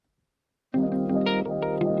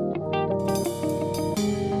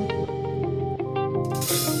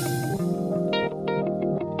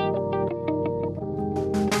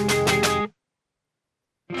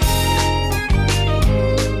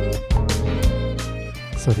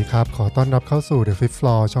สวัสดีครับขอต้อนรับเข้าสู่ The Fifth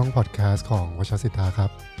Floor ช่องพอดแคสต์ของวชสิทธาครั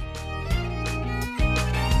บ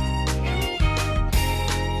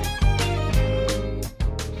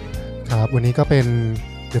ครับวันนี้ก็เป็น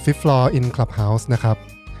The Fifth Floor in Clubhouse นะครับ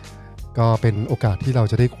ก็เป็นโอกาสที่เรา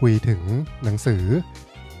จะได้คุยถึงหนังสือ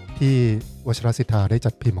ที่วชรสิทธาได้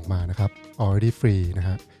จัดพิมพ์ออกมานะครับ Already Free นะฮ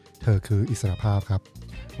ะเธอคืออิสรภาพครับ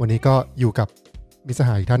วันนี้ก็อยู่กับมิตรสห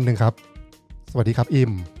ายอีกท่านหนึ่งครับสวัสดีครับอิ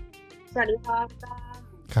มสวัสดีครับ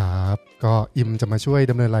ครับก็อิมจะมาช่วย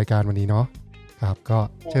ดำเนินรายการวันนี้เนาะครับก็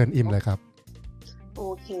เชิญอิมเลยครับโอ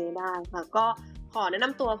เคได้ค่ะก็ขอแนะน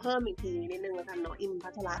ำตัวเพิ่มอีกทีนิดนึงแล้วกันเนาะอิมพั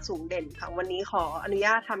ชระสูงเด่นค่ะวันนี้ขออนุญ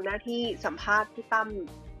าตทำหน้าที่สัมภาษณ์พี่ตั้ม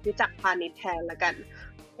รู้จักพาณิชย์แทนแล้วกัน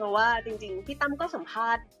เพราะว่าจริงๆพี่ตั้มก็สัมภา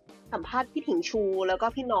ษณ์พี่ถิงชูแล้วก็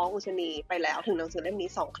พี่น้องอุชนีไปแล้วถึงหนังสือเล่มนี้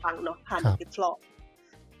2ครั้งเนาะผ่านดิฟลอร์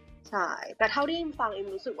ใช่แต่เท่าที่อิมฟังอิม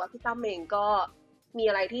รู้สึกว่าพี่ตั้มเองก็มี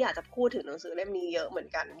อะไรที่อยากจะพูดถึงหนังสือเล่มนี้เยอะเหมือน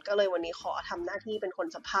กันก็เลยวันนี้ขอทำหน้าที่เป็นคน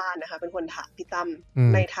สัมภาษณ์นะคะเป็นคนถามพี่ตั้ม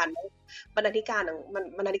ในฐานะบรรณาธิก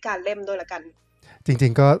ารเล่มด้วยละกันจริ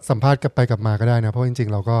งๆก็สัมภาษณ์กลับไปกลับมาก็ได้นะเพราะจริง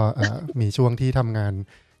ๆเราก็ มีช่วงที่ทำงาน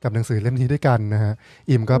กับหนังสือเล่มนี้ด้วยกันนะฮะ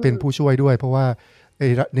อิมก็เป็นผู้ช่วยด้วยเพราะว่า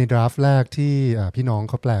ในดราฟต์แรกที่พี่น้อง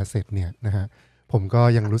เขาแปลเสร็จเนี่ยนะฮะผมก็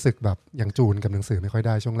ยังรู้สึกแบบยังจูนกับหนังสือไม่ค่อยไ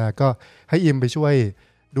ด้ช่วงแรกก็ให้อิมไปช่วย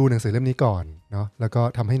ดูหนังสือเล่มนี้ก่อนเนาะแล้วก็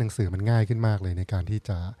ทำให้หนังสือมันง่ายขึ้นมากเลยในการที่จ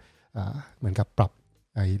ะเหมือนกับปรับ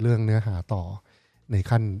เรื่องเนื้อหาต่อใน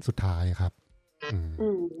ขั้นสุดท้ายครับ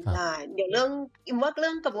ได้เดี๋ยวเรื่องอิมว่าเ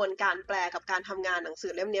รื่องกระบวนการแปลกับการทำงานหนังสื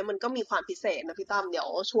อเล่มนี้มันก็มีความพิเศษนะพี่ตั้มเดี๋ยว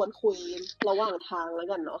ชวนคุยระหว่างทางแล้ว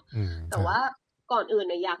กันเนาะแต่ว่าก่อนอื่น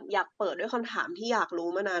เนี่ยอยากเปิดด้วยคำถามที่อยากรู้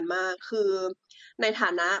มานานมากคือในฐา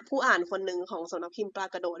นะผู้อ่านคนหนึ่งของสำนักพิมพ์ปลา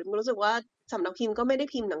กระโดดผมรู้สึกว่าสำนักพิมพ์ก็ไม่ได้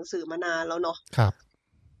พิมพ์หนังสือมานานแล้วเนาะครับ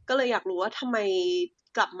ก็เลยอยากรู้ว่าทำไม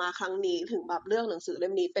กลับมาครั้งนี้ถึงแบบเลือกหนังสือเล่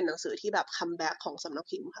มนี้เป็นหนังสือที่แบบคัมแบ็กของสำนัก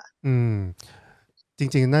พิมพ์ค่ะจ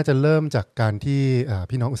ริงๆน่าจะเริ่มจากการที่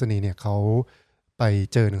พี่น้องอุษณีเนี่ยเขาไป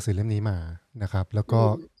เจอหนังสือเล่มนี้มานะครับแล้วก็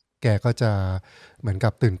แกก็จะเหมือนกั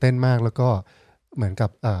บตื่นเต้นมากแล้วก็เหมือนกั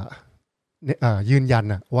บยืนยัน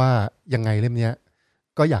ว่ายังไงเล่มนี้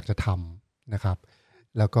ก็อยากจะทำนะครับ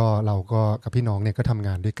แล้วก็เราก็กับพี่น้องเนี่ยก็ทำง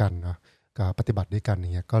านด้วยกันเนาะก็ปฏิบัติด้วยกันอย่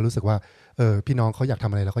างเงี้ยก็รู้สึกว่าพี่น้องเขาอยากท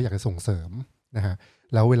ำอะไรแล้วเขาอยากจะส่งเสริมนะฮะ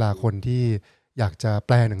แล้วเวลาคนที่อยากจะแ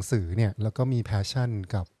ปลหนังสือเนี่ยแล้วก็มีแพชชั่น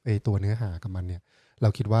กับตัวเนื้อหากับมันเนี่ยเรา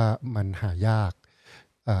คิดว่ามันหายาก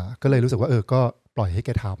ก็เลยรู้สึกว่าก็ปล่อยให้แก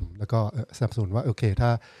ทำแล้วก็สนับสนุนว่าโอเคถ้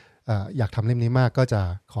าอยากทำเล่มนี้มากก็จะ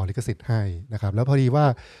ขอลิขสิทธิ์ให้นะครับแล้วพอดีว่า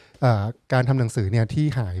การทำหนังสือเนี่ยที่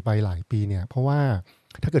หายไปหลายปีเนี่ยเพราะว่า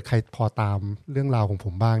ถ้าเกิดใครพอตามเรื่องราวของผ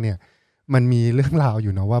มบ้างเนี่ยมันมีเรื่องราวอ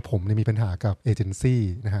ยู่นะว่าผมเนี่ยมีปัญหากับเอเจนซี่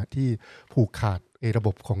นะฮะที่ผูกขาดระบ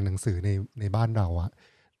บของหนังสือในบ้านเรา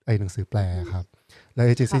หนังสือแปลครับแล้วเ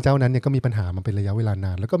อเจนซี่เจ้านั้นเนี่ยก็มีปัญหามาเป็นระยะเวลาน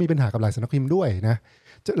านแล้วก็มีปัญหากับหลายสำนักพิมพ์ด้วยนะ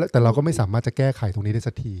แต่เราก็ไม่สามารถจะแก้ไขตรงนี้ได้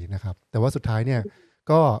สักทีนะครับแต่ว่าสุดท้ายเนี่ย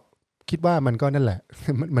ก็คิดว่ามันก็นั่นแหละ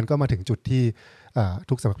มันก็มาถึงจุดที่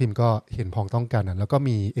ทุกสำนักพิมพ์ก็เห็นพ้องต้องกันแล้วก็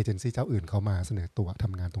มีเอเจนซี่เจ้าอื่นเข้ามาเสนอตัวท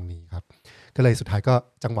ำงานตรงนี้ครับก็เลยสุดท้ายก็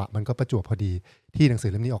จังหวะมันก็ประจวบพอดีที่หนังสื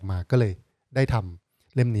อเล่มนี้ออกมาก็เลยได้ท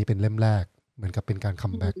ำเล่มนี้เป็นเล่มแรกเหมือนกับเป็นการคั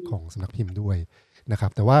มแบ็กของสำนักพิมพ์ด้วยนะครั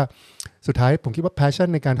บแต่ว่าสุดท้ายผมคิดว่าแพชชั่น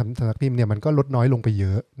ในการทำสำนักพิมพ์เนี่ยมันก็ลดน้อยลงไปเย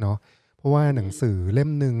อะเนาะเพราะว่าหนังสือเล่ม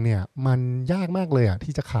นึงเนี่ยมันยากมากเลย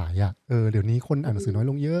ที่จะขายเดี๋ยวนี้คนอ่านหนังสือน้อย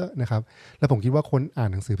ลงเยอะนะครับแล้วผมคิดว่าคนอ่าน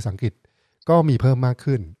หนังสือภาษาอังกฤษก็มีเพิ่มมาก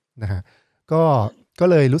ขึ้นนะฮะก็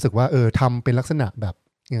เลยรู้สึกว่าทำเป็นลักษณะแบบ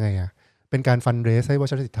ยังไงเป็นการฟันเรสให้ว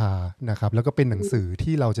ชรสิทธานะครับแล้วก็เป็นหนังสือ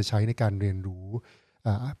ที่เราจะใช้ในการเรียนรู้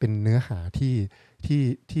เป็นเนื้อหา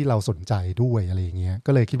ที่เราสนใจด้วยอะไรอย่างเงี้ย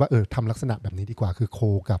ก็เลยคิดว่าทำลักษณะแบบนี้ดีกว่าคือโค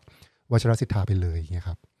กับวชรสิทธาไปเลยอย่างเงี้ยค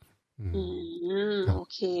รับโอ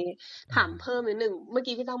เคถามเพิ่มนิดนึงเมื่อ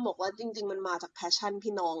กี้พี่ตั้มบอกว่าจริงๆมันมาจากแพชชั่น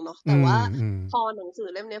พี่น้องเนาะแต่ว่าพอหนังสือ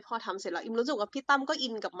เล่มนี้พอทำเสร็จแล้วอิมรู้สึกว่าพี่ตั้มก็อิ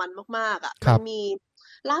นกับมันมากๆมันมี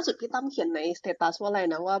ล่าสุดพี่ตั้มเขียนในสเตตัสว่าอะไร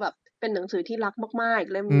นะว่าแบบเป็นหนังสือที่รักมาก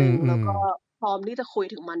ๆเล่มนึงแล้วก็พร้อมที่จะคุย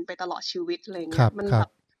ถึงมันไปตลอดชีวิตอะไรเงี้ยมันแบบ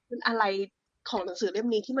มันอะไรของหนังสือเล่ม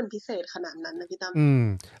นี้ที่มันพิเศษขนาดนั้นนะพี่ตั้ม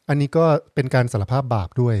อันนี้ก็เป็นการสารภาพบาป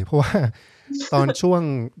ด้วยเพราะว่า ตอนช่วง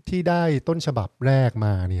ที่ได้ต้นฉบับแรกม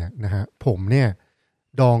าเนี่ยนะฮะผมเนี่ย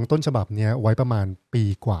ดองต้นฉบับเนี้ยไว้ประมาณปี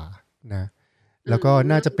กว่านะแล้วก็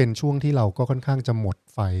น่าจะเป็นช่วงที่เราก็ค่อนข้างจะหมด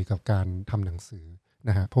ไฟกับการทำหนังสือน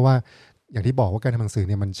ะฮะเพราะว่าอย่างที่บอกว่าการทำหนังสือ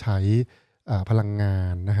เนี่ยมันใช้พลังงา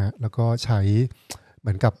นนะฮะแล้วก็ใช้เห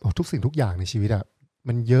มือนกับทุกสิ่งทุกอย่างในชีวิต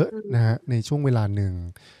มันเยอะนะฮะในช่วงเวลาหนึ่ง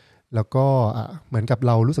แล้วก็เหมือนกับเ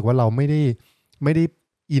รารู้สึกว่าเราไม่ได้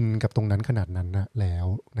อินกับตรงนั้นขนาดนั้นนะแล้ว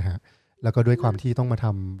นะฮะแล้วก็ด้วยความที่ต้องมาท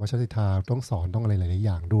ำวชรสิทธาต้องสอนต้องอะไรหลายๆอ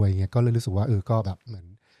ย่างด้วยเงี้ยก็เลยรู้สึกว่าก็แบบเหมือน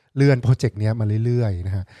เลื่อนโปรเจกต์เนี้ยมาเรื่อยๆน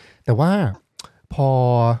ะฮะแต่ว่าพอ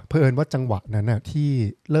เผอิญว่าจังหวะนั้นน่ะที่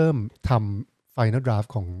เริ่มทำ Final Draft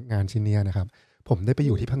ของงานชิ้นเนี้ยนะครับผมได้ไปอ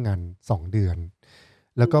ยู่ที่พังงาน2 เดือน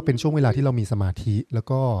แล้วก็เป็นช่วงเวลาที่เรามีสมาธิแล้ว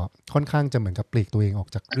ก็ค่อนข้างจะเหมือนกับปลีกตัวเองออก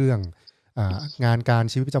จากเรื่องงานการ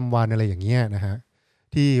ชีวิตประจำวันอะไรอย่างเงี้ยนะฮะ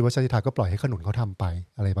ที่วชริธาก็ปล่อยให้ขนุนเขาทำไป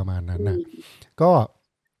อะไรประมาณนั้นนะ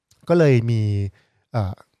ก็เลยมี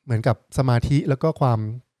เหมือนกับสมาธิแล้วก็ความ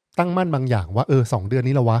ตั้งมั่นบางอย่างว่า2 เดือน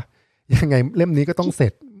นี้แล้ววะยังไงเล่มนี้ก็ต้องเสร็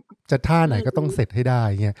จจะท่าไหนก็ต้องเสร็จให้ได้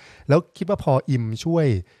เงี้ยแล้วคิดว่าพออิมช่วย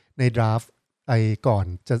ในดราฟต์ก่อน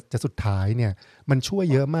จะสุดท้ายเนี่ยมันช่วย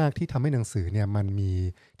เยอะมากที่ทำให้หนังสือเนี่ยมันมี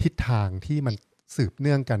ทิศทางที่มันสืบเ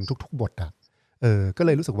นื่องกันทุกๆบทอะก็เล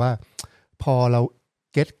ยรู้สึกว่าพอเรา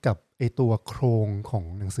เก็ตกับตัวโครงของ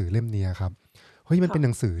หนังสือเล่มนี้ครับเฮ้ยมันเป็นห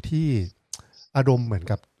นังสือที่อารมณ์เหมือน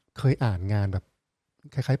กับเคยอ่านงานแบบ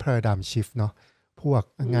คล้ายๆ paradigm shift เนาะพวก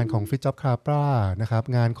งานของฟริตจอฟคาปรานะครับ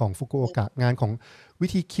งานของฟุกุโอกะงานของวิ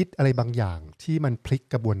ธีคิดอะไรบางอย่างที่มันพลิก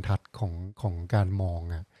กระบวนทัศน์ของการมอง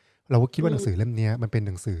อะเราก็คิดว่าหนังสือเล่มนี้มันเป็นห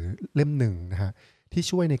นังสือเล่มหนึ่งนะฮะที่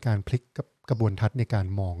ช่วยในการพลิกกระบวนทัศน์ในการ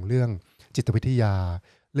มองเรื่องจิตวิทยา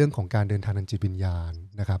เรื่องของการเดินทางทางจิตวิญญาณ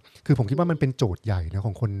นะครับคือผมคิดว่ามันเป็นโจทย์ใหญ่นะข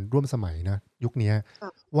องคนร่วมสมัยนะยุคนี้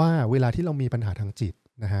ว่าเวลาที่เรามีปัญหาทางจิต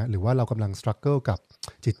นะฮะหรือว่าเรากำลังสครัลเกิลกับ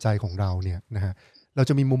จิตใจของเราเนี่ยนะฮะเรา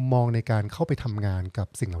จะมีมุมมองในการเข้าไปทำงานกับ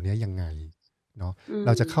สิ่งเหล่านี้ยังไงเนาะเร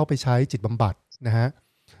าจะเข้าไปใช้จิตบำบัดนะฮะ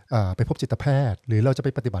ไปพบจิตแพทย์หรือเราจะไป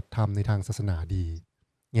ปฏิบัติธรรมในทางศาสนาดี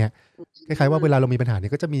เนี่ยคล้ายๆว่าเวลาเรามีปัญหาเนี่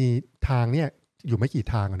ยก็จะมีทางเนี่ยอยู่ไม่กี่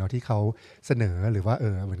ทางเนาะที่เขาเสนอหรือว่า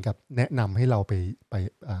เหมือนกับแนะนำให้เรา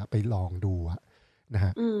ไปลองดูนะฮ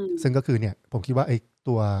ะซึ่งก็คือเนี่ยผมคิดว่าไอ้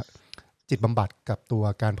ตัวจิตบำบัดกับตัว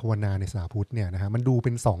การภาวนาในศาสนาพุทธเนี่ยนะฮะมันดูเ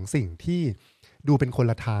ป็น2 สิ่งที่ดูเป็นคน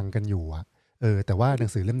ละทางกันอยู่แต่ว่าหนั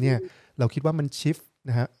งสือเล่มเนี้ยเราคิดว่ามันชิฟ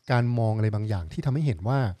นะฮะการมองอะไรบางอย่างที่ทำให้เห็น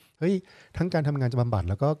ว่าเฮ้ยทั้งการทำงานจะบำบัด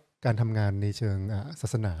แล้วก็การทำงานในเชิงศา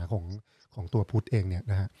สนาของตัวพุทธเองเนี่ย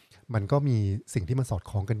นะฮะมันก็มีสิ่งที่มันสอด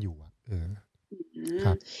คล้องกันอยู่ค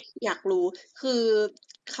รับอยากรู้คือ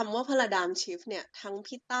คำว่า paradigm shift เนี่ยทั้ง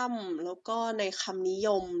พี่ตั้มแล้วก็ในคำนิย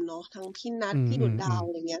มเนาะทั้งพี่นัทพี่ดุจดาวอ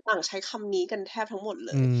ะไรเงี้ยต่างใช้คำนี้กันแทบทั้งหมดเล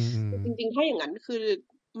ยจริงๆถ้าอย่างนั้นคือ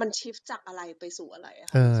มัน shift จากอะไรไปสู่อะไรอะ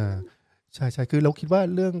คะใช่คือเราคิดว่า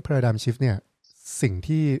เรื่อง paradigm shift เนี่ยสิ่ง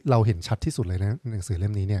ที่เราเห็นชัดที่สุดเลยนะหนังสือเล่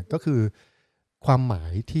มนี้เนี่ยก็คือความหมา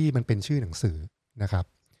ยที่มันเป็นชื่อหนังสือนะครับ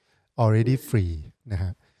already free นะฮ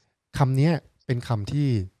ะคำนี้เป็นคำที่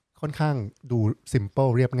ค่อนข้างดู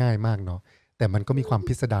simple เรียบง่ายมากเนาะแต่มันก็มีความ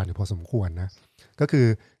พิสดารอยู่พอสมควรนะก็คือ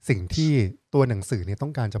สิ่งที่ตัวหนังสือเนี่ยต้อ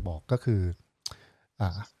งการจะบอกก็คือ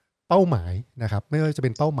เป้าหมายนะครับไม่ว่าจะเป็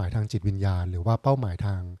นเป้าหมายทางจิตวิญญาณหรือว่าเป้าหมายท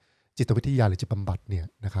างจิตวิทยาหรือจิตบำบัดเนี่ย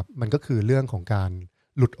นะครับมันก็คือเรื่องของการ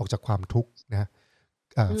หลุดออกจากความทุกข์นะ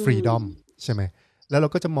freedom ใช่ไหมแล้วเรา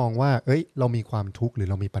ก็จะมองว่าเรามีความทุกข์หรือ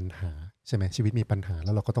เรามีปัญหาใช่ไหมชีวิตมีปัญหาแ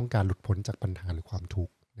ล้วเราก็ต้องการหลุดพ้นจากปัญหาหรือความทุก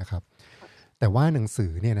ข์นะครับแต่ว่าหนังสื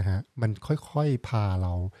อเนี่ยนะฮะมันค่อยๆพาเร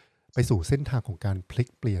าไปสู่เส้นทางของการพลิก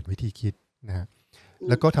เปลี่ยนวิธีคิดนะฮะ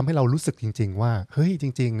แล้วก็ทำให้เรารู้สึกจริงๆว่าเฮ้ยจ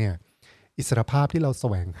ริงๆเนี่ยอิสรภาพที่เราแส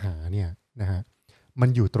วงหาเนี่ยนะฮะมัน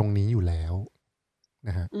อยู่ตรงนี้อยู่แล้วน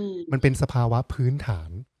ะฮะมันเป็นสภาวะพื้นฐาน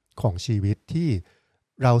ของชีวิตที่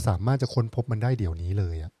เราสามารถจะค้นพบมันได้เดี๋ยวนี้เล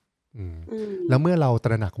ยแล้วเมื่อเราต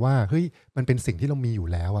ระหนักว่าเฮ้ยมันเป็นสิ่งที่เรามีอยู่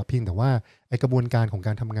แล้วเพียงแต่ว่าไอกระบวนการของก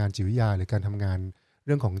ารทำงานจิตวิทยาหรือการทำงานเ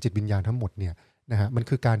รื่องของจิตวิญญาณทั้งหมดเนี่ยนะฮะมัน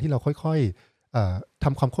คือการที่เราค่อยๆท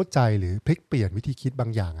ำความเข้าใจหรือพลิกเปลี่ยนวิธีคิดบา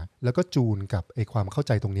งอย่างแล้วก็จูนกับไอความเข้าใ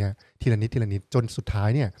จตรงเนี้ยทีละนิดจนสุดท้าย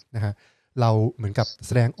เนี่ยนะฮะเราเหมือนกับแ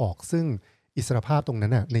สดงออกซึ่งอิสรภาพตรงนั้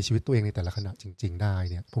นในชีวิตตัวเองในแต่ละขณะจริงๆได้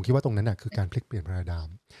เนี่ยผมคิดว่าตรงนั้นคือการพลิกเปลี่ยนพาราได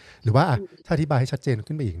ม์หรือว่าถ้าอธิบายให้ชัดเจน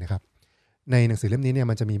ขึ้นไปอีกนะครับในหนังสือเล่มนี้เนี่ย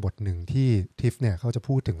มันจะมีบทหนึ่งที่ทิฟเนี่ยเขาจะ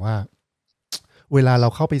พูดถึงว่าเวลาเรา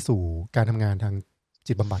เข้าไปสู่การทำงานทาง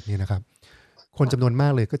จิตบำบัดเนี่ยนะครับคนจำนวนมา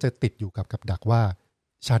กเลยก็จะติดอยู่กับดักว่า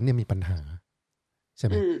ฉันเนี่ยมีปัญหาใช่ไ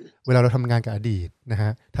หมเวลาเราทำงานกับอดีตนะฮ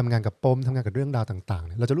ะทำงานกับปมทำงานกับเรื่องราวต่างๆเ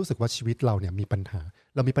นี่ยเราจะรู้สึกว่าชีวิตเราเนี่ยมีปัญหา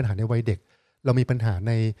เรามีปัญหาในวัยเด็กเรามีปัญหาใ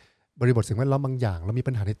นบริบทสิ่งแวดล้อมบางอย่างเรามี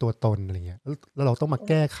ปัญหาในตัวตนอะไรเงี้ยแล้วเราต้องมาแ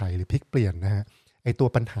ก้ไขหรือพลิกเปลี่ยนนะฮะไอตัว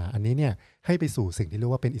ปัญหาอันนี้เนี่ยให้ไปสู่สิ่งที่เรีย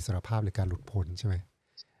กว่าเป็นอิสรภาพหรือการหลุดพ้นใช่ไหม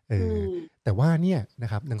แต่ว่าเนี่ยนะ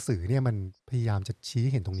ครับหนังสือเนี่ยมันพยายามจะชี้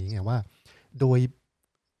เห็นตรงนี้ไงว่าโดย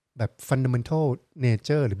แบบ fundamental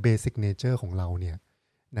nature หรือ basic nature ของเราเนี่ย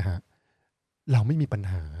นะฮะเราไม่มีปัญ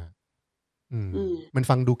หามัน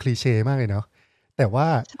ฟังดูคลีเช่มากเลยเนาะแต่ว่า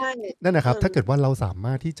นั่นนะครับถ้าเกิดว่าเราสาม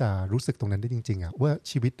ารถที่จะรู้สึกตรงนั้นได้จริงๆว่า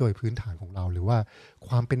ชีวิตโดยพื้นฐานของเราหรือว่าค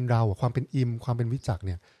วามเป็นเราความเป็นอิมความเป็นวิจักรเ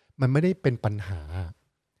นี่ยมันไม่ได้เป็นปัญหา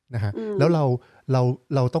นะฮะแล้วเ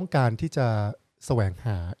ราต้องการที่จะ แสวงห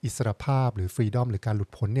าอิสรภาพหรือ freedom หรือการหลุด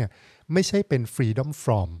พ้นเนี่ยไม่ใช่เป็น freedom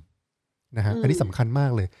from นะฮะอันนี้สำคัญมา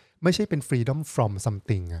กเลยไม่ใช่เป็น freedom from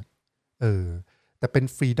something อ่ะแต่เป็น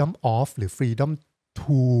freedom of หรือ freedom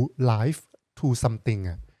to life to something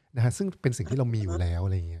อ่ะนะฮะซึ่งเป็นสิ่งที่เรามีอยู่แล้วอ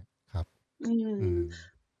ะไรเงี้ยครับ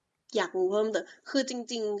อยากรู้เพิ่มเติมคือจ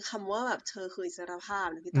ริงๆคำว่าแบบเธอคืออิสรภาพ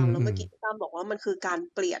นะพี่ตั้มแล้วเมื่อกี้พี่ตั้มบอกว่ามันคือการ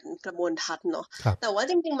เปลี่ยนกระบวนทัศน์เนาะแต่ว่า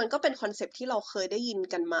จริงๆมันก็เป็นคอนเซปต์ที่เราเคยได้ยิน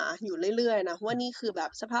กันมาอยู่เรื่อยๆนะว่านี่คือแบ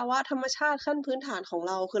บสภาวะธรรมชาติขั้นพื้นฐานของ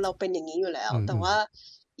เราคือเราเป็นอย่างนี้อยู่แล้วแต่ว่า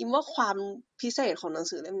อิมว่าความพิเศษของหนัง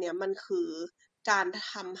สือเล่มนี้มันคือการ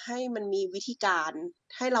ทำให้มันมีวิธีการ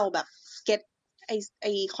ให้เราแบบเก็ตไอ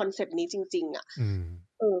คอนเซปต์นี้จริงๆอ่ะ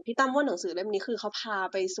พี่ตั้มว่าหนังสือเล่มนี้คือเขาพา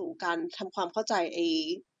ไปสู่การทำความเข้าใจ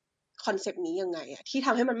คอนเซปต์นี้ยังไงอะที่ท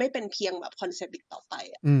ำให้มันไม่เป็นเพียงแบบคอนเซปต์อีกต่อไป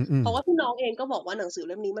อะเพราะว่าพี่น้องเองก็บอกว่าหนังสือเ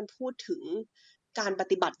ล่มนี้มันพูดถึงการป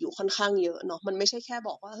ฏิบัติอยู่ค่อนข้างเยอะเนาะมันไม่ใช่แค่บ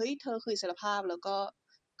อกว่าเฮ้ยเธอคืออิสรภาพแล้ว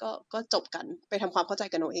ก็จบกันไปทำความเข้าใจ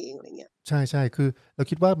กันเอาเองอะไรเงี้ยใช่ๆคือเรา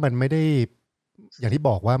คิดว่ามันไม่ได้อย่างที่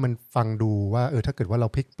บอกว่ามันฟังดูว่าถ้าเกิดว่าเรา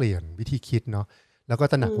พลิกเปลี่ยนวิธีคิดเนาะแล้วก็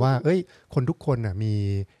ตระหนักว่าคนทุกคนน่ะมี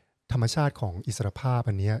ธรรมชาติของอิสรภาพ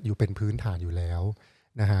อันนี้อยู่เป็นพื้นฐานอยู่แล้ว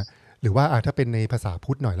นะฮะหรือว่าถ้าเป็นในภาษา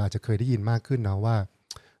พุทธหน่อยเราอาจจะเคยได้ยินมากขึ้นนะว่า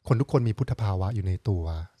คนทุกคนมีพุทธภาวะอยู่ในตัว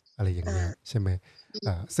อะไรอย่างเงี้ยใช่ไหม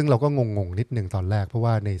ซึ่งเราก็งงนิดนึงตอนแรกเพราะ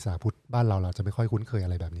ว่าในศาสนาพุทธบ้านเราจะไม่ค่อยคุ้นเคยอะ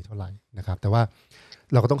ไรแบบนี้เท่าไหร่นะครับแต่ว่า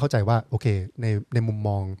เราก็ต้องเข้าใจว่าโอเคในมุมม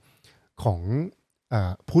องของ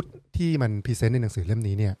พุทธที่มันพรีเซนต์ในหนังสือเล่ม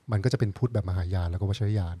นี้เนี่ยมันก็จะเป็นพุทธแบบมหายานแล้วก็วชิร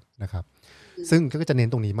ยานนะครับซึ่งก็จะเน้น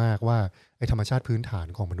ตรงนี้มากว่าไอ้ธรรมชาติพื้นฐาน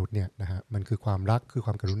ของมนุษย์เนี่ยนะฮะมันคือความรักคือค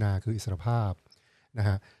วามกรุณาคืออิสรภาพนะ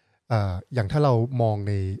ฮะอย่างถ้าเรามองใ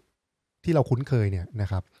นที่เราคุ้นเคยเนี่ยนะ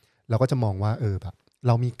ครับเราก็จะมองว่าแบบเ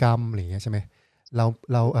รามีกรรมอะไรอย่างเงี้ยใช่ไหมเ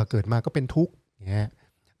ราเกิดมาก็เป็นทุกข์อย่างเงี้ย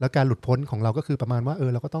แล้วการหลุดพ้นของเราก็คือประมาณว่า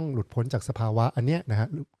เราก็ต้องหลุดพ้นจากสภาวะอันเนี้ยนะฮะ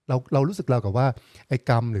เรารู้สึกเรากับว่าไอ้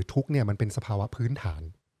กรรมหรือทุกข์เนี่ยมันเป็นสภาวะพื้นฐาน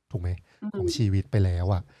ถูกไหมของชีวิตไปแล้ว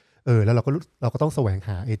อ่ะแล้วเราก็ต้องแสวงห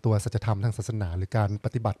าไอ้ตัวสัจธรรมทางศาสนาหรือการป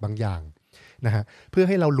ฏิบัติบางอย่างนะฮะเพื่อใ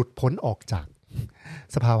ห้เราหลุดพ้นออกจาก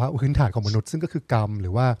สภาวะพื้นฐานของมนุษย์ซึ่งก็คือกรรมหรื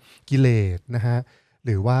อว่ากิเลสนะฮะห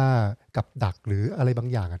รือว่ากับดักหรืออะไรบาง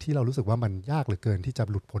อย่างที่เรารู้สึกว่ามันยากเหลือเกินที่จะ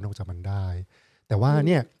หลุดพ้นออกจากมันได้แต่ว่าเ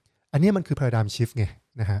นี่ยอันนี้มันคือ paradigm shift ไง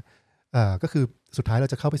นะฮะก็คือสุดท้ายเรา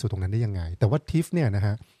จะเข้าไปสู่ตรงนั้นได้ยังไงแต่ว่าทิฟเนี่ยนะฮ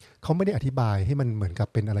ะเขาไม่ได้อธิบายให้มันเหมือนกับ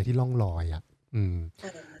เป็นอะไรที่ล่องลอยอ่ะ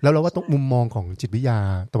แล้วเราว่าตรงมุมมองของจิตวิทยา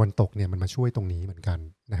ตะวันตกเนี่ยมันมาช่วยตรงนี้เหมือนกัน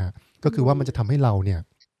นะฮะก็คือว่ามันจะทำให้เราเนี่ย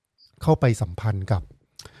เข้าไปสัมพันธ์กับ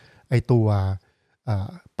ไอตัว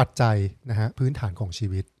ปัจจัยนะฮะพื้นฐานของชี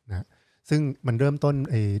วิตนะซึ่งมันเริ่มต้น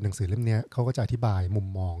หนังสือเล่มนี้เขาก็จะอธิบายมุม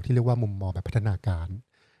มองที่เรียกว่ามุมมองแบบพัฒนาการ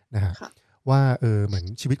นะฮะว่าเหมือน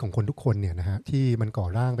ชีวิตของคนทุกคนเนี่ยนะฮะที่มันก่อ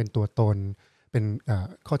ร่างเป็นตัวตนเป็น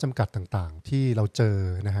ข้อจำกัดต่างๆที่เราเจอ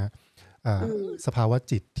นะฮะสภาวะ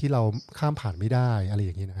จิตที่เราข้ามผ่านไม่ได้อะไรอ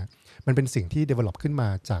ย่างนี้นะฮะมันเป็นสิ่งที่ develop ขึ้นมา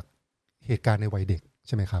จากเหตุการณ์ในวัยเด็กใ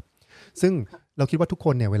ช่ไหมครับซึ่งเราคิดว่าทุกค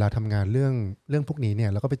นเนี่ยเวลาทำงานเรื่องพวกนี้เนี่ย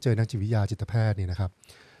แล้วก็ไปเจอนักจิตวิทยาจิตแพทย์เนี่ยนะครับ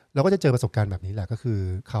เราก็จะเจอประสบการณ์แบบนี้แหละก็คือ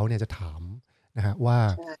เขาเนี่ยจะถามนะฮะว่า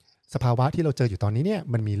สภาวะที่เราเจออยู่ตอนนี้เนี่ย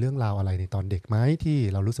มันมีเรื่องราวอะไรในตอนเด็กไหมที่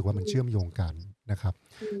เรารู้สึกว่ามันเชื่อมโยงกันนะครับ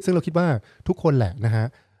ซึ่งเราคิดว่าทุกคนแหละนะฮะ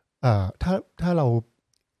ถ้าเรา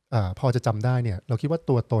พอจะจำได้เนี่ยเราคิดว่า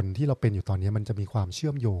ตัวตนที่เราเป็นอยู่ตอนนี้มันจะมีความเชื่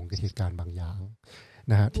อมโยงกับเหตุการณ์บางอย่าง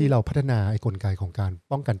นะฮะที่เราพัฒนาไอ้กลไกของการ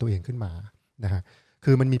ป้องกันตัวเองขึ้นมานะฮะ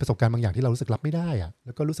คือมันมีประสบการณ์บางอย่างที่เรารู้สึกรับไม่ได้อะแ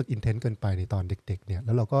ล้วก็รู้สึกอินเทนส์เกินไปในตอนเด็กๆเนี่ยแ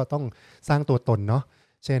ล้วเราก็ต้องสร้างตัวตนเนาะ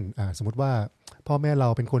เช่นสมมติว่าพ่อแม่เรา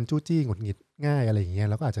เป็นคนจู้จี้หงุดหงิดง่ายอะไรอย่างเงี้ย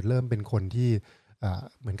เราก็อาจจะเริ่มเป็นคนที่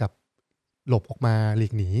เหมือนกับหลบออกมาหลี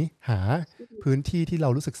กหนีหาพื้นที่ที่เรา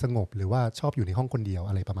รู้สึกสงบหรือว่าชอบอยู่ในห้องคนเดียว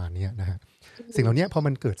อะไรประมาณนี้นะฮะสิ่งเหล่านี้พอ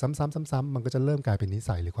มันเกิดซ้ำๆมันก็จะเริ่มกลายเป็นนิ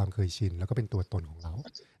สัยหรือความเคยชินแล้วก็เป็นตัวตนของเรา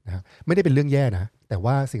นะฮะไม่ได้เป็นเรื่องแย่นะแต่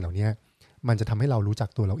ว่าสิ่งเหล่านี้มันจะทำให้เรารู้จัก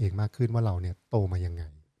ตัวเราเองมากขึ้นว่าเราเนี่ยโตมายังไง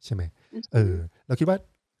ใช่ไหมเราคิดว่า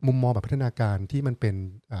มุมมองแบบพัฒนาการที่มันเป็น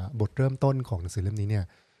บทเริ่มต้นของหนังสือเล่มนี้เนี่ย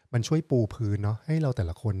มันช่วยปูพื้นเนาะให้เราแต่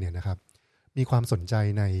ละคนเนี่ยนะครับมีความสนใจ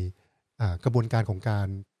ในกระบวนการของการ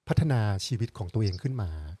พัฒนาชีวิตของตัวเองขึ้นม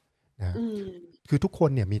านะคือทุกคน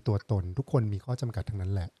เนี่ยมีตัวตนทุกคนมีข้อจำกัดทั้งนั้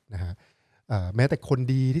นแหละนะฮะแม้แต่คน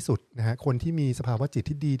ดีที่สุดนะฮะคนที่มีสภาวะจิต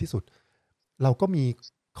ที่ดีที่สุดเราก็มี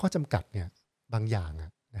ข้อจำกัดเนี่ยบางอย่าง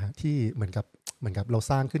นะฮะที่เหมือนกับเรา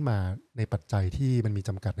สร้างขึ้นมาในปัจจัยที่มันมีจ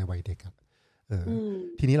ำกัดในวัยเด็กครับ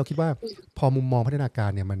ทีนี้เราคิดว่าพอมุมมองพัฒนาการ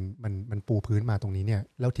เนี่ยมันปูพื้นมาตรงนี้เนี่ย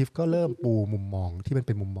แล้วทิฟก็เริ่มปูมุมมองที่มันเ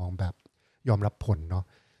ป็นมุมมองแบบยอมรับผลเนาะ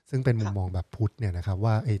ซึ่งเป็นมุมมองแบบพุทธเนี่ยนะครับ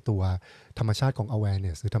ว่าไอ้ตัวธรรมชาติของ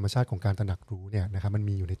awareness หรือธรรมชาติของการตระหนักรู้เนี่ยนะครับมัน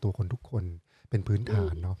มีอยู่ในตัวคนทุกคน เป็นพื้นฐา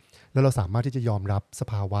นเนาะแล้วเราสามารถที่จะยอมรับส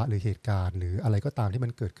ภาวะหรือเหตุการณ์หรืออะไรก็ตามที่มั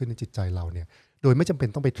นเกิดขึ้นในจิตใจเราเนี่ยโดยไม่จำเป็น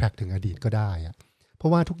ต้องไป track ถึงอดีตก็ได้อะเพรา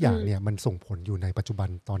ะว่าทุกอย่างเนี่ยมันส่งผลอยู่ในปัจจุบัน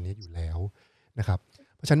ตอนนี้อยู่แล้วนะครับ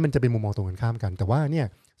เพราะฉะนั้นมันจะเป็นมุมมองตรงกันข้ามกันแต่ว่าเนี่ย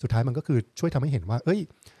สุดท้ายมันก็คือช่วยทำให้เห็นว่าเอ้ย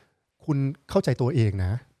คุณเข้าใจตัวเองน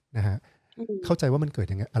ะฮะเข้าใจว่ามันเกิด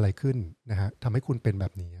ยังไงอะไรขึ้นนะฮะทำให้คุณเป็นแบ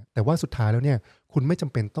บนี้แต่ว่าสุดท้ายแล้วเนี่ยคุณไม่จ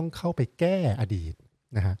ำเป็นต้องเข้าไปแก้อดีต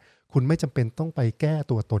นะฮะคุณไม่จำเป็นต้องไปแก้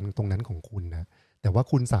ตัวตนตรงนั้นของคุณนะแต่ว่า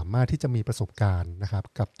คุณสามารถที่จะมีประสบการณ์นะครับ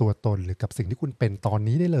กับตัวตนหรือกับสิ่งที่คุณเป็นตอน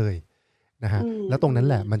นี้ได้เลยนะฮะแล้วตรงนั้น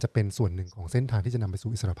แหละมันจะเป็นส่วนหนึ่งของเส้นทางที่จะนำไป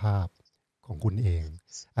สู่อิสรภาพของคุณเอง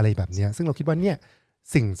อะไรแบบนี้ซึ่งเราคิดว่าเนี่ย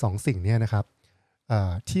สิ่งสองสิ่งเนี่ยนะครับ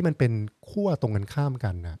ที่มันเป็นขั้วตรงกันข้ามกั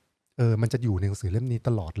นนะมันจะอยู่ในหนังสือเล่มนี้ต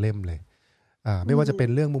ลอดเล่มเลยไม่ว่าจะเป็น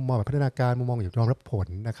เรื่องมุมมองแบบพัฒนาการมุมมองอย่างยอมรับผล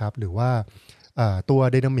นะครับหรือว่าตัว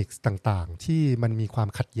ไดนามิกส์ต่างๆที่มันมีความ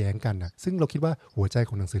ขัดแย้งกันนะซึ่งเราคิดว่าหัวใจข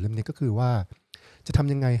องหนังสือเล่มนี้ก็คือว่าจะท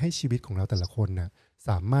ำยังไงให้ชีวิตของเราแต่ละคนนะ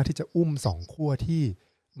สามารถที่จะอุ้มสองขั้วที่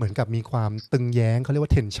เหมือนกับมีความตึงแย้งเขาเรียกว่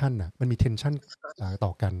า tension นะมันมี tension ต่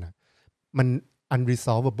อกันนะมัน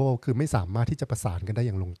unresolvable คือไม่สามารถที่จะประสานกันได้อ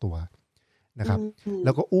ย่างลงตัวนะครับแ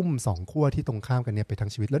ล้วก็อุ้มสองขั้วที่ตรงข้ามกันเนี่ยไปทั้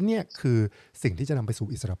งชีวิตแล้วเนี่ยคือสิ่งที่จะนำไปสู่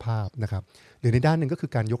อิสรภาพนะครับหรือในด้านหนึ่งก็คื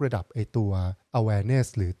อการยกระดับไอตัว awareness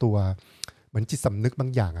หรือตัวเหมือนจิตสำนึกบา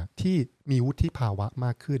งอย่างอะที่มีวุฒิภาวะม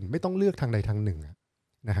ากขึ้นไม่ต้องเลือกทางใดทางหนึ่ง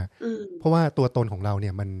นะฮะเพราะว่าตัวตนของเราเนี่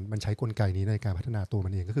ยมันใช้กลไกนี้ในการพัฒนาตัวมั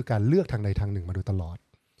นเองก็คือการเลือกทางใดทางหนึ่งมาโดยตลอด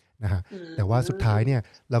นะฮะแต่ว่าสุดท้ายเนี่ย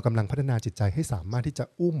เรากำลังพัฒนาจิตใจให้สามารถที่จะ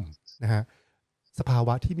อุ้มนะฮะสภาว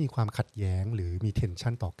ะที่มีความขัดแย้งหรือมี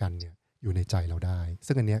tension ต่อกันเนี่ยอยู่ในใจเราได้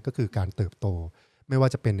ซึ่งอันนี้ก็คือการเติบโตไม่ว่า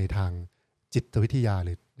จะเป็นในทางจิตวิทยาห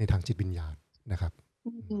รือในทางจิตวิญญาณนะครับ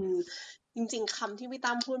จริงๆคำที่พี่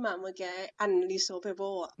ตั้มพูดมาเมื่อกี้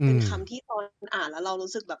unresolvable เป็นคำที่ตอนอ่านแล้วเรา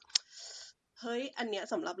รู้สึกแบบเฮ้ยอันเนี้ย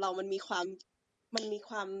สำหรับเรามันมีคว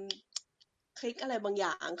ามคลิกอะไรบางอ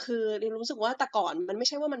ย่างคือรู้สึกว่าแต่ก่อนมันไม่ใ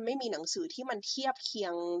ช่ว่ามันไม่มีหนังสือที่มันเทียบเคีย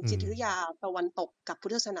งจิตวิทยาตะวันตกกับพุ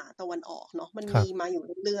ทธศาสนาตะวันออกเนาะมันมีมาอยู่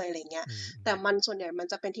เรื่อยๆอะไรเงี้ยแต่มันส่วนใหญ่มัน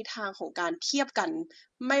จะเป็นทิศทางของการเทียบกัน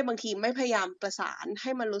ไม่บางทีไม่พยายามประสานใ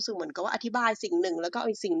ห้มันรู้สึกเหมือนกับว่าอธิบายสิ่งหนึ่งแล้วก็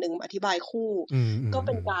อีกสิ่งหนึ่งอธิบายคู่ก็เ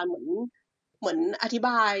ป็นการเหมือนอธิบ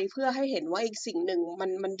ายเพื่อให้เห็นว่าอีกสิ่งหนึ่ง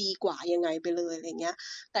มันดีกว่ายังไงไปเลยอะไรเงี้ย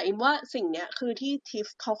แต่อิมว่าสิ่งเนี้ยคือที่ทิฟ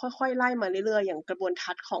เขาค่อยๆไล่มาเรื่อยๆอย่างกระบวน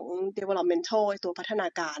ทัศน์ของ developmental ตัวพัฒนา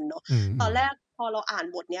การเนาะตอนแรกพอเราอ่าน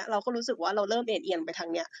บทเนี้ยเราก็รู้สึกว่าเราเริ่มเอียงไปทาง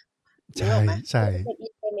เนี้ยนึกออกไหมใช่เ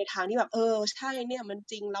ป็นในทางที่แบบใช่เนี่ยมัน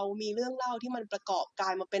จริงเรามีเรื่องเล่าที่มันประกอบกลา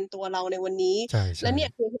ยมาเป็นตัวเราในวันนี้และเนี่ย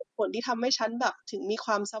คือเหตุผลที่ทำให้ฉันแบบถึงมีค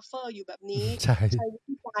วามซัฟเฟอร์อยู่แบบนี้ใช้วิ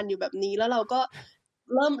ธีการอยู่แบบนี้แล้วเราก็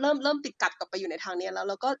เริ่มติดกัดกลับไปอยู่ในทางนี้แล้ว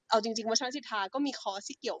เราก็เอาจริงๆว่าชั้นสิทธาก็มีคอร์ส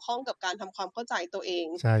ที่เกี่ยวข้องกับการทำความเข้าใจตัวเอง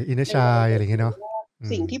ใช่อินเนอร์ชายอะไรเงี้ยเนาะ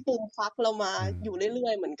สิ่งที่ปูมฟักเรามาอยู่เรื่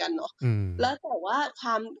อยๆเหมือนกันเนาะแล้วแต่ว่า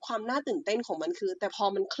ความน่าตื่นเต้นของมันคือแต่พอ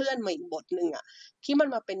มันเคลื่อนมาอีกบทหนึ่งอะที่มัน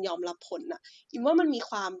มาเป็นยอมรับผลอะอิมว่ามันมี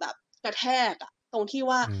ความแบบกระแทกอะตรงที่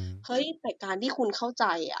ว่าเฮ้ยแต่การที่คุณเข้าใจ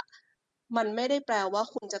อะมันไม่ได้แปลว่า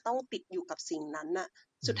คุณจะต้องติดอยู่กับสิ่งนั้นน่ะ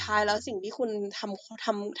สุดท้ายแล้วสิ่งที่คุณ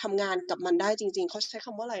ทำงานกับมันได้จริงๆเขาใช้ค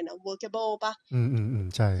ำว่าอะไรนะ workable ป่ะ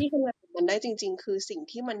ใช่ที่ทำงานกับมันได้จริงๆคือสิ่ง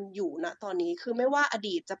ที่มันอยู่ณตอนนี้คือไม่ว่าอ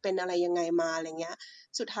ดีตจะเป็นอะไรยังไงมาอะไรเงี้ย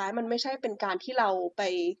สุดท้ายมันไม่ใช่เป็นการที่เราไป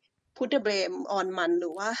put the blame on มันหรื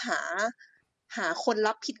อว่าหาคน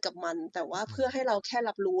รับผิดกับมันแต่ว่าเพื่อให้เราแค่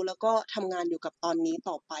รับรู้แล้วก็ทำงานอยู่กับตอนนี้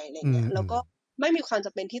ต่อไปอะไรเงี้ยแล้วก็ไม่มีความจ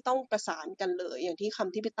ำเป็นที่ต้องประสานกันเลยอย่างที่ค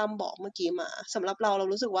ำที่พี่ตั้มบอกเมื่อกี้มาสำหรับเรา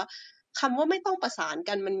รู้สึกว่าคำว่าไม่ต้องประสาน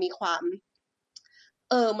กันมันมีความ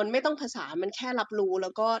มันไม่ต้องประสานมันแค่รับรู้แล้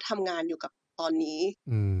วก็ทำงานอยู่กับตอนนี้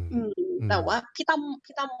แต่ว่าพี่ตั้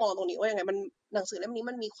มมองตรงนี้ว่ายังไงมันหนังสือเล่มนี้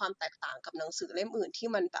มันมีความแตกต่างกับหนังสือเล่มอื่นที่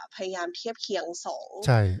มันแบบพยายามเทียบเคียงสอ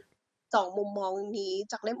งมุมมองนี้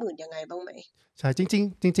จากเล่มอื่นยังไงบ้างไหมใช่จ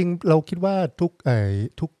ริงเราคิดว่าทุก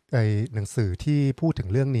หนังสือที่พูดถึง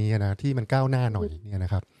เรื่องนี้นะที่มันก้าวหน้าหน่อยเนี่ยน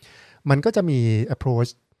ะครับมันก็จะมี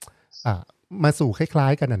approach มาสู่คล้า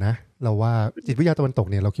ยๆกันนะเราว่าจิตวิทยาตะวันตก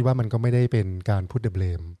เนี่ยเราคิดว่ามันก็ไม่ได้เป็นการ put the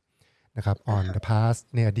blame นะครับ on the past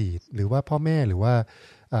ในอดีตหรือว่าพ่อแม่หรือว่า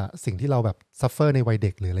สิ่งที่เราแบบ suffer ในวัยเ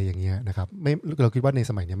ด็กหรืออะไรอย่างเงี้ยนะครับไม่เราคิดว่าใน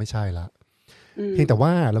สมัยนี้ไม่ใช่ละเพียงแต่ว่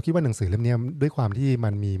าเราคิดว่าหนังสือเล่มนี้ด้วยความที่มั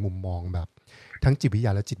นมีมุมมองแบบทั้งจิตวิทย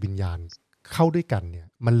าและจิตวิญญาณเข้าด้วยกันเนี่ย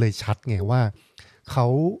มันเลยชัดไงว่าเขา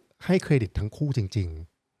ให้เครดิตทั้งคู่จริง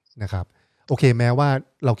ๆนะครับโอเคแม้ว่า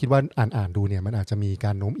เราคิดว่าอ่านดูเนี่ยมันอาจจะมีก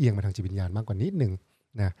ารโน้มเอียงมาทางจิตวิญญาณมากกว่านิดนึง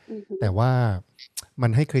นะแต่ว่ามั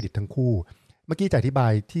นให้เครดิตทั้งคู่เมื่อกี้จะอธิบา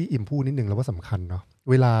ยที่อิมพูดนิดนึงแล้วว่าสำคัญเนาะ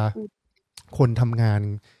เวลาคนทำงาน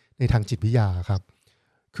ในทางจิตวิทยาครับ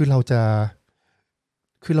คือเราจะ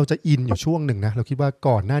คือเราจะอินอยู่ช่วงหนึ่งนะเราคิดว่า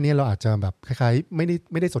ก่อนหน้านี้เราอาจจะแบบคล้ายๆไ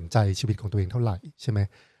ม่ได้สนใจชีวิตของตัวเองเท่าไหร่ใช่ไหม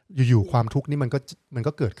อยู่ๆความทุกข์นี่มัน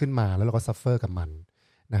ก็เกิดขึ้นมาแล้วเราก็ซัฟเฟอร์กับมัน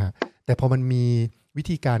นะฮะแต่พอมันมีวิ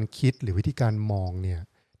ธีการคิดหรือวิธีการมองเนี่ย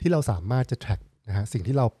ที่เราสามารถจะ track นะฮะสิ่ง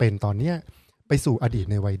ที่เราเป็นตอนเนี้ยไปสู่อดีต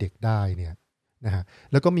ในวัยเด็กได้เนี่ยนะฮะ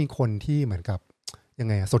แล้วก็มีคนที่เหมือนกับยัง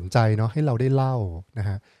ไงสนใจเนาะให้เราได้เล่านะฮ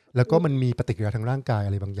ะแล้วก็มันมีปฏิกิริยาทางร่างกายอ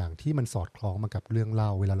ะไรบางอย่างที่มันสอดคล้องมากับเรื่องเล่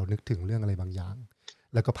าเวลาเรานึกถึงเรื่องอะไรบางอย่าง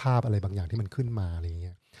แล้วก็ภาพอะไรบางอย่างที่มันขึ้นมาอะไรเ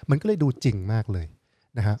งี้ยมันก็เลยดูจริงมากเลย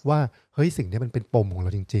นะฮะว่าเฮ้ยสิ่งนี้มันเป็นปมของเร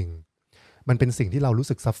าจริงๆมันเป็นสิ่งที่เรารู้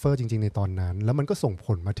สึกซัฟเฟอร์จริงๆในตอนนั้นแล้วมันก็ส่งผ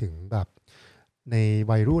ลมาถึงแบบใน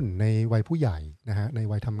วัยรุ่นในวัยผู้ใหญ่นะฮะใน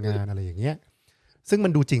วัยทำงานอะไรอย่างเงี้ยซึ่งมั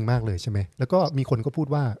นดูจริงมากเลยใช่ไหมแล้วก็มีคนก็พูด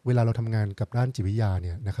ว่าเวลาเราทำงานกับด้านจิตวิทยาเ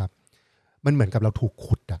นี่ยนะครับมันเหมือนกับเราถูก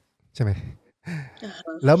ขุดอะใช่ไหม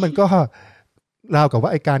แล้วมันก็ราวกับว่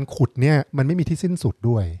าไอการขุดเนี่ยมันไม่มีที่สิ้นสุด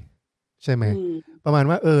ด้วยใช่ไหมประมาณ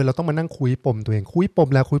ว่าเราต้องมานั่งคุยปมตัวเองคุยปม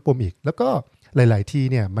แล้วคุยปมอีกแล้วก็หลายๆที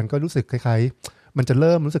เนี่ยมันก็รู้สึกคล้ายๆมันจะเ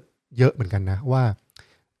ริ่มรู้สึกเยอะเหมือนกันนะว่า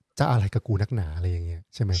จะอะไรกับกูนักหนาอะไรอย่างเงี้ย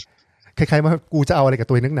ใช่ไหมคล้ายๆว่ากูจะเอาอะไรกับ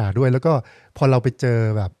ตัวเองนักหนาด้วยแล้วก็พอเราไปเจอ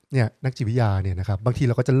แบบเนี่ยนักจิตวิทยาเนี่ยนะครับบางทีเ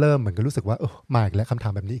ราก็จะเริ่มเหมือนกับรู้สึกว่ามาอีกแล้วคำถา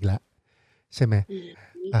มแบบนี้อีกแล้วใช่ไหม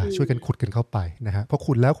ช่วยกันขุดกันเข้าไปนะฮะพอ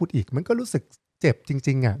ขุดแล้วขุดอีกมันก็รู้สึกเจ็บจ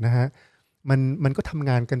ริงๆอ่ะนะฮะมันก็ทำ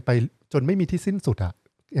งานกันไปจนไม่มีที่สิ้นสุดอ่ะ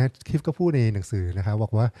คิฟก็พูดในหนังสือนะครับบอ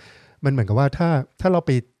กว่ามันเหมือนกับว่าถ้าเราไ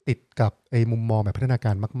ปติดกับไอ้มุมมองแบบพัฒนาก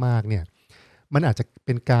ารมากๆเนี่ยมันอาจจะเ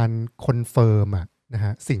ป็นการคอนเฟิร์มอ่ะนะฮ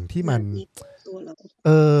ะสิ่งที่มัน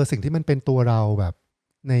สิ่งที่มันเป็นตัวเราแบบ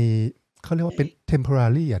ในเขาเรียกว่าเป็น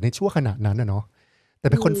temporary อ่ะในชั่วขณะนั้นอ่ะเนาะแต่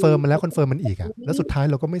ไปคอนเฟิร์มมันแล้วคอนเฟิร์มมันอีกอ่ะแล้วสุดท้าย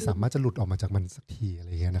เราก็ไม่สามารถจะหลุดออกมาจากมันสักทีอะไร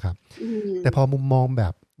เงี้ยนะครับแต่พอมุมมองแบ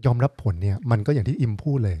บยอมรับผลเนี่ยมันก็อย่างที่อิม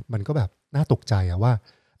พูดเลยมันก็แบบน่าตกใจอ่ะว่า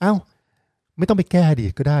อ้าวไม่ต้องไปแก้ดี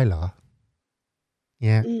ก็ได้เหรอ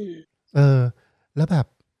เนี่ยแล้วแบบ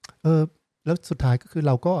แล้วสุดท้ายก็คือเ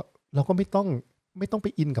ราก็ไม่ต้องไป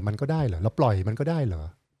อินกับมันก็ได้เหรอเราปล่อยมันก็ได้เหรอ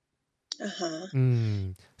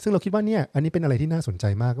ซึ่งเราคิดว่าเนี่ยอันนี้เป็นอะไรที่น่าสนใจ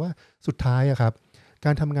มากว่าสุดท้ายอะครับก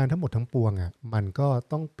ารทำงานทั้งหมดทั้งปวงอ่ะมันก็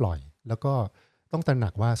ต้องปล่อยแล้วก็ต้องตระหนั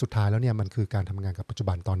กว่าสุดท้ายแล้วเนี่ยมันคือการทำงานกับปัจจุ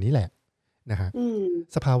บันตอนนี้แหละนะฮะ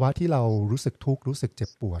สภาวะที่เรารู้สึกทุกข์รู้สึกเจ็บ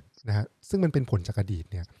ปวดนะฮะซึ่งมันเป็นผลจากอดีต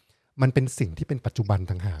เนี่ยมันเป็นสิ่งที่เป็นปัจจุบัน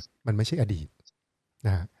ต่างหากมันไม่ใช่อดีตน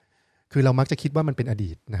ะฮะคือเรามักจะคิดว่ามันเป็นอ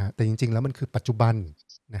ดีตนะฮะแต่จริงๆแล้วมันคือปัจจุบัน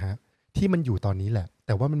นะฮะที่มันอยู่ตอนนี้แหละแ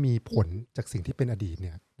ต่ว่ามันมีผลจากสิ่งที่เป็นอดีตเ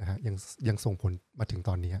นี่ยนะฮะยังส่งผลมาถึงต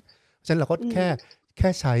อนนี้ฉะนั้นเราก็แค่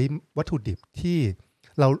ใช้วัตถุดิบที่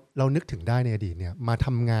เรานึกถึงได้ในอดีตเนี่ยมาท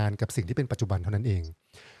ำงานกับสิ่งที่เป็นปัจจุบันเท่านั้นเอง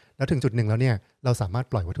แล้วถึงจุดหนึ่งแล้วเนี่ยเราสามารถ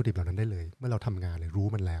ปล่อยวัตถุดิบเหล่านั้นได้เลยเมื่อเราทำงานเลยรู้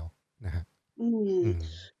มันแล้วนะฮะ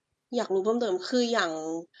อยากรู้เพิ่มเติมคืออย่าง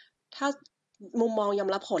ถ้ามุมมองยอม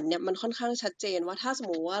รับผลเนี่ยมันค่อนข้างชัดเจนว่าถ้าสม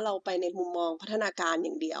มติว่าเราไปในมุมมองพัฒนาการอ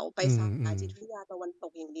ย่างเดียวไปสายจิตวิทยาตะวันต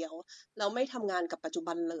กอย่างเดียวเราไม่ทำงานกับปัจจุ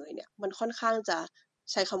บันเลยเนี่ยมันค่อนข้างจะ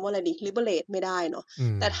ใช้คำว่าอะไรดี liberate ไม่ได้เนาะ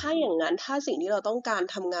แต่ถ้าอย่างนั้นถ้าสิ่งที่เราต้องการ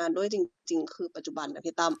ทำงานด้วยจริงๆคือปัจจุบันนะ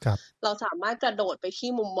พี่ตั้มเราสามารถกระโดดไปที่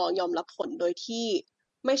มุมมองยอมรับผลโดยที่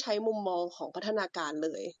ไม่ใช้มุมมองของพัฒนาการเล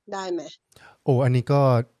ยได้ไหมอัน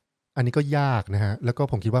นี้ก็ยากนะฮะแล้วก็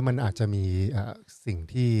ผมคิดว่ามันอาจจะมีสิ่ง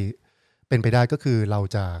ที่เป็นไปได้ก็คือเรา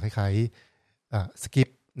จะคล้ายๆสกิป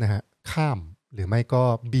นะฮะข้ามหรือไม่ก็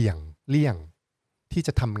เบี่ยงเลี่ยงที่จ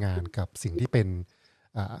ะทำงานกับสิ่งที่เป็น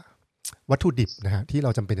วัตถุดิบนะฮะที่เรา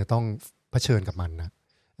จำเป็นจะต้องเผชิญกับมันนะ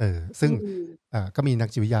ซึ่งก็มีนัก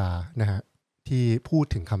จิตวิทยานะฮะที่พูด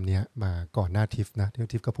ถึงคำนี้มาก่อนหน้าทิฟนะ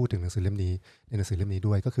ทิฟก็พูดถึงหนังสือเล่มนี้ในหนังสือเล่มนี้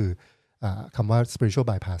ด้วยก็คือคำว่า spiritual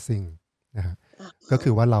bypassing นะฮะก็คื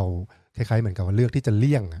อว่าเราคล้ายๆเหมือนกับว่าเลือกที่จะเ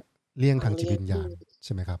ลี่ยงทางจิตวิญญาณใ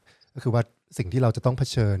ช่ไหมครับก็คือว่าสิ่งที่เราจะต้องเผ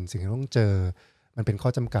ชิญสิ่งที่เราต้องเจอมันเป็นข้อ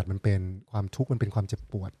จำกัดมันเป็นความทุกข์มันเป็นความเจ็บ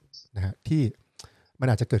ปวดนะฮะที่มัน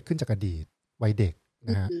อาจจะเกิดขึ้นจากอดีตวัยเด็ก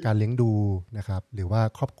นะฮะการเลี้ยงดูนะครับหรือว่า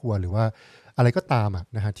ครอบครัวหรือว่าอะไรก็ตาม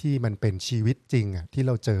นะฮะที่มันเป็นชีวิตจริงที่เ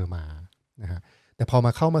ราเจอมานะฮะแต่พอม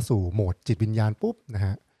าเข้ามาสู่โหมดจิตวิญญาณปุ๊บนะฮ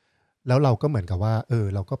ะแล้วเราก็เหมือนกับว่า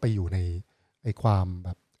เราก็ไปอยู่ในไอ้ความแบ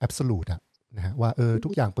บแอบโซลูทนะฮะว่าทุ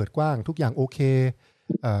กอย่างเปิดกว้างทุกอย่างโอเค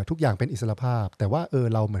ทุกอย่างเป็นอิสรภาพแต่ว่า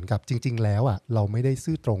เราเหมือนกับจริงๆแล้วเราไม่ได้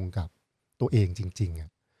ซื่อตรงกับตัวเองจริง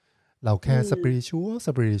ๆเราแค่สปิริ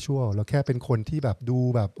ชวลเราแค่เป็นคนที่แบบดู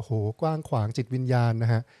แบบโหกว้างขวางจิตวิญญาณน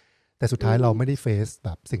ะฮะแต่สุดท้ายเราไม่ได้เฟซแบ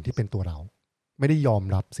บสิ่งที่เป็นตัวเราไม่ได้ยอม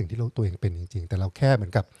รับสิ่งที่ตัวเองเป็นจริงๆแต่เราแค่เหมือ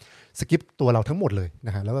นกับสกิปตัวเราทั้งหมดเลยน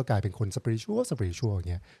ะฮะแล้วก็กลายเป็นคนสปิริชวลอย่า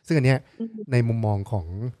งเงี้ยซึ่งอันเนี้ยในมุมมองของ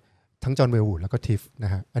ทั้งจอห์นเวลวูดแล้วก็ทิฟน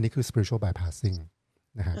ะฮะอันนี้คือ spiritual bypassing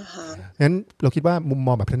นะฮะงั้นเราคิดว่ามุมม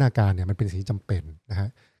องแบบพัฒนาการเนี่ยมันเป็นสิ่งที่จำเป็นนะฮะ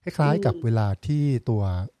คล้ายๆกับเวลาที่ตัว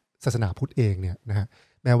ศาสนาพุทธเองเนี่ยนะฮะ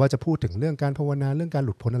แม้ว่าจะพูดถึงเรื่องการภาวนาเรื่องการห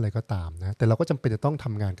ลุดพ้นอะไรก็ตามนะแต่เราก็จำเป็นจะต้องท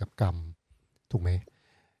ำงานกับกรรมถูกไหม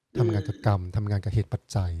ทำงานกับกรรมทำงานกับเหตุปัจ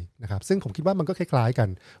จัยนะครับซึ่งผมคิดว่ามันก็คล้ายๆกัน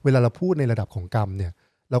เวลาเราพูดในระดับของกรรมเนี่ย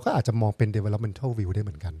เราก็อาจจะมองเป็น developmental view ได้เห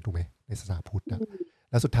มือนกันถูกไหมในศาสนาพุทธนะ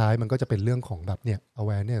แล้วสุดท้ายมันก็จะเป็นเรื่องของแบบเนี่ย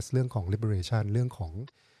awareness เรื่องของ liberation เรื่องของ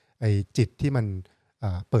ไอ้จิตที่มัน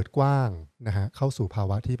เปิดกว้างนะฮะเข้าสู่ภา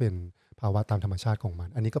วะที่เป็นภาวะตามธรรมชาติของมัน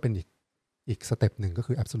อันนี้ก็เป็นอีกสเต็ปหนึ่งก็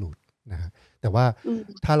คือ absolute นะฮะแต่ว่า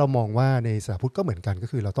ถ้าเรามองว่าในศาสนาพุทธก็เหมือนกันก็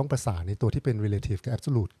คือเราต้องประสานในตัวที่เป็น relative กับ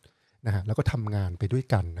absolute นะฮะแล้วก็ทำงานไปด้วย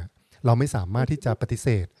กันนะเราไม่สามารถที่จะปฏิเส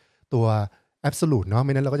ธตัว absolute เนาะไ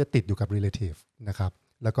ม่นั้นเราก็จะติดอยู่กับ relative นะครับ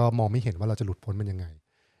แล้วก็มองไม่เห็นว่าเราจะหลุดพ้นมันยังไง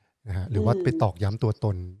นะฮะหรือว่าไปตอกย้ำตัวต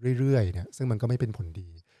นเรื่อยๆเนี่ยซึ่งมันก็ไม่เป็นผลดี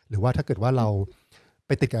หรือว่าถ้าเกิดว่าเราไ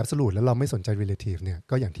ปติดกับ absolute แล้วเราไม่สนใจ relative เนี่ย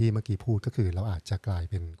ก็อย่างที่เมื่อกี้พูดก็คือเราอาจจะกลาย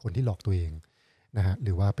เป็นคนที่หลอกตัวเองนะฮะห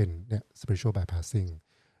รือว่าเป็นเนี่ย spiritual bypassing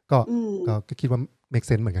ก็คิดว่า make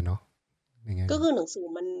sense เหมือนกันเนาะก็คือหนังสือ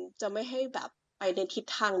มันจะไม่ให้แบบไปในทิศ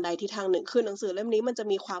ทางใดทิศทางหนึ่งคือหนังสือเล่มนี้มันจะ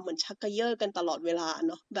มีความเหมือนชักกระเยาะกันตลอดเวลา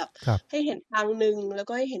เนาะแบบให้เห็นทางหนึ่งแล้ว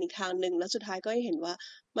ก็ให้เห็นอีกทางหนึ่งแล้วสุดท้ายก็ให้เห็นว่า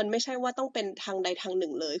มันไม่ใช่ว่าต้องเป็นทางใดทางหนึ่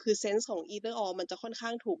งเลยคือเซนส์ของ either or มันจะค่อนข้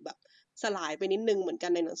างถูกแบบสลายไปนิดนึงเหมือนกั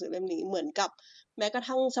นในหนังสือเล่มนี้เหมือนกับแม้กระ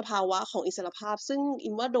ทั่งสภาวะของอิสรภาพซึ่งอิ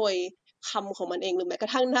มว่าโดยคำของมันเองหรือแม้กร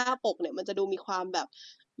ะทั่งหน้าปกเนี่ยมันจะดูมีความแบบ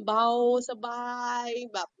เบาสบาย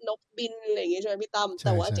แบบนกบินอะไรอย่างเงี้ยใช่ไหมพี่ตั้มแ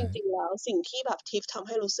ต่ว่าจริงๆแล้วสิ่งที่แบบทิฟทำใ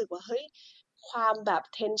ห้รู้สึกว่าเฮ้ยความแบบ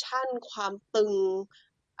เทนชันความตึง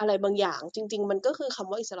อะไรบางอย่างจริงๆมันก็คือค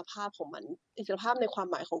ำว่าอิสรภาพของมันอิสรภาพในความ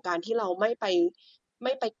หมายของการที่เราไม่ไ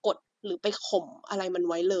ปกดหรือไปข่มอะไรมัน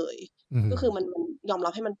ไว้เลยก็คือมันยอมรั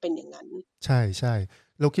บให้มันเป็นอย่างนั้นใช่ใช่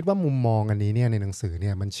เราคิดว่ามุมมองอันนี้เนี่ยในหนังสือเ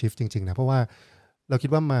นี่ยมันชิฟจริงๆนะเพราะว่าเราคิด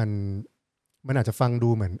ว่ามันอาจจะฟังดู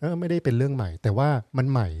เหมือนไม่ได้เป็นเรื่องใหม่แต่ว่ามัน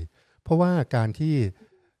ใหม่เพราะว่าการที่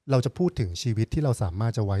เราจะพูดถึงชีวิตที่เราสามาร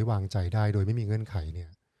ถจะไว้วางใจได้โดยไม่มีเงื่อนไขเนี่ย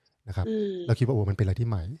นะครับเราคิดว่ามันเป็นอะไรที่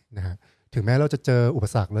ใหม่นะฮะถึงแม้เราจะเจออุป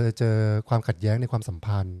สรรคเราจะเจอความขัดแย้งในความสัม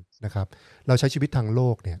พันธ์นะครับเราใช้ชีวิตทางโล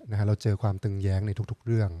กเนี่ยนะฮะเราเจอความตึงแย้งในทุกๆเ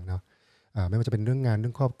รื่องเนาะไม่ว่าจะเป็นเรื่องงานเรื่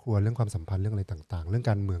องครอบครัวเรื่องความสัมพันธ์เรื่องอะไรต่างๆเรื่อง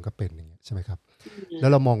การเมืองก็เป็นอย่างเงี้ยใช่ไหมครับแล้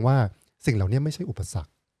วเรามองว่าสิ่งเหล่านี้ไม่ใช่อุปสรร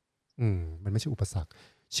คมันไม่ใช่อุปสรรค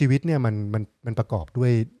ชีวิตเนี่ยมันประกอบด้ว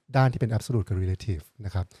ยด้านที่เป็น absolute กับ relative น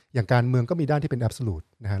ะครับอย่างการเมืองก็มีด้านที่เป็น absolute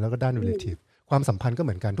นะฮะแล้วก็ด้าน relative ความสัมพันธ์ก็เห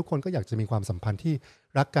มือนกันทุกคนก็อยากจะมีความสัมพันธ์ที่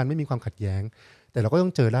รักกันไม่มีความขัดแย้งแต่เราก็ต้อ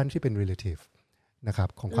งเจอด้านที่เป็น relative นะครับ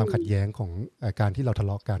ของความขัดแย้งของการที่เราทะเ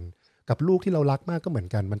ลาะกันกับลูกที่เรารักมากก็เหมือน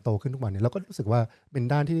กันมันโตขึ้นทุกวันเนี่ยเราก็รู้สึกว่าเป็น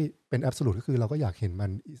ด้านที่เป็น absolute ก็คือเราก็อยากเห็นมัน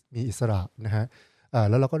มีอิสระนะฮะ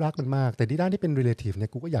แล้วเราก็รักมันมากแต่ที่ด้านที่เป็น relative เนี่ย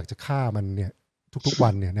กูก็อยากจะฆ่ามันเนี่ยทุกๆวั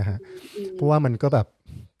นเนี่ยนะฮะเพราะว่ามันก็แบบ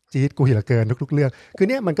จี๊ดกูเหลือเกินทุกๆเรื่องคือ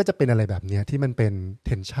เนี่ยมันก็จะเป็นอะไรแบบเนี้ยที่มันเป็น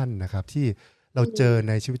tension นะครับที่เราเจอใ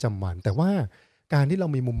นชีวิตประจำวันแต่ว่าการที่เรา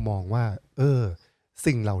มีมุมมองว่า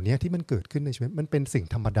สิ่งเหล่านี้ที่มันเกิดขึ้นในชีวิตมันเป็นสิ่ง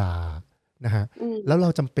ธรรมดานะฮะแล้วเรา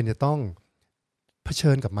จำเป็นจะต้องเผ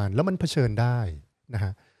ชิญกับมันแล้วมันเผชิญได้นะฮ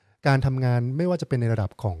ะการทำงานไม่ว่าจะเป็นในระดับ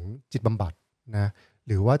ของจิตบำบัดนะห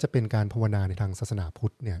รือว่าจะเป็นการภาวนาในทางศาสนาพุท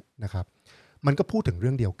ธเนี่ยนะครับมันก็พูดถึงเ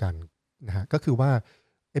รื่องเดียวกันนะฮะก็คือว่า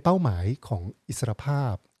ไอ้เป้าหมายของอิสรภา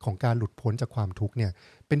พของการหลุดพ้นจากความทุกข์เนี่ย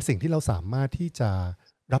เป็นสิ่งที่เราสามารถที่จะ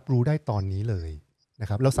รับรู้ได้ตอนนี้เลยนะ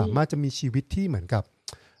ครับเราสามารถจะมีชีวิตที่เหมือนกับ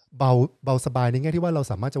เบาสบายในแง่ที่ว่าเรา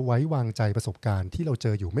สามารถจะไว้วางใจประสบการณ์ที่เราเจ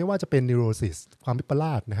ออยู่ไม่ว่าจะเป็น neurosis ความวิปล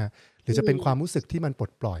าสนะฮะหรือจะเป็นความรู้สึกที่มันปล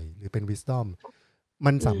ดปล่อยหรือเป็น wisdom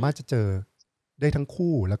มันสามารถจะเจอได้ทั้ง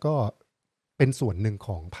คู่แล้วก็เป็นส่วนหนึ่งข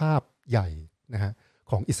องภาพใหญ่นะฮะ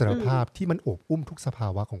ของอิสรภาพที่มันโอบอุ้มทุกสภา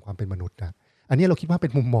วะของความเป็นมนุษย์นะอันนี้เราคิดว่าเป็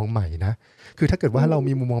นมุมมองใหม่นะคือถ้าเกิดว่าเรา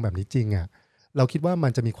มีมุมมองแบบนี้จริงอ่ะเราคิดว่ามั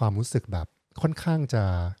นจะมีความรู้สึกแบบค่อนข้างจะ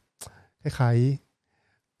คล้าย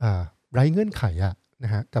ๆไร้เงื่อนไขอะน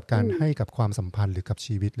ะฮะกับการให้กับความสัมพันธ์หรือกับ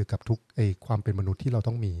ชีวิตหรือกับทุกความเป็นมนุษย์ที่เรา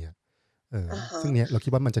ต้องมีอ่ะซึ่งเนี้ยเราคิ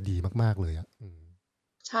ดว่ามันจะดีมากๆเลยอ่ะ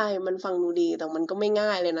ใช่มันฟังดูดีแต่มันก็ไม่ง่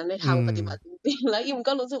ายเลยนะในทางปฏิบัติจริงๆแล้วอิม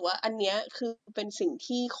ก็รู้สึกว่าอันเนี้ยคือเป็นสิ่ง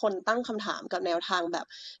ที่คนตั้งคำถามกับแนวทางแบบ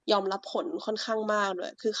ยอมรับผลค่อนข้างมากด้ว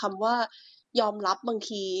ยคือคำว่ายอมรับบาง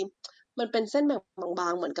ทีมันเป็นเส้นแบ่งบา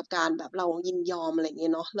งๆเหมือนกับการแบบเรายินยอมอะไรอย่างเงี้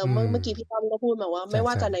ยเนาะแล้วเมื่อกี้พี่ตั้มก็พูดมาว่าไม่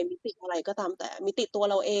ว่าจะในมิติอะไรก็ตามแต่มิติตัว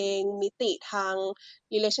เราเองมิติทาง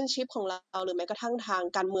relationship ของเราหรือแม้กระทั่งทาง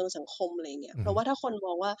การเมืองสังคมอะไรเงี้ยเพราะว่าถ้าคนม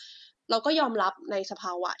องว่าเราก็ยอมรับในสภ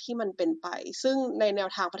าวะที่มันเป็นไปซึ่งในแนว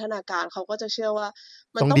ทางพัฒนาการเขาก็จะเชื่อว่า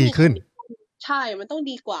มันต้องมีใช่มันต้อง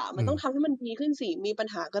ดีกว่ามันต้องทำให้มันดีขึ้นสิมีปัญ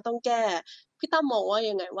หาก็ต้องแก้พี่ตั้มมองว่า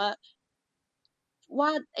ยังไงว่า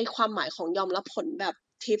ไอ้ความหมายของยอมรับผลแบบ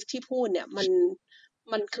ทิฟที่พูดเนี่ย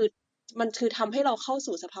มันคือ มันคือทำให้เราเข้า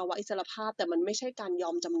สู่สภาวะอิสรภาพแต่มันไม่ใช่การยอ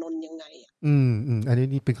มจำนนยังไงอ่ะอันนี้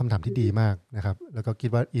นี่เป็นคำถามที่ดีมากนะครับแล้วก็คิด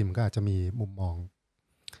ว่าอิมก็อาจจะมีมุมมอง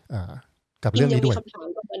กับเรื่องนี้ด้วยอิมยังมีคำถาม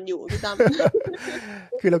กับมันอยู่พี่ตั้ม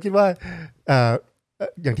คือเราคิดว่า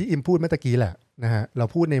อย่างที่อิมพูดเมื่อกี้แหละนะฮะเรา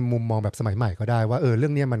พูดในมุมมองแบบสมัยใหม่ก็ได้ว่าเรื่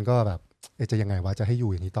องนี้มันก็แบบจะยังไงวะจะให้อยู่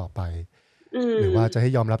อย่างนี้ต่อไปหรือว่าจะให้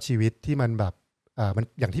ยอมรับชีวิตที่มันแบบมัน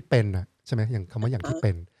อย่างที่เป็นนะใช่ไหมอย่างคำว่าอย่างที่เ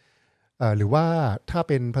ป็นหรือว่าถ้า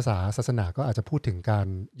เป็นภาษาศาสนาก็อาจจะพูดถึงการ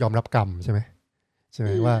ยอมรับกรรมใช่ไหม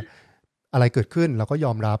ว่าอะไรเกิดขึ้นเราก็ย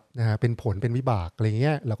อมรับนะฮะเป็นผลเป็นวิบากอะไรเ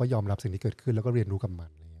งี้ยเราก็ยอมรับสิ่งที่เกิดขึ้นแล้วก็เรียนรู้กับมัน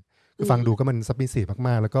อะไรเงี้ยคือฟังดูก็มันซับมิสซีฟม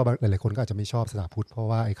ากๆแล้วก็หลายๆคนก็อาจจะไม่ชอบศาสนาพุทธเพราะ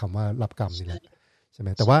ว่าไอ้คำว่ารับกรรมนี่แหละใช่ไหม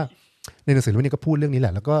แต่ว่าในหนังสือเล่มนี้ก็พูดเรื่องนี้แหล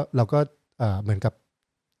ะแล้วก็เราก็เหมือนกับ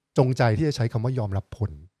จงใจที่จะใช้คำว่ายอมรับผ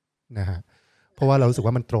ลนะฮะเพราะว่าเรารู้สึก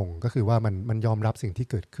ว่ามันตรงก็คือว่ามันยอมรับสิ่งที่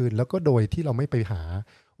เกิดขึ้นแล้วก็โดยที่เราไม่ไปหา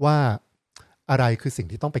ว่าอะไรคือสิ่ง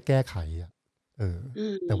ที่ต้องไปแก้ไข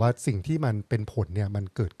แต่ว่าสิ่งที่มันเป็นผลเนี่ยมัน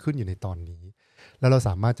เกิดขึ้นอยู่ในตอนนี้แล้วเราส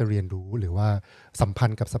ามารถจะเรียนรู้หรือว่าสัมพัน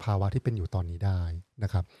ธ์กับสภาวะที่เป็นอยู่ตอนนี้ได้นะ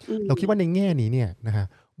ครับเราคิดว่าในแง่นี้เนี่ยนะฮะ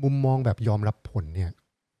มุมมองแบบยอมรับผลเนี่ย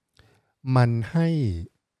มันใ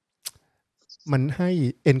ห้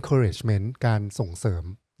encouragement การส่งเสริม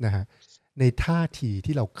นะฮะในท่าที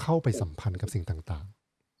ที่เราเข้าไปสัมพันธ์กับสิ่งต่าง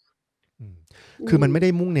ๆคือมันไม่ได้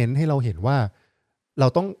มุ่งเน้นให้เราเห็นว่าเรา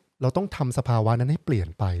ต้องทำสภาวะนั้นให้เปลี่ยน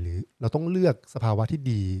ไปหรือเราต้องเลือกสภาวะที่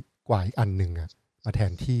ดีกว่าอีกอันหนึ่งมาแท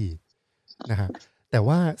นที่นะฮะแต่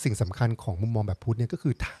ว่าสิ่งสำคัญของมุมมองแบบพุทธเนี่ยก็คื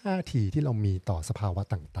อท่าทีที่เรามีต่อสภาวะ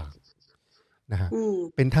ต่างๆนะฮะ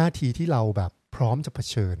เป็นท่าทีที่เราแบบพร้อมจะเผ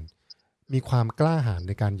ชิญมีความกล้าหาญใ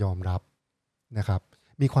นการยอมรับนะครับ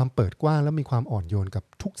มีความเปิดกว้างและมีความอ่อนโยนกับ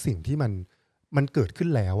ทุกสิ่งที่มันเกิดขึ้น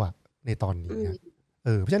แล้วในตอนนี้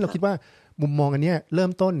เพราะฉะนั้นเราคิดว่ามุมมองอันเนี้ยเริ่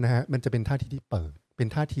มต้นนะฮะมันจะเป็นท่าทีที่เปิดเป็น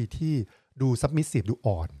ท่าทีที่ดูซับมิสซีฟดู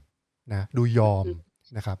อ่อนนะดูยอม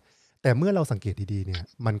นะครับแต่เมื่อเราสังเกตดีๆเนี่ย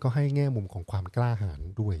มันก็ให้แง่มุมของความกล้าหาญ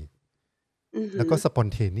ด้วยแล้วก็สปอน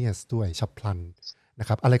เทเนียสด้วยฉับพลันนะค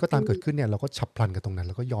รับอะไรก็ตามเกิดขึ้นเนี่ยเราก็ฉับพลันกับตรงนั้นแ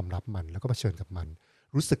ล้วก็ยอมรับมันแล้วก็เผชิญกับมัน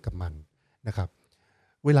รู้สึกกับมันนะครับ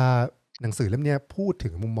เวลาหนังสือเล่มนี้พูดถึ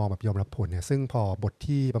งมุมมองแบบยอมรับผลเนี่ยซึ่งพอบท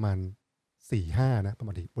ที่ประมาณ 4-5 นะประม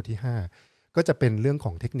าณบทที่ 5ก็จะเป็นเรื่องข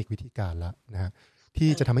องเทคนิควิธีการแล้วนะฮะที่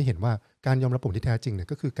จะทำให้เห็นว่าการยอมรับผลที่แท้จริงเนี่ย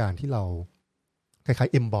ก็คือการที่เราคล้าย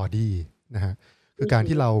ๆ embody นะฮะคือการ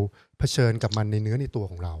ที่เราเผชิญกับมันในเนื้อในตัว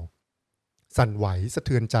ของเราสั่นไหวสะเ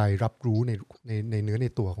ทือนใจรับรู้ในเนื้อใน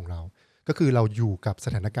ตัวของเราก็คือเราอยู่กับส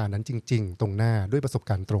ถานการณ์นั้นจริงๆตรงหน้าด้วยประสบ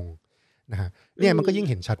การณ์ตรงนะฮะเนี่ยมันก็ยิ่ง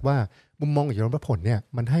เห็นชัดว่ามุมมองของยอมรับผลเนี่ย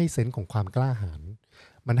มันให้เซนส์ของความกล้าหาญ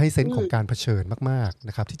มันให้เซนส์ของการเผชิญมากๆน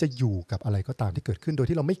ะครับที่จะอยู่กับอะไรก็ตามที่เกิดขึ้นโดย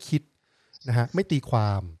ที่เราไม่คิดนะฮะไม่ตีคว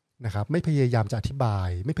ามนะครับไม่พยายามจะอธิบาย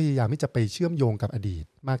ไม่พยายามที่จะไปเชื่อมโยงกับอดีต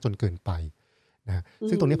มากจนเกินไปนะ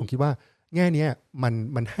ซึ่งตรงนี้ผมคิดว่าแง่นี้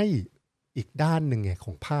มันให้อีกด้านหนึ่งไงข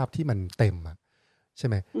องภาพที่มันเต็มใช่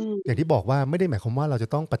ไหมอย่างที่บอกว่าไม่ได้หมายความว่าเราจะ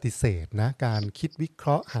ต้องปฏิเสธนะการคิดวิเคร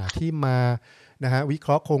าะห์หาที่มานะฮะวิเค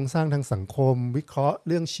ราะห์โครงสร้างทางสังคมวิเคราะห์เ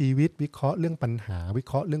รื่องชีวิตวิเคราะห์เรื่องปัญหาวิเ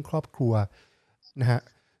คราะห์เรื่องครอบครัวนะฮะ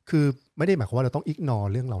คือไม่ได้หมายความว่าเราต้องอิกนอ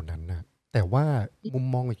เรื่องเหล่านั้นนะแต่ว่ามุม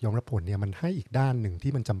มองยอมรับผลเนี่ยมันให้อีกด้านหนึ่ง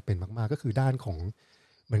ที่มันจำเป็นมากๆก็คือด้านของ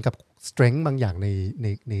เหมือนกับ strength บางอย่าง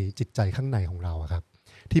ในจิตใจข้างในของเราครับ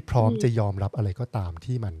ที่พร้อมจะยอมรับอะไรก็ตาม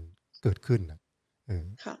ที่มันเกิดขึ้น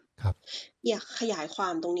ค่ะครับอยากขยายควา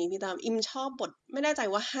มตรงนี้พี่ตามอิมชอบบทไม่แน่ใจ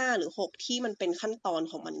ว่า5หรือ6ที่มันเป็นขั้นตอน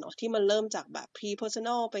ของมันเนาะที่มันเริ่มจากแบบ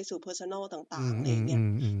pre-personal ไปสู่ personal ต่างๆอะไรอย่างเงี้ย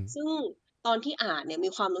ซึ่งตอนที่อ่านเนี่ยมี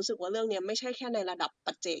ความรู้สึกว่าเรื่องนี้ไม่ใช่แค่ในระดับ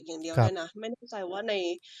ปัจเจกอย่างเดียวด้วยนะไม่แน่ใจว่าใน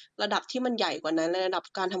ระดับที่มันใหญ่กว่านั้นในระดับ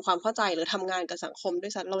การทำความเข้าใจหรือทำงานกับสังคมด้ว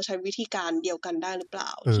ยซ้ำเราใช้วิธีการเดียวกันได้หรือเปล่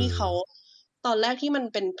าที่เขาตอนแรกที่มัน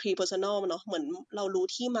เป็น pre-personal เนาะเหมือนเรารู้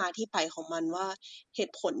ที่มาที่ไปของมันว่าเห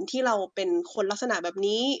ตุผลที่เราเป็นคนลักษณะแบบ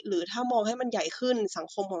นี้หรือถ้ามองให้มันใหญ่ขึ้นสัง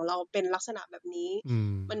คมของเราเป็นลักษณะแบบนี้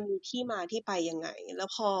มันมีที่มาที่ไปยังไงแล้ว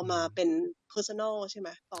พอมาเป็น personal ใช่ไหม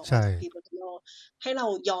ต่อมาจาก pre-personal ให้เรา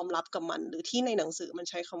ยอมรับกับมันหรือที่ในหนังสือมัน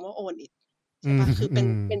ใช้คำว่า own it ใช่ปะคือเ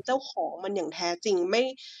ป็นเจ้าของมันอย่างแท้จริงไม่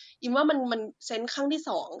อิมว่ามันเซนส์ขั้นที่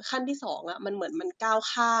สองอ่ะมันเหมือนมันก้าว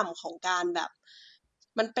ข้ามของการแบบ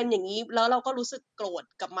มันเป็นอย่างนี้แล้วเราก็รู้สึกโกรธ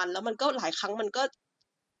กับมันแล้วมันก็หลายครั้งมันก็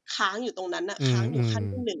ค้างอยู่ตรงนั้นอะค้างอยู่ขั้น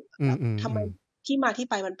ที่1แบบทำไมที่มาที่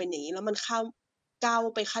ไปมันเป็นอย่างนี้แล้วมันก้าว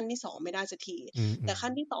ไปขั้นที่2ไม่ได้สักทีแต่ขั้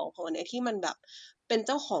นที่2ของเนี่ยที่มันแบบเป็นเ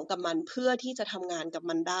จ้าของกับมันเพื่อที่จะทำงานกับ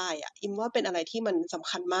มันได้อะอิมว่าเป็นอะไรที่มันสำ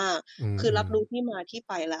คัญมากคือรับรู้ที่มาที่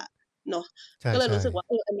ไปละเนาะก็เลยรู้สึกว่า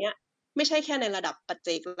อันเนี้ยไม่ใช่แค่ในระดับปัจเจ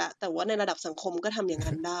กละแต่ว่าในระดับสังคมก็ทำอย่าง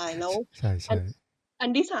นั้นได้แล้วอั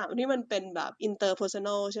นที่3ที่มันเป็นแบบ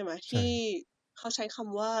interpersonal ใช่ไหมที่เขาใช้ค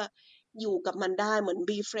ำว่า อยู่กับมันได้เหมือน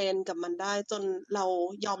be friend กับมันได้จนเรา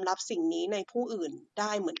ยอมรับสิ่งนี้ในผู้อื่นไ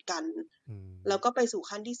ด้เหมือนกันแล้วก็ไปสู่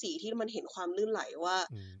ขั้นที่4ที่มันเห็นความลื่นไหลว่า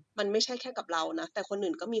มันไม่ใช่แค่กับเรานะแต่คน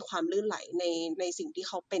อื่นก็มีความลื่นไหลในสิ่งที่เ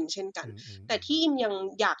ขาเป็นเช่นกันแต่ที่อิมยัง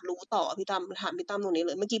อยากรู้ต่อพี่ตั้มถามพี่ตั้มตรงนี้เ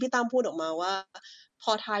ลยเมื่อกี้พี่ตั้มพูดออกมาว่าพ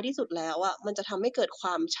อท้ายที่สุดแล้วอ่ะมันจะทำให้เกิดคว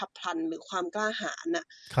ามฉับพลันหรือความกล้าหาญน่ะ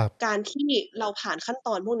การที่เราผ่านขั้นต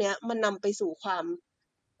อนพวกนี้มันนำไปสู่ความ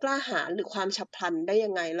กล้าหาญหรือความฉับพลันได้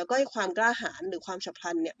ยังไงแล้วก็ความกล้าหาญหรือความฉับพ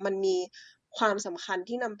ลันเนี่ยมันมีความสำคัญ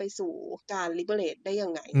ที่นำไปสู่การ liberate ได้ยั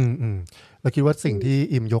งไงเราคิดว่าสิ่งที่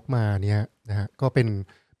อิมยกมาเนี่ยนะฮะก็เป็น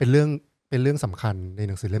เรื่องสำคัญในห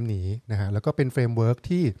นังสือเล่มนี้นะฮะแล้วก็เป็นเฟรมเวิร์ก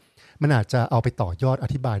ที่มันอาจจะเอาไปต่อยอดอ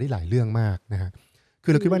ธิบายได้หลายเรื่องมากนะฮะคื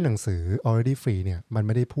อเราคิดว่าหนังสือ already free เนี่ยมันไ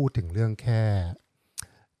ม่ได้พูดถึงเรื่องแค่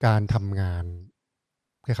การทำงาน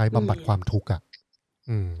คล้ายๆบำบัดความทุกข์อ่ะ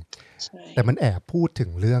แต่มันแอบพูดถึง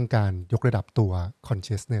เรื่องการยกระดับตัว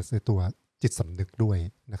consciousness ในตัวจิตสำนึกด้วย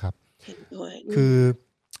นะครับคือ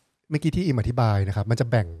เมื่อกี้ที่อิมอธิบายนะครับมันจะ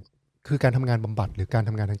แบ่งคือการทำงานบำบัดหรือการท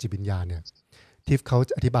ำงานทางจิตวิญญาณเนี่ยทิฟเขา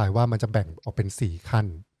อธิบายว่ามันจะแบ่งออกเป็น4ขั้น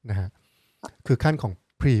นะฮะคือขั้นของ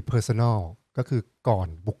pre-personal ก็คือก่อน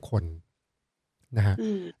บุคคลนะฮะ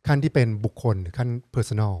ขั้นที่เป็นบุคคลหรือขั้น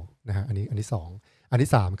personal นะฮะอันที่2อัน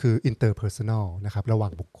ที่3คือ interpersonal นะครับระหว่า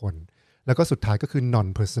งบุคคลแล้วก็สุดท้ายก็คือ non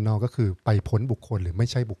personal ก็คือไปพ้นบุคคลหรือไม่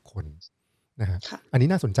ใช่บุคคลนะฮะอันนี้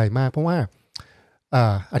น่าสนใจมากเพราะว่า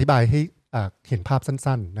อธิบายให้เห็นภาพ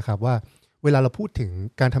สั้นๆนะครับว่าเวลาเราพูดถึง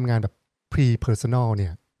การทำงานแบบ pre personal เนี่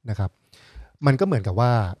ยนะครับมันก็เหมือนกับว่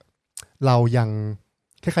าเรายัง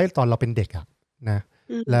คล้ายๆตอนเราเป็นเด็กอะนะ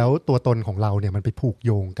แล้วตัวตนของเราเนี่ยมันไปผูกโ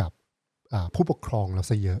ยงกับผู้ปกครองเรา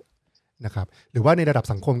ซะเยอะนะครับหรือว่าในระดับ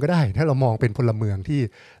สังคมก็ได้ถ้าเรามองเป็นพลเมืองที่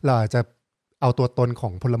เราอาจจะเอาตัวตนขอ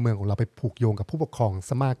งพลเมืองของเราไปผูกโยงกับผู้ปกครองซ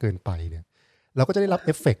ะมากเกินไปเนี่ยเราก็จะได้รับเ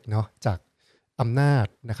อฟเฟกต์เนาะจากอำนาจ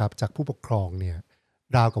นะครับจากผู้ปกครองเนี่ย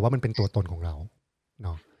ราวกับว่ามันเป็นตัวตนของเราเน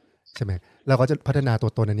าะใช่ไหมเราก็จะพัฒนาตั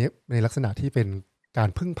วตนอันนี้ในลักษณะที่เป็นการ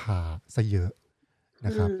พึ่งพาซะเยอะน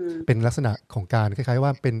ะครับเป็นลักษณะของการคล้ายๆว่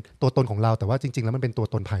าเป็นตัวตนของเราแต่ว่าจริงๆแล้วมันเป็นตัว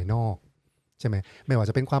ตนภายนอกใช่ไหมไม่ว่า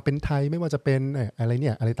จะเป็นความเป็นไทยไม่ว่าจะเป็นอะไรเ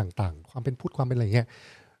นี่ยอะไรต่างๆความเป็นพุทธความเป็นอะไรเงี้ย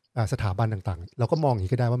สถาบันต่างๆเราก็มองอย่าง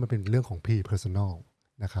นี้ก็ได้ว่ามันเป็นเรื่องของ pre-personal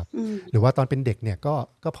นะครับหรือว่าตอนเป็นเด็กเนี่ย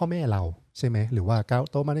ก็พ่อแม่เราใช่ไหมหรือว่า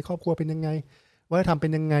โตมาในครอบครัวเป็นยังไงวัฒนธรรมเป็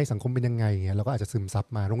นยังไงสังคมเป็นยังไงอย่างเงี้ยเราก็อาจจะซึมซับ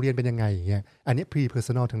มาโรงเรียนเป็นยังไงอย่างเงี้ยอันนี้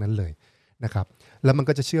pre-personal ทั้งนั้นเลยนะครับแล้วมัน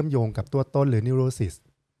ก็จะเชื่อมโยงกับตัวตนหรือ neurosis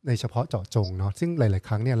ในเฉพาะเจาะจงเนาะซึ่งหลายๆค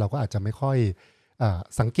รั้งเนี่ยเราก็อาจจะไม่ค่อย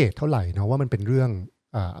สังเกตเท่าไหร่เนาะว่ามันเป็นเรื่อง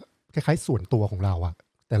คล้ายๆส่วนตัวของเราอะ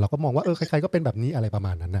แต่เราก็มองว่าใครๆก็เป็นแบบนี้อะไรประม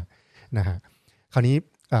าณนั้นนะฮะคราวนี้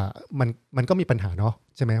มันก็มีปัญหาเนาะ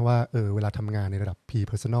ใช่ไหมว่าเวลาทำงานในระดับ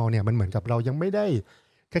pre-personal เนี่ยมันเหมือนกับเรายังไม่ได้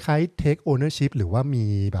คล้ายๆ take ownership หรือว่ามี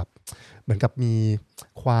แบบเหมือนกับมี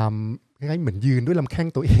ความคล้ายๆเหมือนยืนด้วยลำแข้ง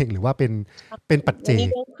ตัวเองหรือว่าเป็นปัจเจก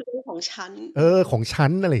ของฉันของฉั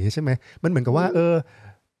นอะไรอย่างเงี้ยใช่ไหมมันเหมือนกับว่า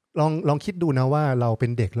ลองคิดดูนะว่าเราเป็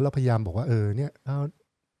นเด็กแล้วเราพยายามบอกว่าเนี่ย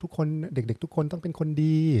ทุกคนเด็กๆทุกคนต้องเป็นคน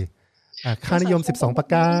ดีค่านิยม12ประ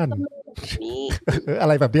การอะ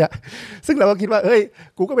ไรแบบเนี้ยซึ่งเราก็คิดว่า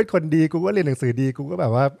กูก็เป็นคนดีกูก็เรียนหนังสือดีกูก็แบ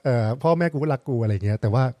บว่าพ่อแม่กูก็รักกูอะไรเงี้ยแต่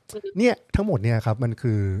ว่าเนี่ยทั้งหมดเนี่ยครับมัน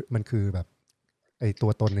คือแบบไอตั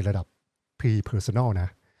วตนในระดับ pre-personal นะ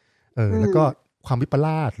แล้วก็ความวิปล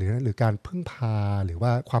าสหรือการพึ่งพาหรือว่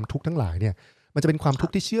าความทุกข์ทั้งหลายเนี่ยมันจะเป็นความทุก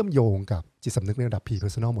ข์ที่เชื่อมโยงกับจิตสำนึกในระดับ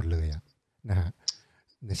pre-personal หมดเลยอะนะฮะ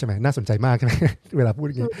ใช่ไหมน่าสนใจมากใช่ไหม เวลาพูด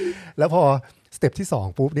อย่างนี้แล้วพอสเต็ปที่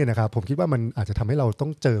2ปุ๊บเนี่ยนะครับผมคิดว่ามันอาจจะทำให้เราต้อ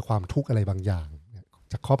งเจอความทุกข์อะไรบางอย่าง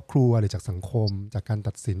จากครอบครัวหรือจากสังคมจากการ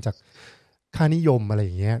ตัดสินจากค่านิยมอะไรอ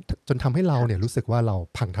ย่างเงี้ยจนทำให้เราเนี่ยรู้สึกว่าเรา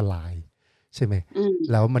พังทลายใช่ไหม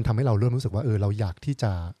แล้วมันทำให้เราเริ่มรู้สึกว่าเราอยากที่จ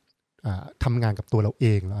ะทำงานกับตัวเราเอ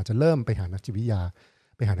งเราอาจจะเริ่มไปหานักจิตวิทยา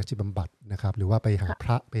ไปหานักจิตบำบัดนะครับหรือว่าไปหาพ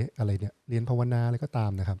ระไปอะไรเนี่ยเรียนภาวนาอะไรก็ตา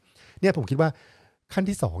มนะครับเนี่ยผมคิดว่าขั้น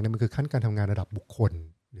ที่2เนี่ยมันคือขั้นการทำงานระดับบุคคล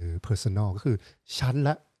หรือ personal ก็คือฉันแล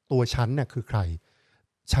ะตัวฉันเนี่ยคือใคร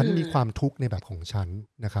ฉันมีความทุกข์ในแบบของฉัน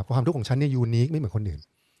นะครับความทุกข์ของฉันเนี่ยยูนิคไม่เหมือนคนอื่น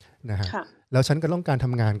นะฮะแล้วฉันก็ต้องการท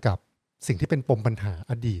ำงานกับสิ่งที่เป็นปมปัญหา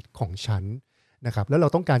อดีตของฉันนะครับแล้วเรา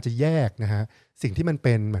ต้องการจะแยกนะฮะสิ่งที่มันเ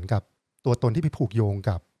ป็นเหมือนกับตัวตนที่ไปผูกโยง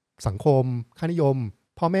กับสังคมค่านิยม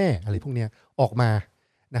พ่อแม่อะไรพวกนี้ออกมา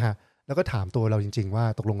นะฮะแล้วก็ถามตัวเราจริงๆว่า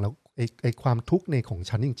ตกลงแล้วไอ้ความทุกข์ในของ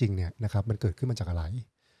ฉันจริงๆเนี่ยนะครับมันเกิดขึ้นมาจากอะไร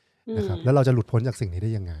นะครับแล้วเราจะหลุดพ้นจากสิ่งนี้ไ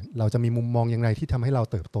ด้ยังไงเราจะมีมุมมองยังไงที่ทำให้เรา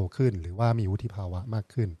เติบโตขึ้นหรือว่ามีวุฒิภาวะมาก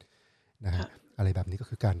ขึ้นนะฮะอะไรแบบนี้ก็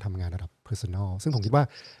คือการทำงานระดับ personal ซึ่งผมคิดว่า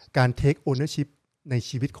การ take ownership ใน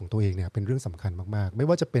ชีวิตของตัวเองเนี่ยเป็นเรื่องสำคัญมากๆไม่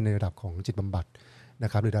ว่าจะเป็นในระดับของจิตบำบัดน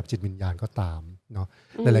ะครับหรือระดับจิตวิญญาณก็ตามเนาะ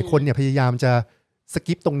หลายๆคนเนี่ยพยายามจะ ส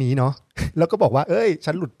กิปตรงนี้เนาะ แล้วก็บอกว่าเอ้ย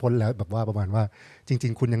ฉันหลุดพ้นแล้วแบบว่าประมาณว่าจริ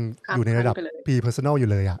งๆคุณยังอยู่ในระดับ P-personal อยู่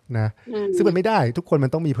เลยอะนะซึ่งมันไม่ได้ทุกคนมั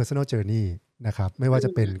นต้องมี personal journey นะครับไม่ว่าจะ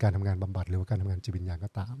เป็นการทำงานบำบัดหรือว่าการทำงานจิตวิญญาณก็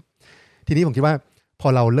ตามทีนี้ผมคิดว่าพอ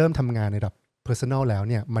เราเริ่มทำงานในระดับ personal แล้ว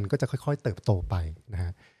เนี่ยมันก็จะค่อยๆเติบโตไปนะฮ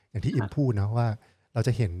ะอย่างที่อิมพูดนะว่าเราจ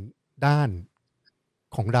ะเห็นด้าน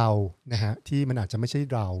ของเรานะฮะที่มันอาจจะไม่ใช่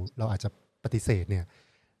เราอาจจะปฏิเสธเนี่ย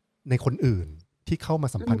ในคนอื่นที่เข้ามา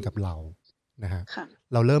สัมพันธ์กับเรานะฮะ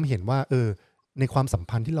เราเริ่มเห็นว่าในความสัม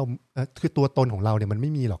พันธ์ที่เราคือตัวตนของเราเนี่ยมันไ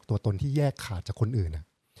ม่มีหรอกตัวตนที่แยกขาดจากคนอื่นนะ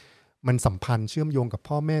มันสัมพันธ์เชื่อมโยงกับ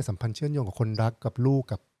พ่อแม่สัมพันธ์เชื่อมโยงกับคนรักกับลูก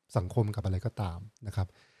กับสังคมกับอะไรก็ตามนะครับ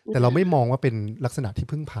แต่เราไม่มองว่าเป็นลักษณะที่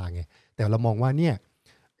พึ่งพาไงแต่เรามองว่าเนี่ย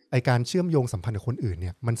ไอการเชื่อมโยงสัมพันธ์กับคนอื่นเ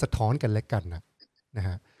นี่ยมันสะท้อนกันและกันนะฮ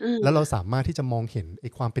ะแล้วเราสามารถที่จะมองเห็นไอ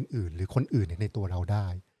ความเป็นอื่นหรือคนอื่นในตัวเราได้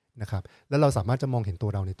นะครับแล้วเราสามารถจะมองเห็นตัว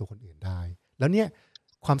เราในตัวคนอื่นได้แล้วเนี่ย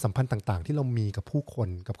ความสัมพันธ์ต่างๆที่เรามีกับผู้คน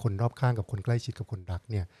กับคนรอบข้างกับคนใกล้ชิดกับคนรัก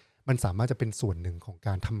เนี่ยมันสามารถจะเป็นส่วนหนึ่งของก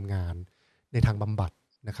ารทำงานในทางบำบัด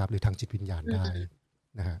นะครับหรือทางจิตวิญญาณได้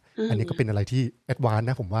นะฮะอันนี้ก็เป็นอะไรที่แอดวานซ์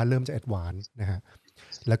นะผมว่าเริ่มจะแอดวานซ์นะฮะ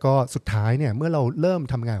แล้วก็สุดท้ายเนี่ยเมื่อเราเริ่ม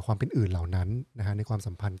ทำงานกับความเป็นอื่นเหล่านั้นนะฮะในความ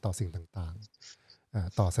สัมพันธ์ต่อสิ่งต่าง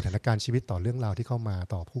ๆต่อสถานการณ์ชีวิตต่อเรื่องราวที่เข้ามา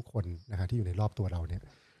ต่อผู้คนนะฮะที่อยู่ในรอบตัวเราเนี่ย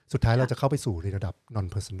สุดท้ายเราจะเข้าไปสู่ในระดับ non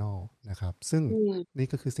personal นะครับซึ่งนี่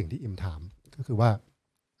ก็คือสิ่งที่อิมถามก็คือว่า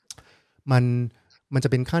มันจะ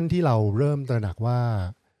เป็นขั้นที่เราเริ่มตระหนักว่า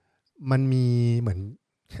มันมีเหมือน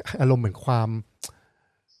อารมณ์เหมือนความ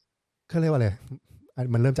เขาเรียกว่าอะไร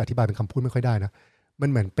มันเริ่มจะอธิบายเป็นคำพูดไม่ค่อยได้นะมัน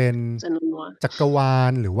เหมือนเป็นจักรวา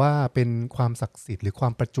ลหรือว่าเป็นความศักดิ์สิทธิ์หรือควา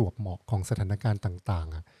มประจวบเหมาะของสถานการณ์ต่าง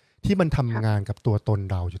ๆที่มันทำงานกับตัวตน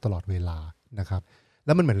เราอยู่ตลอดเวลานะครับแ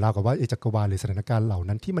ล้วมันเหมือนเรากับว่าจักรวาลหรือสถานการณ์เหล่า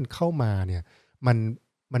นั้นที่มันเข้ามาเนี่ย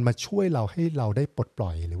มันมาช่วยเราให้เราได้ปลดปล่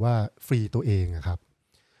อยหรือว่าฟรีตัวเองครับ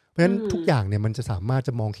เพราะฉะนั้นทุกอย่างเนี่ยมันจะสามารถจ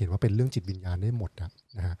ะมองเห็นว่าเป็นเรื่องจิตวิญญาณได้หมด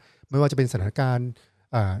นะฮะไม่ว่าจะเป็นสถานการณ์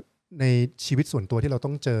ในชีวิตส่วนตัวที่เราต้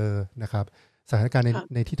องเจอนะครับสถานการณ์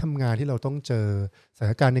ในที่ทำงานที่เราต้องเจอสถา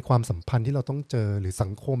นการณ์ในความสัมพันธ์ที่เราต้องเจอหรือสั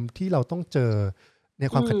งคมที่เราต้องเจอใน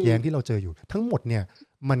ความขัดแย้งที่เราเจออยู่ทั้งหมดเนี่ย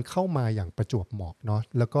มันเข้ามาอย่างประจวบเหมาะเนาะ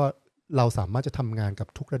แล้วก็เราสามารถจะทำงานกับ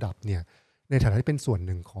ทุกระดับเนี่ยในฐานะที่เป็นส่วนห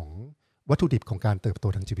นึ่งของวัตถุดิบของการเติบโต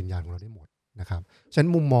ทางจิตวิญญาณของเราได้หมดนะครับฉะนั้น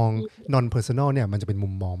มุมมอง non personal เนี่ยมันจะเป็นมุ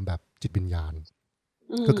มมองแบบจิตวิญญาณ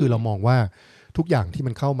ก็คือเรามองว่าทุกอย่างที่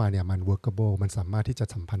มันเข้ามาเนี่ยมัน workable มันสามารถที่จะ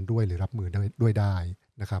สัมพันธ์ด้วยหรือรับมือด้วยได้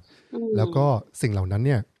นะครับแล้วก็สิ่งเหล่านั้นเ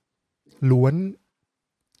นี่ยล้ว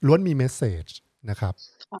นมีเมสเสจนะครับ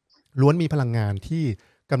ล้วนมีพลังงานที่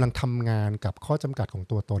กำลังทำงานกับข้อจำกัดของ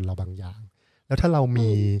ตัวตนเราบางอย่างแล้วถ้าเรามี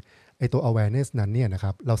ไอตัว awareness นั้นเนี่ยนะค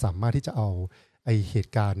รับเราสามารถที่จะเอาไอเห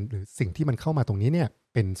ตุการณ์หรือสิ่งที่มันเข้ามาตรงนี้เนี่ย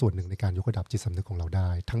เป็นส่วนหนึ่งในการยกระดับจิตสำนึกของเราได้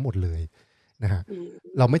ทั้งหมดเลยนะฮะ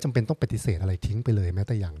เราไม่จำเป็นต้องปฏิเสธอะไรทิ้งไปเลยแม้แ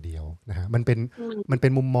ต่อย่างเดียวนะฮะมันเป็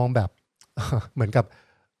นมุมมองแบบ เหมือนกับ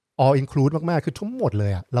all include มากๆคือทั้งหมดเล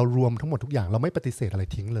ยอะเรารวมทั้งหมดทุกอย่างเราไม่ปฏิเสธอะไร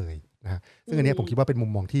ทิ้งเลยนะฮะซึ่งอันนี้ผมคิดว่าเป็นมุ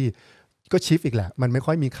มมองที่ก็ชิฟอีกแหละมันไม่ค่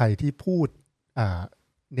อยมีใครที่พูด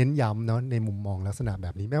เน้นย้ำเนาะในมุมมองลักษณะแบ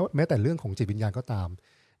บนี้แม้แต่เรื่องของจิตวิญญาณก็ตาม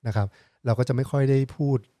นะครับเราก็จะไม่ค่อยได้พู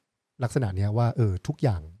ดลักษณะนี้ว่าทุกอ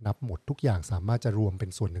ย่างนับหมดทุกอย่างสามารถจะรวมเป็น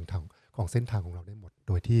ส่วนหนึ่งของเส้นทางของเราได้หมดโ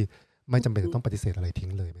ดยที่ไม่จำเป็นจะต้องปฏิเสธอะไรทิ้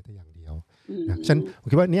งเลยแม้แต่อย่างเดียวนะฉะนั้นผม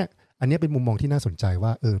คิดว่าเนี่ยอันนี้เป็นมุมมองที่น่าสนใจว่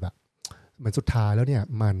าแบบเหมือนสุดท้ายแล้วเนี่ย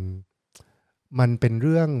มันเป็นเ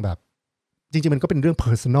รื่องแบบจริงๆมันก็เป็นเรื่อง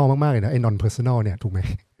personal มากๆเลยนะไอ้ non personal เนี่ยถูกไหม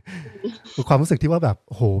ความรู้สึกที่ว่าแบบ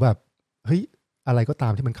โหแบบเฮ้ยอะไรก็ตา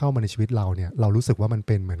มที่มันเข้ามาในชีวิตเราเนี่ยเรารู้สึกว่ามันเ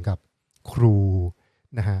ป็นเหมือนกับครู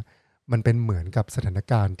นะฮะมันเป็นเหมือนกับสถาน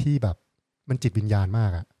การณ์ที่แบบมันจิตวิญญาณมา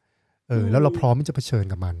กอะแล้วเราพร้อมที่จะเผชิญ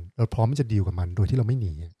กับมันเราพร้อมที่จะดีลกับมันโดยที่เราไม่ห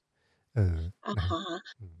นีนะ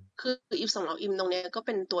คืออิฟสำหรับอิมตรงนี้ก็เ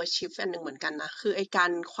ป็นตัวชิฟอันหนึ่งเหมือนกันนะคือไอกา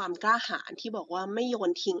รความกล้าหาญที่บอกว่าไม่โย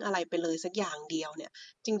นทิ้งอะไรไปเลยสักอย่างเดียวเนี่ย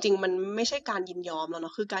จริงๆมันไม่ใช่การยินยอมแล้วเนา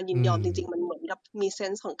ะคือการยินยอมจริงๆมันเหมือนกับมีเซ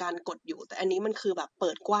นส์ของการกดอยู่แต่อันนี้มันคือแบบเ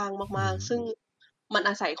ปิดกว้างมากๆซึ่งมัน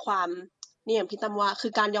อาศัยความเนี่ยพี่ตั้มว่าคื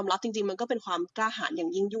อการยอมรับจริงๆมันก็เป็นความกล้าหาญอย่า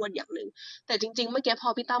งยิ่งยวดอย่างหนึ่งแต่จริงๆเมื่อกี้พอ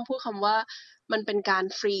พี่ตั้มพูดคำว่ามันเป็นการ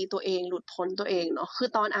ฟรีตัวเองหลุดพ้นตัวเองเนาะคือ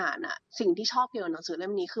ตอนอ่านอะสิ่งที่ชอบเกี่ยวกับหนังสือเล่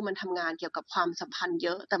มนี้คือมันทำงานเกี่ยวกับความสัมพันธ์เย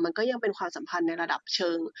อะแต่มันก็ยังเป็นความสัมพันธ์ในระดับเชิ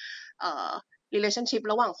งrelationship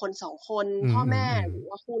ระหว่างคนสองคนพ่อแม่หรือ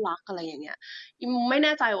ว่าคู่รักอะไรอย่างเงี้ยไม่แ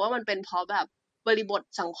น่ใจว่ามันเป็นเพราะแบบบริบท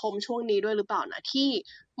สังคมช่วงนี้ด้วยหรือเปล่านะที่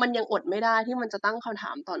มันยังอดไม่ได้ที่มันจะตั้งคำถ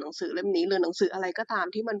ามต่อหนังสือเล่มนี้หรือหนังสืออะไรก็ตาม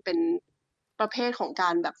ที่มันเป็นประเภทของกา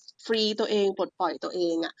รแบบฟรีตัวเองปลดปล่อยตัวเอ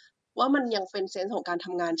งอะว่ามันยังเป็นเซนส์ของการท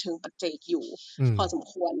ำงานเชิงปัจเจกอยู่พอสม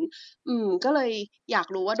ควรก็เลยอยาก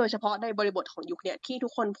รู้ว่าโดยเฉพาะในบริบทของยุคเนี้ยที่ทุ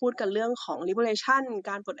กคนพูดกันเรื่องของ liberation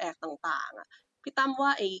การปลดแอกต่างๆ พี่ตั้มว่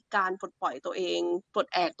าไอ้การปลดปล่อยตัวเองปลด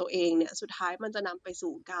แอกตัวเองเนี่ยสุดท้ายมันจะนำไป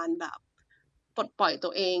สู่การแบบปลดปล่อยตั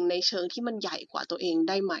วเองในเชิงที่มันใหญ่กว่าตัวเอง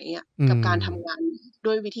ได้ไหมอ่ะกับการทำงาน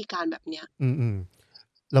ด้วยวิธีการแบบเนี้ย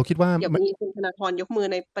เราคิดว่าเดี๋ยวมีคุณธนาธรยกมือ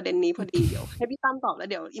ในประเด็นนี้พอดีเดี๋ยวให้พี่ตั้มตอบแล้ว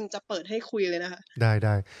เดี๋ยวอิมจะเปิดให้คุยเลยนะคะไ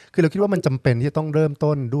ด้คือเราคิดว่ามันจำเป็นที่จะต้องเริ่ม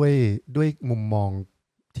ต้นด้วยมุมมอง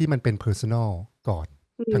ที่มันเป็น personal ก่อน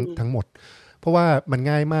ทั้งหมดเพราะว่ามัน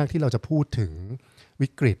ง่ายมากที่เราจะพูดถึงวิ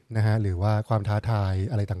กฤตนะฮะหรือว่าความท้าทาย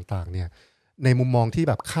อะไรต่างๆเนี่ยในมุมมองที่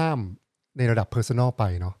แบบข้ามในระดับ personal ไป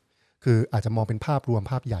เนาะคืออาจจะมองเป็นภาพรวม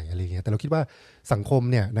ภาพใหญ่อะไรเงี้ยแต่เราคิดว่าสังคม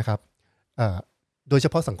เนี่ยนะครับโดยเฉ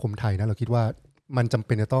พาะสังคมไทยนะเราคิดว่ามันจำเ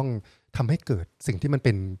ป็นจะต้องทำให้เกิดสิ่งที่มันเ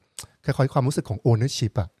ป็นคล้ายๆความรู้สึกของ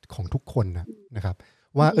ownership อะของทุกคนนะครับ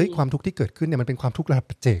ว่าความทุกข์ที่เกิดขึ้นเนี่ยมันเป็นความทุกข์ระดับ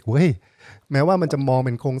ปัจเจกเว้ยแม้ว่ามันจะมองเ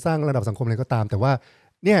ป็นโครงสร้างระดับสังคมอะไรก็ตามแต่ว่า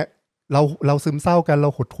เนี่ยเราซึมเศร้ากันเรา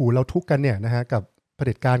หดหู่เราทุกข์กันเนี่ยนะฮะกับเผ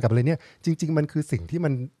ด็จการกับอะไรเนี่ยจริงๆมันคือสิ่งที่มั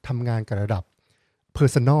นทำงานกับระดับ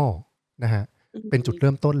personal นะฮะเป็นจุดเ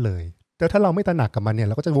ริ่มต้นเลยแต่ถ้าเราไม่ตระหนักกับมันเนี่ยเ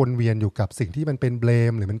ราก็จะวนเวียนอยู่กับสิ่งที่มันเป็น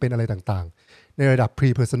blame หรือมันเป็นอะไรต่างๆในระดับ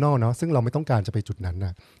pre-personal เนาะซึ่งเราไม่ต้องการจะไปจุดนั้นน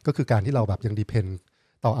ะก็คือการที่เราแบบยัง depend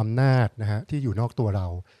ต่ออำนาจนะฮะที่อยู่นอกตัวเรา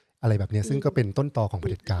อะไรแบบนี้ซึ่งก็เป็นต้นตอของเผ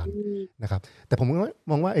ด็จการนะครับแต่ผม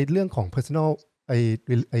มองว่าไอ้เรื่องของ personal ไ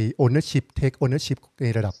อ้ ownership take ownership ใน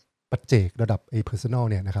ระดับปัจเจกระดับไอ้ personal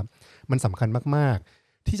เนี่ยนะครับมันสำคัญมาก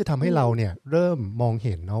ๆที่จะทำให้เราเนี่ยเริ่มมองเ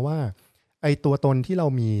ห็นเนาะว่าไอ้ตัวตนที่เรา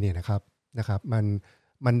มีเนี่ยนะครับ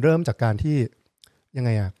มันเริ่มจากการที่ยังไง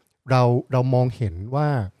อะเรามองเห็นว่า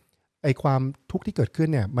ไอ้ความทุกข์ที่เกิดขึ้น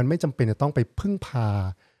เนี่ยมันไม่จำเป็นจะต้องไปพึ่งพา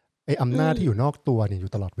ไอ้อำนาจที่อยู่นอกตัวเนี่ยอ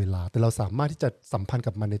ยู่ตลอดเวลาแต่เราสามารถที่จะสัมพันธ์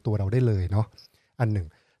กับมันในตัวเราได้เลยเนาะอันหนึ่ง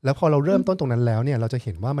แล้วพอเราเริ่มต้นตรงนั้นแล้วเนี่ยเราจะเ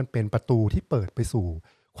ห็นว่ามันเป็นประตูที่เปิดไปสู่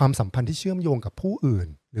ความสัมพันธ์ที่เชื่อมโยงกับผู้อื่น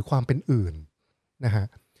หรือความเป็นอื่นนะฮะ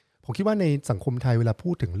ผมคิดว่าในสังคมไทยเวลาพู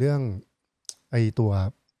ดถึงเรื่องไอ้ตัว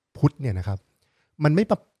พุทธเนี่ยนะครับมันไ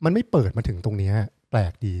ม่เปิดมาถึงตรงนี้แปล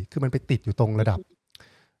กดีคือมันไปติดอยู่ตรงระดับ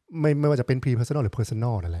ไม่ว่าจะเป็น pre personal หรือ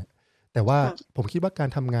personal นั่นแหละแต่ว่าผมคิดว่าการ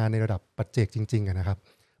ทำงานในระดับปัจเจกจริงๆนะครับ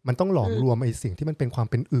มันต้องหลอมรวมไอ้สิ่งที่มันเป็นความ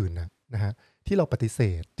เป็นอื่นนะฮะที่เราปฏิเส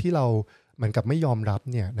ธที่เราเหมือนกับไม่ยอมรับ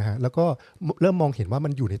เนี่ยนะฮะแล้วก็เริ่มมองเห็นว่ามั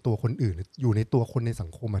นอยู่ในตัวคนอื่นอยู่ในตัวคนในสัง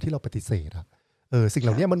คมที่เราปฏิเสธสิ่งเห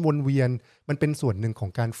ล่านี้มันวนเวียนมันเป็นส่วนหนึ่งของ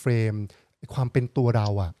การเฟรมความเป็นตัวเรา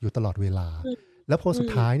อยู่ตลอดเวลาแล้วพอสุด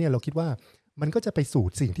ท้ายเนี่ยเราคิดว่ามันก็จะไปสู่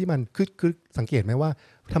สิ่งที่มันคือสังเกตไหมว่า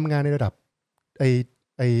ทำงานในระดับ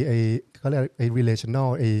เขาเรียกrelational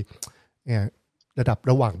เนี่ยระดับ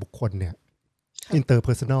ระหว่างบุคคลเนี่ย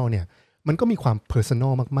interpersonal เนี่ยมันก็มีความ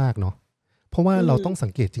personal มากๆเนาะเพราะว่าเราต้องสั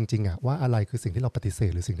งเกตจริงๆว่าอะไรคือสิ่งที่เราปฏิเส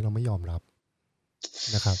ธหรือสิ่งที่เราไม่ยอมรับ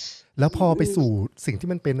นะครับแล้วพอไปสู่สิ่งที่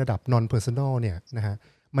มันเป็นระดับ non personal เนี่ยนะฮะ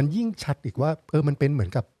มันยิ่งชัดอีกว่ามันเป็นเหมือ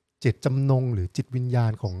นกับเจตจำนงหรือจิตวิญญา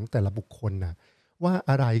ณของแต่ละบุคคลนะว่า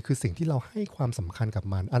อะไรคือสิ่งที่เราให้ความสำคัญกับ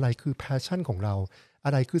มันอะไรคือ passion ของเราอ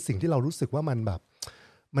ะไรคือสิ่งที่เรารู้สึกว่ามันแบบ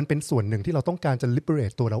มันเป็นส่วนหนึ่งที่เราต้องการจะ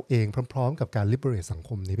liberate ตัวเราเองพร้อมๆกับการ liberate สังค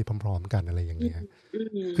มนี้ไปพร้อมๆกันอะไรอย่างเงี้ย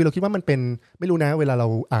คือเราคิดว่ามันเป็นไม่รู้นะเวลาเรา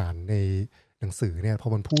อ่านในหนังสือเนี่ยพอ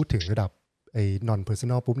มันพูดถึงระดับไอ้ non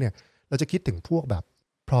personal ปุ๊บเนี่ยเราจะคิดถึงพวกแบบ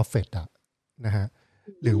prophet นะฮะ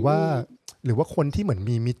หรือว่าคนที่เหมือน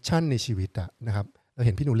มีมิชชั่นในชีวิตนะครับเราเ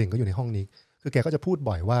ห็นพี่หนูเล็งก็อยู่ในห้องนี้คือแกก็จะพูด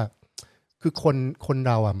บ่อยว่าคือคน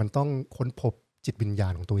เรามันต้องค้นพบจิตวิญญา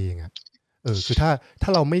ณของตัวเองคือถ้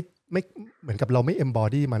าเราไม่เหมือนกับเราไม่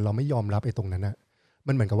embody มันเราไม่ยอมรับไอ้ตรงนั้น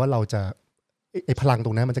มันเหมือนกับว่าเราจะไอ้พลังต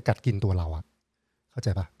รงนั้นมันจะกัดกินตัวเราเข้าใจ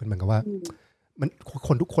ปะมันเหมือนกับว่ามันค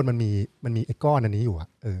นทุกคนมันมีไอ้ก้อนอันนี้อยู่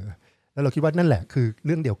แล้วเราคิดว่านั่นแหละคือเ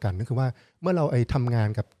รื่องเดียวกันก็คือว่าเมื่อเราทำงาน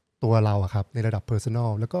กับตัวเราครับในระดับ personal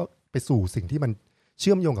แล้วก็ไปสู่สิ่งที่มันเ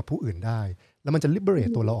ชื่อมโยงกับผู้อื่นได้แล้วมันจะ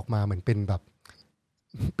liberate ตัวเราออกมาเหมือนเป็นแบบ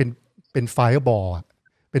เป็น fireball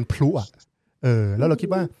เป็นพลุแล้วเราคิด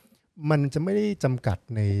ว่ามันจะไม่ได้จำกัด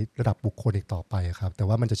ในระดับบุคคลอีกต่อไปครับแต่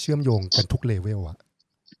ว่ามันจะเชื่อมโยงกันทุกเลเวล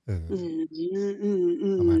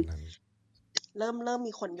ประมาณนั้นเริ่ม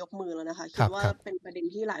มีคนยกมือแล้วนะคะคิดว่าเป็นประเด็น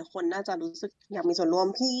ที่หลายคนน่าจะรู้สึกอยากมีส่วนร่วม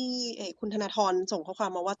พี่คุณธนาธรส่งข้อควา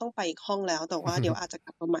มมาว่าต้องไปอีกห้องแล้วแต่ว่าเดี๋ยวอาจจะก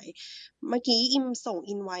ลับมาใหม่เมื่อกี้อิมส่ง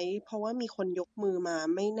อินไว้เพราะว่ามีคนยกมือมา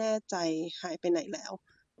ไม่แน่ใจหายไปไหนแล้ว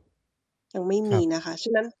ยังไม่มีนะคะฉ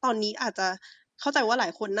ะนั้นตอนนี้อาจจะเข้าใจว่าหลา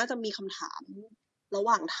ยคนน่าจะมีคำถามระห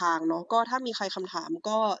ว่างทางเนาะก็ถ้ามีใครคำถาม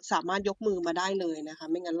ก็สามารถยกมือมาได้เลยนะคะ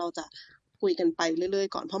ไม่งั้นเราจะคุยกันไปเรื่อย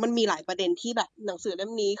ๆก่อนเพราะมันมีหลายประเด็นที่แบบหนังสือเล่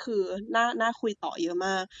มนี้คือน่าคุยต่อเยอะม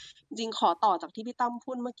ากจริงขอต่อจากที่พี่ตั้ม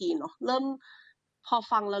พูดเมื่อกี้เนาะเริ่มพอ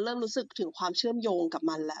ฟังแล้วเริ่มรู้สึกถึงความเชื่อมโยงกับ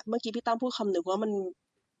มันแล้วเมื่อกี้พี่ตั้มพูดคำหนึ่งว่ามัน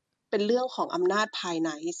เป็นเรื่องของอำนาจภายใน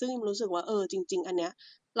ซึ่งรู้สึกว่าจริงๆอันเนี้ย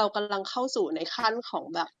เรากำลังเข้าสู่ในขั้นของ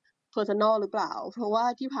แบบ personal หรือเปล่าเพราะว่า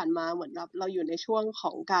ที่ผ่านมาเหมือนแบบเราอยู่ในช่วงข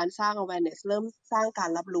องการสร้าง awareness เริ่มสร้างการ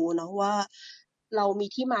รับรู้เนาะว่าเรามี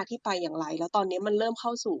ที่มาที่ไปอย่างไรแล้วตอนนี้มันเริ่มเข้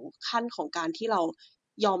าสู่ขั้นของการที่เรา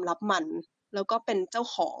ยอมรับมันแล้วก็เป็นเจ้า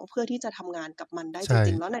ของเพื่อที่จะทำงานกับมันได้จ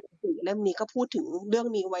ริงๆแล้วในหนังสือเล่มนี้ก็พูดถึงเรื่อง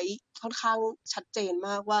นี้ไว้ค่อนข้างชัดเจนม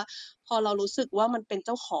ากว่าพอเรารู้สึกว่ามันเป็นเ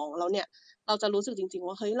จ้าของแล้วเนี่ยเราจะรู้สึกจริงๆ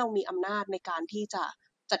ว่าเฮ้ยเรามีอำนาจในการที่จะ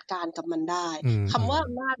จัดการกับมันได้คำว่าอ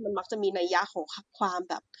ำนาจมันมักจะมีนัยยะของความ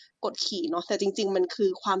แบบกดขี่เนาะแต่จริงๆมันคือ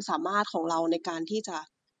ความสามารถของเราในการที่จะ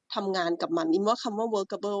ทำงานกับมันว่าคำว่า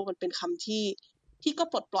workable มันเป็นคำที่ก็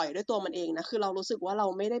ปลดปล่อยด้วยตัวมันเองนะคือเรารู้สึกว่าเรา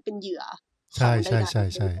ไม่ได้เป็นเหยื่อของใด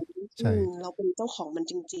ๆเราเป็นเจ้าของมัน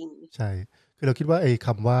จริงๆใช่คือเราคิดว่าไอ้ค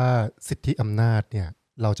ำว่าสิทธิอำนาจเนี่ย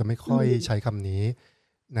เราจะไม่ค่อยใช้คำนี้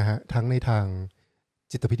นะฮะทั้งในทาง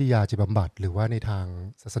จิตวิทยาจิตบำบัดหรือว่าในทาง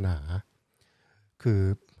ศาสนาคือ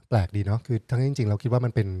แปลกดีเนาะคือทั้งจริงๆเราคิดว่ามั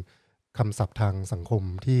นเป็นคำศัพท์ทางสังคม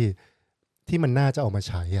ที่มันน่าจะเอามา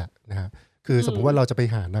ใช้อ่ะนะฮะคือสมมุติว่าเราจะไป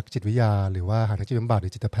หานักจิตวิทยาหรือว่าหานักจิตบำบัดหรื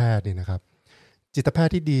อจิตแพทย์เนี่ยนะครับจิตแพท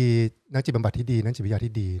ย์ที่ดีนักจิตบำบัดที่ดีนักจิตวิทยา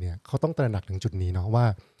ที่ดีเนี่ยเขาต้องตระหนักถึงจุดนี้เนาะว่า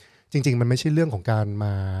จริงๆมันไม่ใช่เรื่องของการม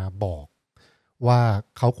าบอกว่า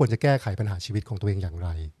เขาควรจะแก้ไขปัญหาชีวิตของตัวเองอย่างไร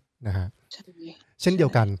นะฮะเช่นเดีย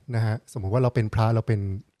วกันนะฮะสมมุติว่าเราเป็นพระเราเป็น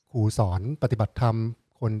ครูสอนปฏิบัติธรรม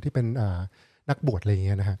คนที่เป็นนักบวชอะไรอย่างเ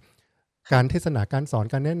งี้ยนะฮะการเทศนาการสอน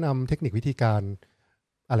การแนะนำเทคนิควิธีการ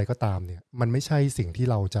อะไรก็ตามเนี่ยมันไม่ใช่สิ่งที่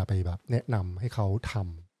เราจะไปแบบแนะนำให้เขาท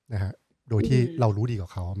ำนะฮะโดยที่เรารู้ดีกว่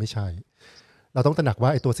าเขาไม่ใช่เราต้องตระหนักว่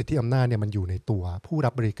าไอ้ตัวสิทธิอำนาจเนี่ยมันอยู่ในตัวผู้รั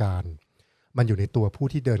บบริการมันอยู่ในตัวผู้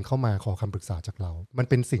ที่เดินเข้ามาขอคำปรึกษาจากเรามัน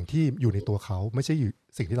เป็นสิ่งที่อยู่ในตัวเขาไม่ใช่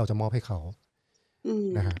สิ่งที่เราจะมอบให้เขา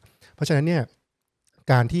นะฮะเพราะฉะนั้นเนี่ย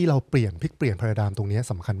การที่เราพลิกเปลี่ยนพาราไดม์ตรงนี้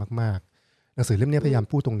สำคัญมากๆหนังสือเล่มนี้พยายาม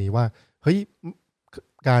พูดตรงนี้ว่าเฮ้ย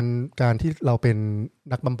การที่เราเป็น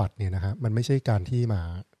นักบำบัดเนี่ยนะฮะมันไม่ใช่การที่มา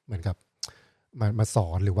เหมือนกับมาสอ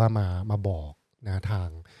นหรือว่ามาบอกนะทาง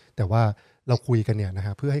แต่ว่าเราคุยกันเนี่ยนะฮ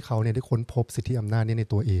ะเพื่อให้เขาเนี่ยได้ค้นพบสิทธิอำนาจนี้ใน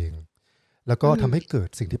ตัวเองแล้วก็ทำให้เกิด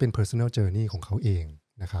สิ่งที่เป็น personal journey ของเขาเอง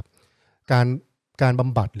นะครับการบ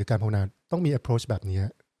ำบัดหรือการภาวนาต้องมี approach แบบนี้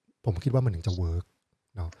ผมคิดว่ามันถึงจะ work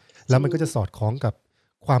เนาะแล้วมันก็จะสอดคล้องกับ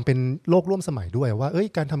ความเป็นโลกร่วมสมัยด้วยว่า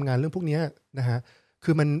การทำงานเรื่องพวกนี้นะฮะ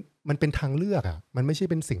คือมันเป็นทางเลือกอ่ะมันไม่ใช่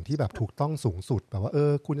เป็นสิ่งที่แบบถูกต้องสูงสุดแบบว่า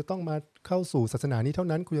คุณจะต้องมาเข้าสู่ศาสนานี้เท่า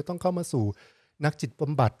นั้นคุณจะต้องเข้ามาสู่นักจิตบ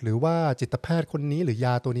ำบัดหรือว่าจิตแพทย์คนนี้หรือย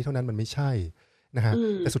าตัวนี้เท่านั้นมันไม่ใช่นะฮะ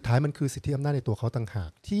แต่สุดท้ายมันคือสิทธิอำนาจในตัวเขาต่างหา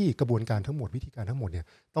กที่กระบวนการทั้งหมดวิธีการทั้งหมดเนี่ย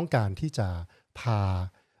ต้องการที่จะพา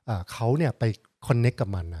เขาเนี่ยไปคอนเนคกับ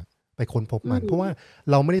มันนะไปค้นพบมันเพราะว่า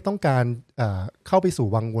เราไม่ได้ต้องการเข้าไปสู่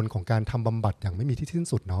วังวนของการทำบำบัดอย่างไม่มีที่สิ้น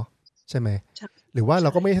สุดเนาะใช่ไหมหรือว่าเรา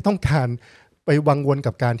ก็ไม่ได้ต้องการไปวังวน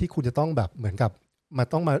กับการที่คุณจะต้องแบบเหมือนกับมา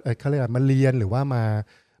ต้องมาเขาเรียกมาเรียนหรือว่า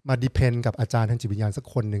มาดิเพนกับอาจารย์ทางจิตวิญญาณสัก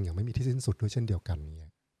คนหนึ่งอย่างไม่มีที่สิ้นสุดด้วยเช่นเดียวกันเนี่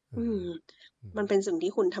ยมันเป็นสิ่ง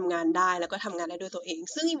ที่คุณทำงานได้แล้วก็ทำงานได้ด้วยตัวเอง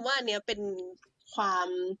ซึ่งอิมว่าเนี้ยเป็นความ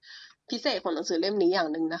พิเศษของหนังสือเล่มนี้อย่าง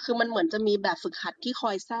หนึ่งนะคือมันเหมือนจะมีแบบฝึกหัดที่ค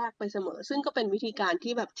อยแทรกไปเสมอซึ่งก็เป็นวิธีการ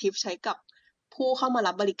ที่แบบทิปใช้กับผู้เข้ามา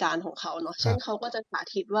รับบริการของเขาเนาะเช่นเขาก็จะสา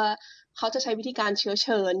ธิตว่าเขาจะใช้วิธีการเชื้อเ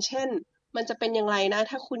ชิญเช่นมันจะเป็นอย่างไรนะ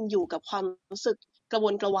ถ้าคุณอยู่กับความรู้สึกกระว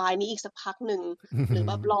นกระวายนี้อีกสักพักหนึ่งหรือแ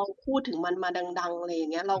บบลองพูดถึงมันมาดังๆอะไรอย่า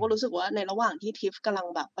งเงี้ยเราก็รู้สึกว่าในระหว่างที่ทิฟกำลัง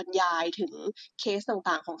แบบบรรยายถึงเคส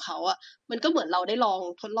ต่างๆของเขาอ่ะมันก็เหมือนเราได้ลอง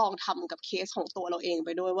ทดลองทำกับเคสของตัวเราเองไป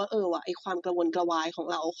ด้วยว่าว่ะไอความกระวนกระวายของ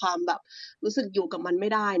เราความแบบรู้สึกอยู่กับมันไม่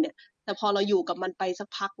ได้เนี่ยแต่พอเราอยู่กับมันไปสัก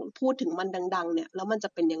พักพูดถึงมันดังๆเนี่ยแล้วมันจะ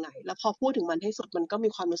เป็นยังไงแล้วพอพูดถึงมันให้สุดมันก็มี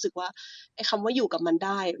ความรู้สึกว่าไอคำว่าอยู่กับมันไ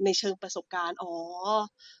ด้ในเชิงประสบการณ์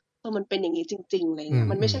มันเป็นอย่างนี้จริงๆอะไรเงี้ย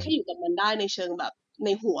มันไม่ใช่แค่อยู่กับมันได้ในเชิงแบบใน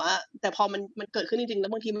หัวแต่พอมันเกิดขึ้นจริงๆแล้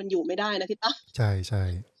วบางทีมันอยู่ไม่ได้นะพี่ตั้มใช่ใช่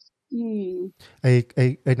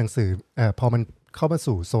ไอหนังสือพอมันเข้ามา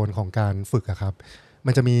สู่โซนของการฝึกอะครับ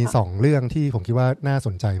มันจะมี2เรื่องที่ผมคิดว่าน่าส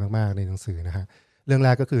นใจมากๆในหนังสือนะฮะเรื่องแร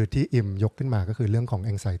กก็คือที่อิมยกขึ้นมาก็คือเรื่องของ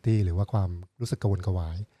anxiety หรือว่าความรู้สึกกระวนกระวา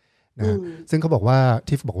ยนะฮะซึ่งเขาบอกว่า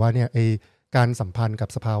ทิฟบอกว่าเนี่ยการสัมพันธ์กับ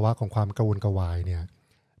สภาวะของความกระวนกระวายเนี่ย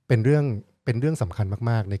เป็นเรื่องสำคัญ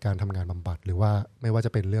มากๆในการทำงานบำบัดหรือว่าไม่ว่าจ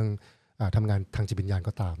ะเป็นเรื่องทำงานทางจิตวิญญาณ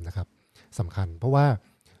ก็ตามนะครับสำคัญเพราะว่า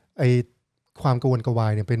ความกระวนกระวา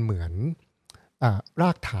ยเนี่ยเป็นเหมือนร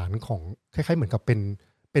ากฐานของคล้ายๆเหมือนกับเ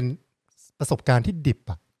ป็นประสบการณ์ที่ดิบ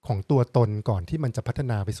ของตัวตนก่อนที่มันจะพัฒ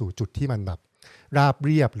นาไปสู่จุดที่มันแบบราบเ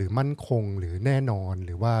รียบหรือมั่นคงหรือแน่นอนห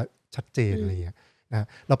รือว่าชัดเจนอะไรเงี้ยนะ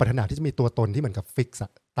เราปรารถนาที่จะมีตัวตนที่เหมือนกับฟิกซ์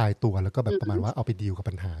ตายตัวแล้วก็แบบประมาณว่าเอาไปดีลกับ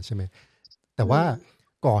ปัญหาใช่ไหมแต่ว่า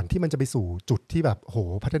ก่อนที่มันจะไปสู่จุดที่แบบโห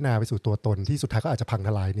พัฒนาไปสู่ตัวตนที่สุดท้ายก็อาจจะพังท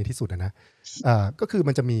ลายในที่สุดนะก็คือ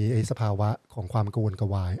มันจะมีสภาวะของความกระวนกระ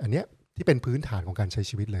วายอันเนี้ยที่เป็นพื้นฐานของการใช้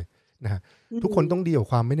ชีวิตเลย นะฮะทุกคนต้องดีลกับ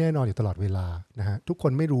ความไม่แน่นอนอยู่ตลอดเวลานะฮะทุกค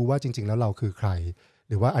นไม่รู้ว่าจริงๆแล้วเราคือใคร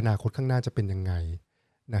หรือว่าอนาคตข้างหน้าจะเป็นยังไง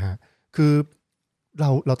นะฮะคือเ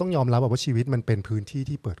ราต้องยอมรับว่าชีวิตมันเป็นพื้นที่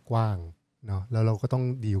ที่เปิดกว้างเนาะแล้วเราก็ต้อง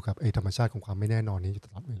ดีลกับไอ้ธรรมชาติของความไม่แน่นอนนี้อยู่ต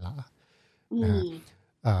ลอดเวลานะฮะ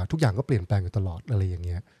ทุกอย่างก็เปลี่ยนแปลงอยู่ตลอดอะไรอย่างเ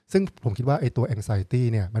งี้ยซึ่งผมคิดว่าไอ้ตัว anxiety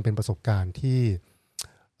เนี่ยมันเป็นประสบการณ์ที่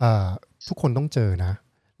ทุกคนต้องเจอนะ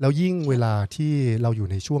แล้วยิ่งเวลาที่เราอยู่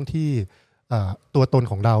ในช่วงที่ตัวตน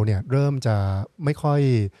ของเราเนี่ยเริ่มจะไม่ค่อย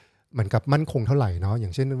เหมือนกับมั่นคงเท่าไหร่เนาะอย่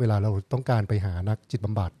างเช่นเวลาเราต้องการไปหานักจิตบ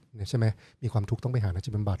ำบัดเนี่ยใช่ไหมมีความทุกข์ต้องไปหานักจิ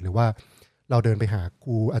ตบำบัดหรือว่าเราเดินไปหาค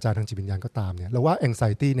รูอาจารย์ทางจิตวิญญาณก็ตามเนี่ยเราว่า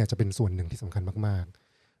anxiety เนี่ยจะเป็นส่วนหนึ่งที่สำคัญมาก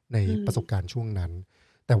ๆในประสบการณ์ช่วงนั้น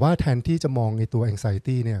แต่ว่าแทนที่จะมองในตัว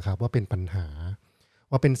anxiety เนี่ยครับว่าเป็นปัญหา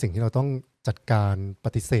ว่าเป็นสิ่งที่เราต้องจัดการป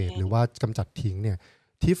ฏิเสธหรือว่ากำจัดทิ้งเนี่ย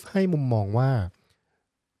ทิฟให้มุมมองว่า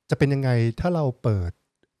จะเป็นยังไงถ้าเราเปิด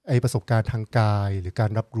ไอประสบการณ์ทางกายหรือกา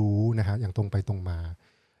รรับรู้นะฮะอย่างตรงไปตรงมา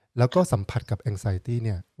แล้วก็สัมผัสกับ anxiety เ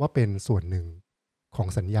นี่ยว่าเป็นส่วนหนึ่งของ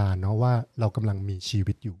สัญญาณเนาะว่าเรากำลังมีชี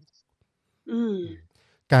วิตอยู่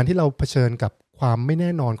การที่เราเผชิญกับความไม่แน่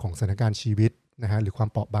นอนของสถานการณ์ชีวิตนะฮะหรือความ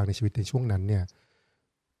เปราะบางในชีวิตในช่วงนั้นเนี่ย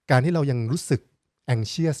การที่เรายังรู้สึก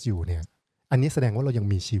anxious อยู่เนี่ยอันนี้แสดงว่าเรายัง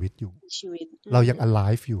มีชีวิตอยู่เรายัง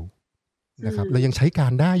alive อยู่นะครับเรายังใช้กา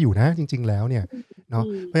รได้อยู่นะจริงๆแล้วเนี่ยเนาะ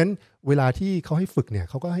เพราะฉะนั้นเวลาที่เขาให้ฝึกเนี่ย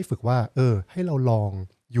เขาก็ให้ฝึกว่าให้เราลอง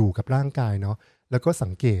อยู่กับร่างกายเนาะแล้วก็สั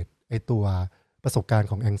งเกตไอ้ตัวประสบการณ์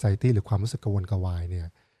ของ anxiety หรือความรู้สึกกังวลกวายเนี่ย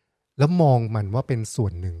แล้วมองมันว่าเป็นส่ว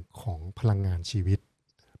นหนึ่งของพลังงานชีวิต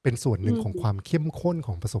เป็นส่วนหนึ่งของความเข้มข้นข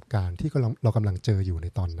องประสบการณ์ที่เรากำลังเจออยู่ใน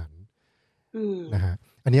ตอนนั้นนะฮะ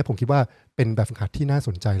อันนี้ผมคิดว่าเป็นแบบฝึกหัดที่น่าส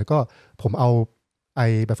นใจแล้วก็ผมเอาไอ้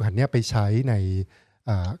แบบฝึกหัดเนี้ยไปใช้ใน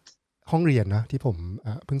ห้องเรียนนะที่ผม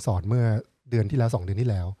เพิ่งสอนเมื่อเดือนที่แล้ว2 เดือนที่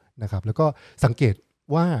แล้วนะครับแล้วก็สังเกต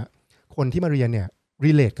ว่าคนที่มาเรียนเนี่ย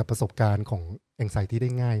relate กับประสบการณ์ของ anxiety ได้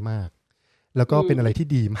ง่ายมากแล้วก็เป็นอะไรที่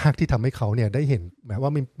ดีมากที่ทำให้เขาเนี่ยได้เห็นแบบว่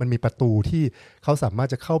ามันมีประตูที่เขาสามารถ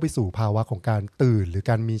จะเข้าไปสู่ภาวะของการตื่นหรือ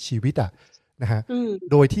การมีชีวิตนะฮะ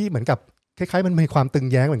โดยที่เหมือนกับคล้ายๆมันมีความตึง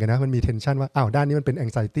แย้งเหมือนกันนะมันมี tension ว่าด้านนี้มันเป็น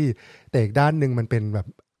anxiety แต่อีกด้านนึงมันเป็นแบบ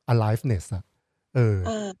aliveness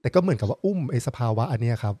แต่ก็เหมือนกับว่าไอ้สภาวะอัน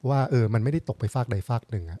นี้ครับว่ามันไม่ได้ตกไปฝากใดฝาก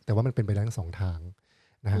หนึ่งแต่ว่ามันเป็นไปได้ทั้งสองทาง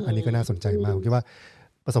นะฮะอันนี้ก็น่าสนใจมากผมคิดว่า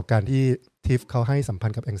ประสบการณ์ที่ทิฟเขาให้สัมพัน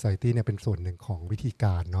ธ์กับ anxiety เนี่ยเป็นส่วนหนึ่งของวิธีก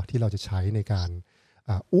ารเนาะที่เราจะใช้ในการ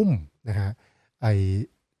นะฮะไอ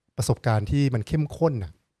ประสบการณ์ที่มันเข้มข้น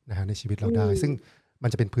นะฮะในชีวิตเราได้ซึ่งมัน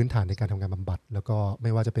จะเป็นพื้นฐานในการทำงานบำบัดแล้วก็ไ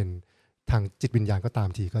ม่ว่าจะเป็นทางจิตวิญญาณก็ตาม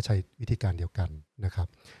ทีก็ใช้วิธีการเดียวกันนะครับ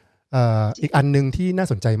อีกอันนึงที่น่า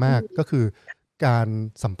สนใจมากก็คือการ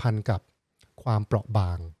สัมพันธ์กับความเปราะบ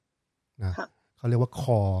างนะเขาเรียกว่า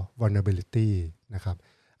core vulnerability นะครับ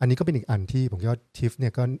อันนี้ก็เป็นอีกอันที่ผมคิดว่าทิฟเนี่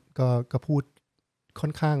ยก็พูดค่อ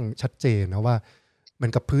นข้างชัดเจนนะว่าเหมือ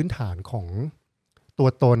นกับพื้นฐานของตัว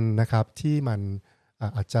ตนนะครับที่มัน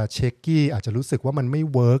อาจจะเช็คกี้อาจจะรู้สึกว่ามันไม่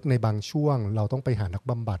เวิร์กในบางช่วงเราต้องไปหานัก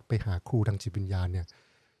บำบัดไปหาครูทางจิตวิญญาณเนี่ย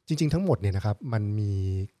จริงๆทั้งหมดเนี่ยนะครับมันมี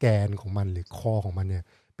แกนของมันหรือคอของมันเนี่ย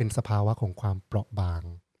เป็นสภาวะของความเปราะบาง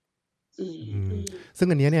ซึ่ง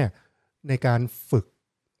อันนี้เนี่ยในการฝึก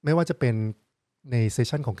ไม่ว่าจะเป็นในเซส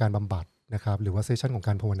ชันของการบำบัดนะครับหรือว่าเซสชันของก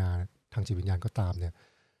ารภาวนาทางจิตวิญญาณก็ตามเนี่ย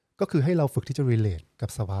ก็คือให้เราฝึกที่จะ relate กับ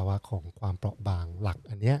สภาวะของความเปราะบางหลัก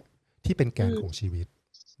อันเนี้ยที่เป็นแกนของชีวิต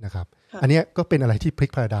นะครับอันเนี้ยก็เป็นอะไรที่พลิ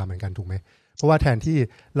กพาราดาเหมือนกันถูกไหมเพราะว่าแทนที่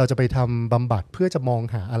เราจะไปทำบำบัดเพื่อจะมอง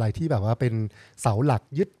หาอะไรที่แบบว่าเป็นเสาหลัก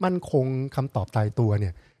ยึดมั่นคงคำตอบตายตัวเนี่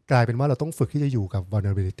ยกลายเป็นว่าเราต้องฝึกที่จะอยู่กับ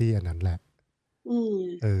vulnerability อันนั้นแหละ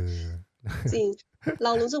จริงเร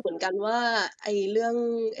ารู้สึกเหมือนกันว่าไอ้เรื่อง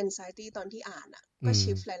anxiety ตอนที่อ่านก็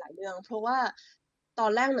ชิฟหลายๆเรื่องเพราะว่าตอ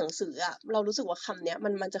นแรกหนังสือเรารู้สึกว่าคำเนี้ย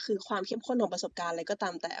มันจะคือความเข้มข้นของประสบการณ์อะไรก็ตา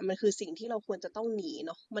มแต่มันคือสิ่งที่เราควรจะต้องหนีเ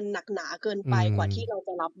นาะมันหนักหนาเกินไปกว่าที่เราจ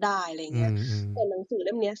ะรับได้อะไรเงี้ยแต่หนังสือเ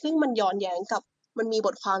ล่มนี้ซึ่งมันย้อนแย้งกับมันมีบ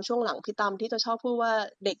ทความช่วงหลังพี่ตามที่จะชอบพูดว่า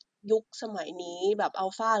เด็กยุคสมัยนี้แบบอัล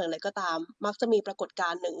ฟาหรืออะไรก็ตามมักจะมีปรากฏกา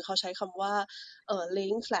รณ์หนึ่งเขาใช้คำว่า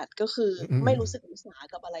laying flat ก็คือไม่รู้สึกรู้สา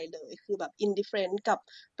กับอะไรเลยคือแบบ indifferent กับ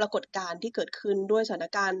ปรากฏการณ์ที่เกิดขึ้นด้วยสถาน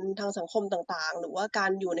การณ์ทางสังคมต่างๆหรือว่ากา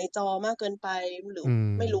รอยู่ในจอมากเกินไปหรือ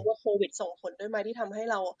ไม่รู้ว่าโควิดส่งผลด้วยไหมที่ทำให้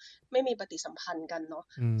เราไม่มีปฏิสัมพันธ์กันเนาะ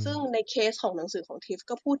ซึ่งในเคสของหนังสือของทิฟ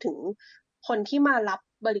ก็พูดถึงคนที่มารับ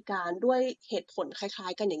บริการด้วยเหตุผลคล้า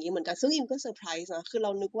ยๆกันอย่างนี้เหมือนกันซึ่งอิมก็เซอร์ไพรส์นะคือเร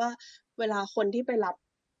านึกว่าเวลาคนที่ไปรับ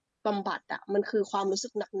บำบัดมันคือความรู้สึ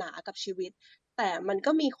กหนักหนากับชีวิตแต่มัน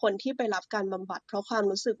ก็มีคนที่ไปรับการบำบัดเพราะความ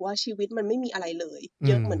รู้สึกว่าชีวิตมันไม่มีอะไรเลยเ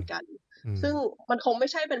ยอะเหมือนกันซึ่งมันคงไม่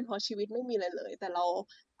ใช่เป็นเพราะชีวิตไม่มีอะไรเลยแต่เรา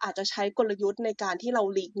อาจจะใช้กลยุทธ์ในการที่เรา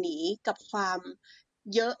หลีกหนีกับความ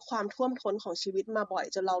เยอะความท่วมท้นของชีวิตมาบ่อย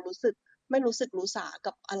จนเรารู้สึก ไม่รู้สึกรู้สา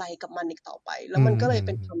กับอะไรกับมันอีกต่อไปแล้วมันก็เลยเ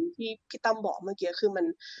ป็นคำที่พี่ตั้มบอกเมื่อกี้คือ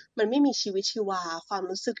มันไม่มีชีวิตชีวาความ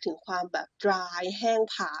รู้สึกถึงความแบบ dry แห้ง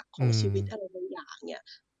ผากของชีวิตอะไรบางอย่างเนี่ย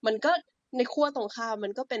มันก็ในขั้วตรงข้ามมั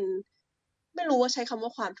นก็เป็นไม่รู้ว่าใช้คำว่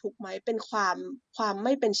าความทุกข์ไหมเป็นความไ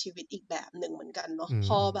ม่เป็นชีวิตอีกแบบหนึ่งเหมือนกันเนาะพ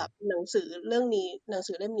อแบบหนังสือเรื่องนี้หนัง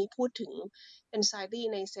สือเล่มนี้พูดถึง anxiety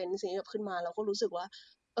ในเซนส์นี้แบบขึ้นมาเราก็รู้สึกว่า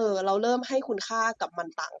เราเริ่มให้คุณค่ากับมัน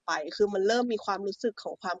ต่างไปคือมันเริ่มมีความรู้สึกข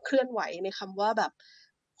องความเคลื่อนไหวในคำว่าแบบ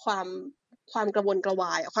ความความกระวนกระว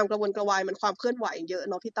ายความกระวนกระวายมันความเคลื่อนไหวเยอะ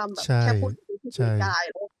เนาะพี่ตั้มแบบแค่พูดถึงที่ถึงกาย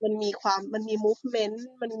แล้วมันมี movement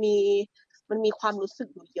มันมีความรู้สึก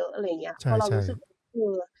อยู่เยอะอะไรเงี้ยพอเรารู้สึก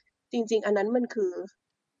จริงๆอันนั้นมัน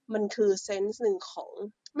คือเซนส์หนึ่งของ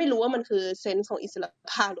ไม่รู้ว่ามันคือเซนส์ของอิสร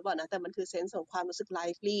ภาพหรือเปล่านะแต่มันคือเซนส์ของความรู้สึก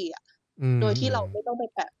lively อ่ะโดยที่เราไม่ต้องไป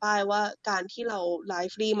แปะป้ายว่าการที่เรา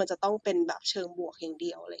lively มันจะต้องเป็นแบบเชิงบวกอย่างเ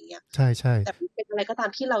ดียวอะไรเงี้ยใช่ใช่แต่เป็นอะไรก็ตาม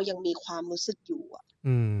ที่เรายังมีความรู้สึกอยู่อ่ะ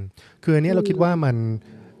คืออันนี้เราคิดว่า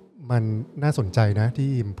มันน่าสนใจนะที่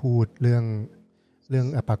อิมพูดเรื่อง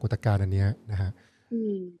ปรากฏการณ์อันเนี้ยนะฮะ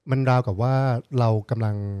มันราวกับว่าเรากำ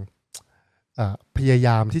ลังพยาย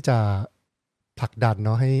ามที่จะผลักดันเน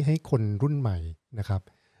าะให้คนรุ่นใหม่นะครับ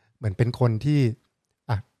เหมือนเป็นคนที่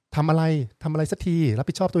ทำอะไรสักทีรับ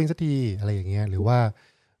ผิดชอบตัวเองสักทีอะไรอย่างเงี้ยหรือว่า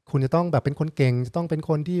คุณจะต้องแบบเป็นคนเก่งจะต้องเป็น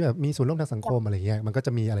คนที่แบบมีส่วนร่วมทางสังคมอะไรเงี้ยมันก็จ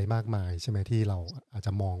ะมีอะไรมากมายใช่ไหมที่เราอาจจ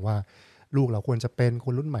ะมองว่าลูกเราควรจะเป็นค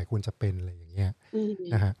นรุ่นใหม่ควรจะเป็นอะไรอย่างเงี้ย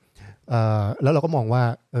นะฮะแล้วเราก็มองว่า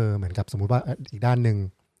เหมือนกับสมมุติว่าอีกด้านหนึ่ง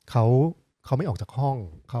เขาไม่ออกจากห้อง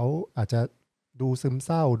เขาอาจจะดูซึมเศ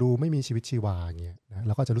ร้าดูไม่มีชีวิตชีวาอย่างเงี้ยนะเ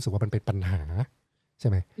ราก็จะรู้สึกว่ามันเป็นปัญหาใช่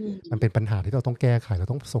ไหมมันเป็นปัญหาที่เราต้องแก้ไขเรา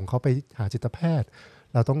ต้องส่งเขาไปหาจิตแพทย์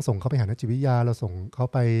เราต้องส่งเขาไปหานักจิตวิทยาเราส่งเขา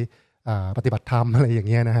ไปปฏิบัติธรรมอะไรอย่าง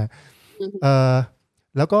เงี้ยนะฮะ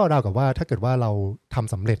แล้วก็ราวกับว่าถ้าเกิดว่าเราท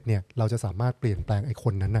ำสำเร็จเนี่ยเราจะสามารถเปลี่ยนแปลงไอ้ค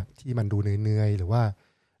นนั้นน่ะที่มันดูเหนื่อยๆหรือว่า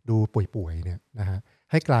ดูป่วยๆเนี่ยนะฮะ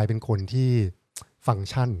ให้กลายเป็นคนที่ฟังก์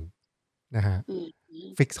ชันนะฮะ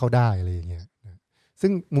ฟิกซ์เขาได้อะไรอย่างเงี้ยซึ่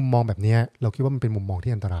งมุมมองแบบนี้เราคิดว่ามันเป็นมุมมอง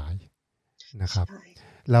ที่อันตรายนะครับ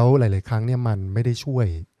แล้วหลายๆครั้งเนี่ยมันไม่ได้ช่วย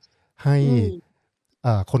ให้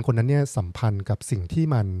คนคนนั้นเนี่ยสัมพันธ์กับสิ่งที่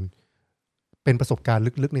มันเป็นประสบการณ์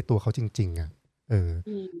ลึกๆในตัวเขาจริงๆอ่ะ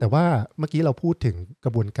แต่ว่าเมื่อกี้เราพูดถึงกร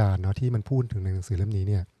ะบวนการเนาะที่มันพูดถึงในหนังสือเล่มนี้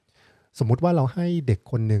เนี่ยสมมุติว่าเราให้เด็ก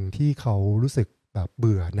คนหนึ่งที่เขารู้สึกแบบเ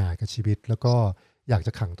บื่อหน่ายกับชีวิตแล้วก็อยากจ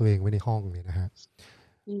ะขังตัวเองไว้ในห้องเนี่ยนะฮะ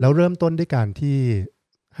แล้วเริ่มต้นด้วยการที่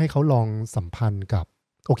ให้เขาลองสัมพันธ์กับ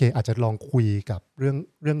โอเคอาจจะลองคุยกับเ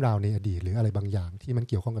รื่องราวในอดีตหรืออะไรบางอย่างที่มัน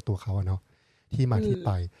เกี่ยวข้องกับตัวเขาเนาะที่มาที่ไ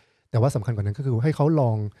ปแต่ว่าสำคัญกว่านั้นก็คือให้เขาล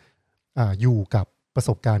องอยู่กับประส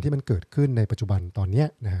บการณ์ที่มันเกิดขึ้นในปัจจุบันตอนนี้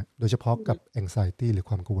นะฮะโดยเฉพาะกับ anxiety หรือ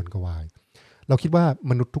ความกังวลกวายเราคิดว่า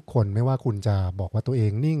มนุษย์ทุกคนไม่ว่าคุณจะบอกว่าตัวเอ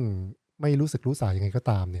งนิ่งไม่รู้สึกรู้สายังไงก็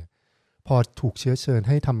ตามเนี่ยพอถูกเชื้อเชิญใ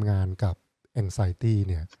ห้ทำงานกับ anxiety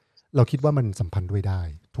เนี่ยเราคิดว่ามันสัมพันธ์ด้วยได้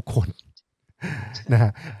ทุกคนนะฮ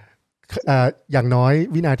ะอย่างน้อย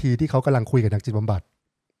วินาทีที่เขากำลังคุยกับนักจิตบำบัด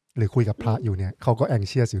หรือคุยกับพระอยู่เนี่ยเขาก็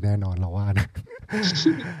anxious อยู่แน่นอนเราว่านะ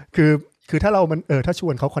คือถ้าเราถ้าช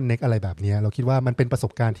วนเขา connect อะไรแบบนี้เราคิดว่ามันเป็นประส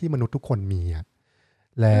บการณ์ที่มนุษย์ทุกคนมีอะ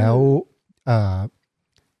แล้ว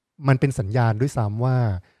มันเป็นสัญญาณด้วยซ้ำว่า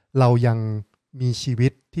เรายังมีชีวิ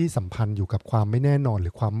ตที่สัมพันธ์อยู่กับความไม่แน่นอนหรื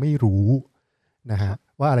อความไม่รู้นะฮะ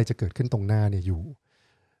ว่าอะไรจะเกิดขึ้นตรงหน้าเนี่ยอยู่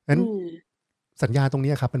นั้นสัญญาตรง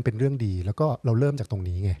นี้ครับมันเป็นเรื่องดีแล้วก็เราเริ่มจากตรง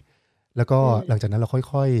นี้ไงแล้วก็หลังจากนั้นเรา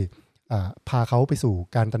ค่อยๆพาเขาไปสู่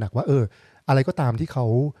การตระหนักว่าอะไรก็ตามที่เขา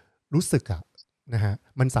รู้สึกอะนะฮะ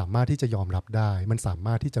มันสามารถที่จะยอมรับได้มันสาม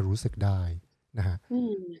ารถที่จะรู้สึกได้นะฮะ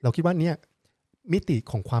เราคิดว่าเนี่ยมิติ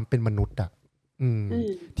ของความเป็นมนุษย์อะ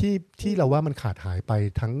ที่เราว่ามันขาดหายไป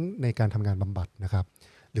ทั้งในการทำงานบำบัดนะครับ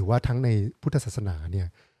หรือว่าทั้งในพุทธศาสนาเนี่ย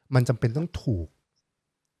มันจำเป็นต้องถูก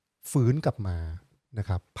ฟื้นกลับมานะค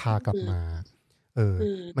รับพากลับมา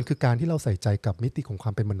มันคือการที่เราใส่ใจกับมิติของคว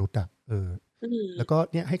ามเป็นมนุษย์อะแล้วก็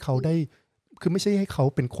เนี่ยให้เขาได้คือไม่ใช่ให้เขา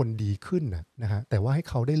เป็นคนดีขึ้นนะฮะแต่ว่าให้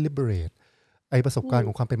เขาได้ liberate ไอประสบการณ์ข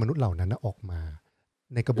องความเป็นมนุษย์เหล่านั้นออกมา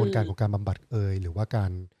ในกระบวนการของการบำบัดหรือว่ากา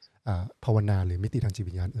รภาวนาหรือมิติทางจิต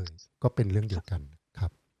วิญญาณก็เป็นเรื่องเดียวกันครั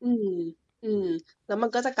บแล้วมัน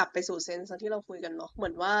ก็จะกลับไปสู่เซนส์ที่เราคุยกันเนาะเหมื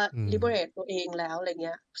อนว่า liberate ตัวเองแล้วอะไรเ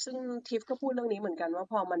งี้ยซึ่งทิฟก็พูดเรื่องนี้เหมือนกันว่า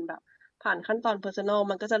พอมันแบบผ่านขั้นตอน personal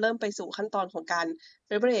มันก็จะเริ่มไปสู่ขั้นตอนของการ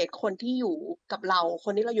liberate คนที่อยู่กับเราค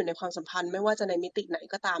นที่เราอยู่ในความสัมพันธ์ไม่ว่าจะในมิติไหน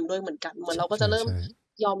ก็ตามด้วยเหมือนกันเหมือนเราก็จะเริ่ม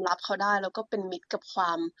ยอมรับเขาได้แล้วก็เป็นมิตรกับคว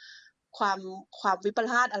ามวิป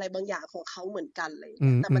ลาสอะไรบางอย่างของเขาเหมือนกันเลย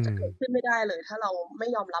แต่มันจะเกิดขึ้นไม่ได้เลยถ้าเราไม่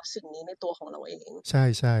ยอมรับสิ่งนี้ในตัวของเราเองใช่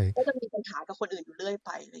ใช่ก็จะมีปัญหากับคนอื่นอยู่เรื่อยไ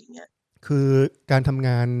ปอะไรเงี้ยคือการทำง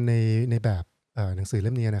านในแบบ หนังสือเ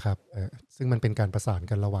ล่มนี้นะครับซึ่งมันเป็นการประสาน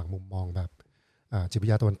กันระหว่างมุมมองแบบจิตวิท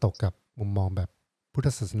ยาตะวันตกกับมุมมองแบบพุทธ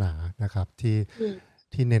ศาสนานะครับ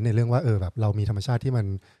ที่เน้นในเรื่องว่าแบบเรามีธรรมชาติที่มัน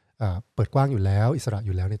เปิดกว้างอยู่แล้วอิสระอ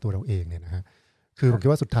ยู่แล้วในตัวเราเองเนี่ยนะฮะคือผมคิด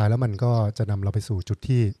ว่าสุดท้ายแล้วมันก็จะนำเราไปสู่จุด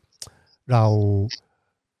ที่เ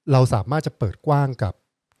ราสามารถจะเปิดกว้างกับ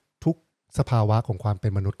ทุกสภาวะของความเป็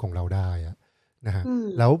นมนุษย์ของเราได้นะฮะ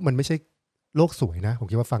แล้วมันไม่ใช่โลกสวยนะผม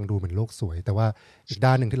คิดว่าฟังดูเหมือนโลกสวยแต่ว่าอีก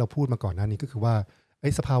ด้านหนึ่งที่เราพูดมาก่อนหน้านี้ก็คือว่าไอ้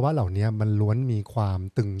สภาวะเหล่านี้มันล้วนมีความ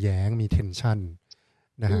ตึงแย้งมีเทนชัน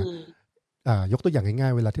นะฮะยกตัวอย่างง่า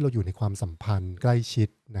ยๆเวลาที่เราอยู่ในความสัมพันธ์ใกล้ชิด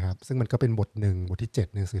นะครับซึ่งมันก็เป็นบทที่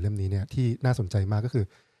7ในหนังสือเล่มนี้เนี่ยที่น่าสนใจมากก็คือ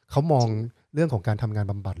เขามองเรื่องของการทำงาน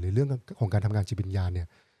บำบัดหรือเรื่องของการทำงานจิตวิญญาณเนี่ย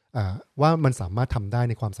ว่ามันสามารถทำได้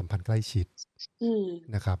ในความสัมพันธ์ใกล้ชิด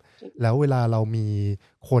นะครับแล้วเวลาเรามี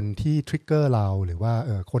คนที่ทริกเกอร์เราหรือว่า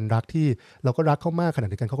คนรักที่เราก็รักเขามากขณะ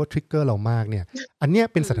เดียวกันเขาก็ทริกเกอร์เรามากเนี่ยอันเนี้ย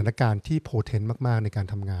เป็นสถานการณ์ที่โพเทนต์มากๆในการ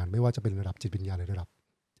ทำงานไม่ว่าจะเป็นระดับจิตวิญญาณหรือระดับ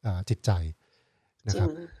จิตใจนะครับ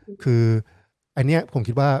คืออันเนี้ยผม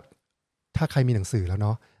คิดว่าถ้าใครมีหนังสือแล้วเน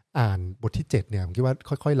าะอ่านบทที่7เนี่ยผมคิดว่า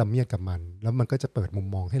ค่อยๆละเมียดกับมันแล้วมันก็จะเปิดมุม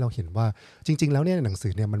มองให้เราเห็นว่าจริงๆแล้วเนี่ยหนังสื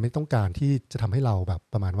อเนี่ยมันไม่ต้องการที่จะทำให้เราแบบ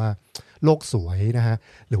ประมาณว่าโลกสวยนะฮะ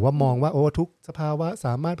หรือว่ามองว่าโอ้ทุกสภาวะส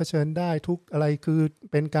ามารถเผชิญได้ทุกอะไรคือ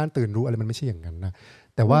เป็นการตื่นรู้อะไรมันไม่ใช่อย่างนั้นนะ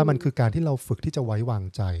แต่ว่ามันคือการที่เราฝึกที่จะไว้วาง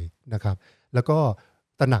ใจนะครับแล้วก็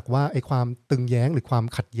ตระหนักว่าไอ้ความตึงแย้งหรือความ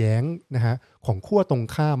ขัดแย้งนะฮะของขั้วตรง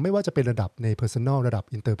ข้ามไม่ว่าจะเป็นระดับใน personal ระดับ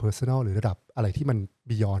interpersonal หรือระดับอะไรที่มัน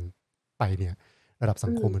beyond ไปเนี่ยระดับสั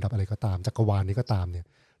งคมระดับอะไรก็ตามจักรวาลนี้ก็ตามเนี่ย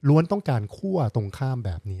ล้วนต้องการขั้วตรงข้ามแ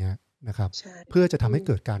บบนี้นะครับเพื่อจะทำให้เ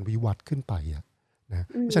กิดการวิวัฒน์ขึ้นไปนะเ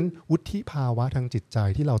พราะฉะนั้นวุฒิภาวะทางจิตใจ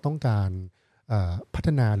ที่เราต้องการพัฒ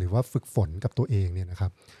นาหรือว่าฝึกฝนกับตัวเองเนี่ยนะครั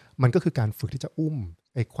บมันก็คือการฝึกที่จะอุ้ม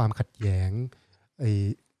ไอ้ความขัดแย้งไอ้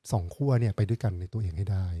สองขั้วเนี่ยไปด้วยกันในตัวเองให้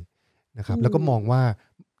ได้นะครับแล้วก็มองว่า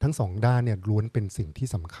ทั้งสองด้านเนี่ยล้วนเป็นสิ่งที่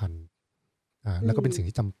สำคัญแล้วก็เป็นสิ่ง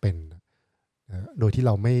ที่จำเป็นโดยที่เ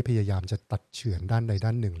ราไม่พยายามจะตัดเฉือนด้านใดด้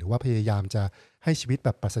านหนึ่งหรือว่าพยายามจะให้ชีวิตแบ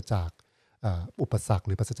บปราศจากอุปสรรคห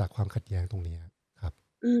รือปราศจากความขัดแย้งตรงนี้ครับ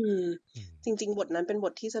จริงๆบทนั้นเป็นบ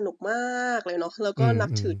ทที่สนุกมากเลยเนาะแล้วก็นับ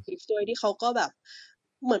ถือทิฟด้วยที่เขาก็แบบ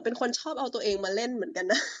เหมือนเป็นคนชอบเอาตัวเองมาเล่นเหมือนกัน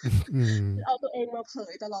นะเอาตัวเองมาเผ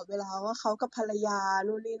ยตลอดเวลาว่าเขากับภรรยา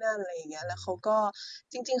นู่นนี่นั่นอะไรอย่างเงี้ยแล้วเขาก็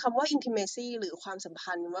จริงๆคำว่า intimacy หรือความสัม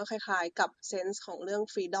พันธ์ว่าคล้ายๆกับเซนส์ของเรื่อง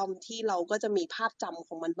freedom ที่เราก็จะมีภาพจำข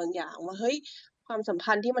องมันบางอย่างว่าเฮ้ยความสัม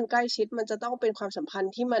พันธ์ที่มันใกล้ชิดมันจะต้องเป็นความสัมพัน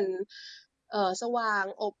ธ์ที่มันสว่าง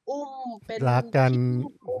อบอุ้มเป็น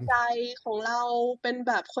ที่ภูมิใจของเราเป็นแ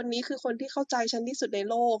บบคนนี้คือคนที่เข้าใจฉันที่สุดใน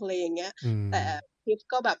โลกอะไรอย่างเงี้ยแต่ทิฟ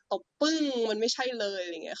ก็แบบตบปึ้งมันไม่ใช่เลยอะ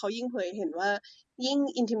ไรเงี้ยเขายิ่งเผยเห็นว่ายิ่ง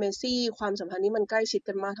intimacy ความสัมพันธ์นี้มันใกล้ชิด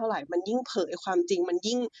กันมากเท่าไหร่มันยิ่งเผยความจริงมัน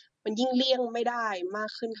ยิ่งเลี่ยงไม่ได้มาก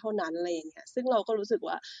ขึ้นเท่านั้นอะไรอย่างเงี้ยซึ่งเราก็รู้สึก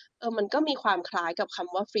ว่ามันก็มีความคล้ายกับค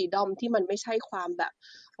ำว่า freedom ที่มันไม่ใช่ความแบบ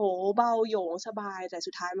โอ้เบาโหยงสบายแต่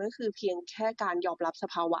สุดท้ายมันก็คือเพียงแค่การยอมรับส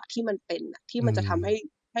ภาวะที่มันเป็นที่มันจะทำ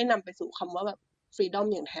ให้นำไปสู่คำว่าแบบ freedom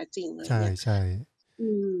อย่างแท้จริงอะไรเงี้ยใช่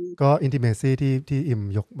ก็ intimacy ที่อิม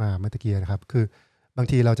ยกมาเมื่อกี้นะครับคือบาง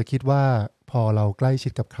ทีเราจะคิดว่าพอเราใกล้ชิ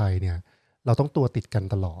ดกับใครเนี่ยเราต้องตัวติดกัน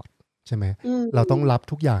ตลอดใช่ไหมเราต้องรับ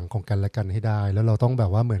ทุกอย่างของกันและกันให้ได้แล้วเราต้องแบ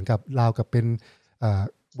บว่าเหมือนกับราวกับเป็น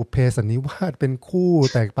บุพเพสันนิวาสเป็นคู่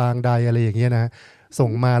แตกปางใดอะไรอย่างเงี้ยนะส่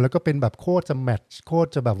งมาแล้วก็เป็นแบบโคตรจะแมทช์โคตร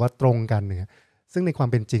จะแบบว่าตรงกันเนี่ยซึ่งในความ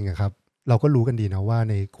เป็นจริงอะครับเราก็รู้กันดีนะว่า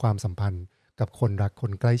ในความสัมพันธ์กับคนรักค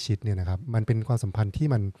นใกล้ชิดเนี่ยนะครับมันเป็นความสัมพันธ์ที่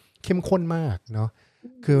มันเข้มข้นมากเนาะ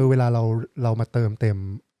คือเวลาเรามาเติมเต็ม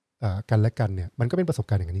กันและกันเนี่ยมันก็เป็นประสบ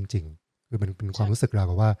การณ์อย่างนั้นจริงๆคือมันเป็นความรู้สึกเรา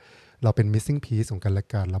กับว่าเราเป็น missing piece ของกันและ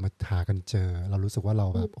กันเรามาหากันเจอเรารู้สึกว่าเรา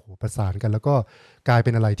แบบโอ้โหประสานกันแล้วก็กลายเ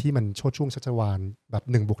ป็นอะไรที่มันโชดช่วงชัชวาลแบบ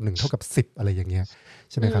1+1เท่ากับ10อะไรอย่างเงี้ย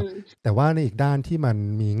ใช่ไหมครับแต่ว่าในอีกด้านที่มัน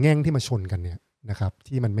มีแง่งที่มาชนกันเนี่ยนะครับ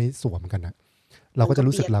ที่มันไม่สวมกันนะเราก็จะ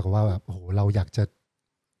รู้สึกเรากับว่าแบบโอ้โหเราอยากจะ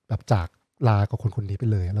แบบจากลากับคนคนนี้ไป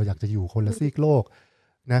เลยเราอยากจะอยู่คนละซีกโลก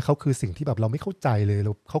นะเขาคือสิ่งที่แบบเราไม่เข้าใจเลย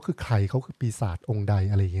เขาคือใครเขาคือปีศาจองค์ใด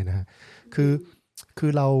อะไรอย่างเงี้ยนะฮะคื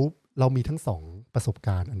อเรามีทั้งสองประสบก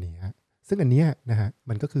ารณ์อันนี้ซึ่งอันเนี้ยนะฮะ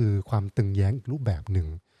มันก็คือความตึงแย้งอีกรูปแบบหนึ่ง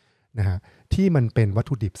นะฮะที่มันเป็นวัต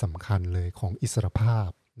ถุดิบสำคัญเลยของอิสรภาพ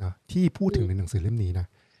นะที่พูดถึงในหนังสือเล่มนี้นะ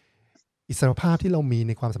อิสรภาพที่เรามีใ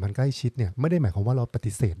นความสัมพันธ์ใกล้ชิดเนี่ยไม่ได้หมายความว่าเราป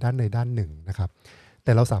ฏิเสธด้านใดด้านหนึ่งนะครับแ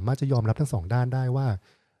ต่เราสามารถจะยอมรับทั้งสองด้านได้ว่า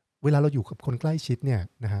เวลาเราอยู่กับคนใกล้ชิดเนี่ย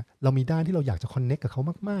นะฮะเรามีด้านที่เราอยากจะคอนเนคกับเขา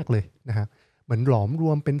มากๆเลยนะฮะเหมือนหลอมร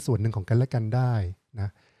วมเป็นส่วนหนึ่งของกันและกันได้นะ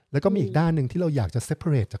แล้วก็มีอีกด้านหนึ่งที่เราอยากจะ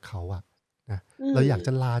separate จากเขาอะนะเราอยากจ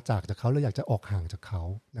ะลาจากเขาเราอยากจะออกห่างจากเขา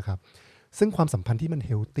นะครับซึ่งความสัมพันธ์ที่มัน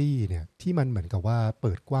healthy เนี่ยที่มันเหมือนกับว่าเ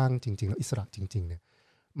ปิดกว้างจริงๆแล้วอิสระจริงๆเนี่ย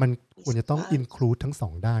มันควรจะต้อง include ทั้งสอ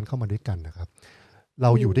งด้านเข้ามาด้วยกันนะครับเร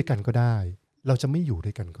าอยู่ด้วยกันก็ได้เราจะไม่อยู่ด้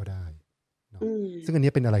วยกันก็ได้เนาะซึ่งอัน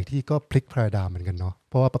นี้เป็นอะไรที่ก็พลิกพาราไดม์เหมือนกันเนาะ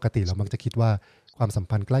เพราะว่าปกติเรามักจะคิดว่าความสัม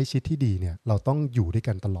พันธ์ใกล้ชิดที่ดีเนี่ยเราต้องอยู่ด้วย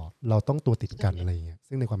กันตลอดเราต้องตัวติดกันอะไรอย่างเงี้ย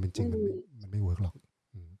ซึ่งในความเป็นจริงมันไม่เวิร์กหรอก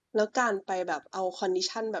แล้วการไปแบบเอาคอนดิ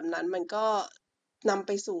ชันแบบนั้นมันก็นำไ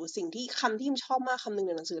ปสู่สิ่งที่คำที่ชอบมากคำหนึ่งใ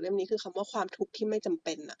นหนังสือเล่มนี้คือคำว่าความทุกข์ที่ไม่จำเ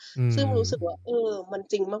ป็นอ่ะซึ่งรู้สึกว่ามัน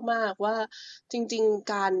จริงมากๆว่าจริง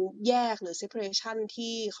ๆการแยกหรือ separation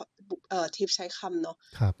ที่ทิปใช้คำเนาะ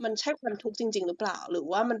มันใช่ความทุกข์จริงๆหรือเปล่าหรือ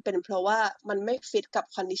ว่ามันเป็นเพราะว่ามันไม่ฟิตกับ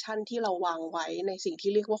คอนดิชันที่เราวางไว้ในสิ่ง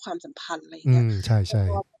ที่เรียกว่าความสัมพันธ์อะไรอย่างเงี้ยใช่ใช่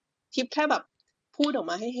ทิปแค่แบบพูดออก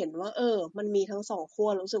มาให้เห็นว่ามันมีทั้งสองขั้ว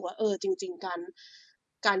รู้สึกว่าจริงๆก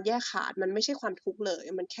ารแยกขาดมันไม่ใช่ความทุกข์เลย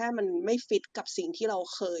มันแค่มันไม่ฟิตกับสิ่งที่เรา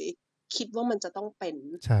เคยคิดว่ามันจะต้องเป็น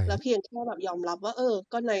แล้วเพียงแค่แบบยอมรับว่า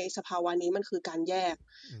ก็ในสภาวะนี้มันคือการแยก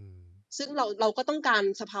ซึ่งเราก็ต้องการ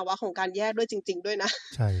สภาวะของการแยกด้วยจริงๆด้วยนะ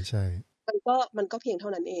ใช่ใช่มันก็เพียงเท่า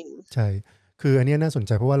นั้นเองใช่คืออันนี้น่าสนใ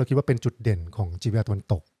จเพราะว่าเราคิดว่าเป็นจุดเด่นของจิตวิทยาตะวัน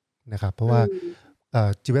ตกนะครับเพราะว่า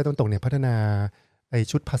จิตวิทยาตะวันตกเนี่ยพัฒนาไอ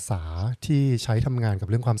ชุดภาษาที่ใช้ทำงานกับ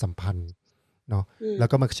เรื่องความสัมพันธ์เนาะแล้ว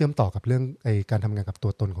ก็มาเชื่อมต่อกับเรื่องไอการทำงานกับตั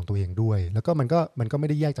วตนของตัวเองด้วยแล้วก็มันก็ไม่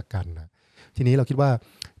ได้แยกจากกันนะทีนี้เราคิดว่า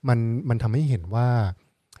มันทำให้เห็นว่า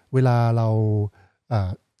เวลาเรา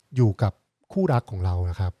อยู่กับคู่รักของเรา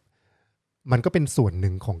นะครับมันก็เป็นส่วนห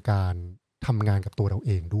นึ่งของการทำงานกับตัวเราเ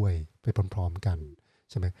องด้วยไปพร้อมๆกัน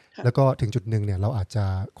ใช่ไหมแล้วก็ถึงจุดหนึ่งเนี่ยเราอาจจะ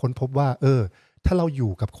ค้นพบว่าถ้าเราอ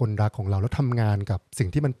ยู่กับคนรักของเราแล้วทำงานกับสิ่ง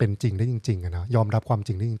ที่มันเป็นจริงได้จริงๆนะยอมรับความจ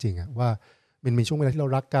ริงได้จริงๆว่ามันมีช่วงเวลาที่เรา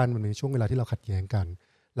รักกันมันมีช่วงเวลาที่เราขัดแย้งกัน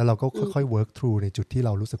แล้วเราก็ค่อยๆ work through ในจุดที่เร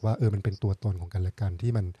ารู้สึกว่ามันเป็นตัวตนของกันและกัน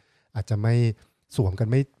ที่มันอาจจะไม่สวมกัน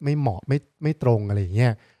ไม่เหมาะไม่ตรงอะไรอย่างเงี้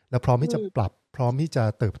ยแล้วพร้อมที่จะปรับพร้อมที่จะ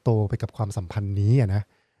เติบโตไปกับความสัมพันธ์นี้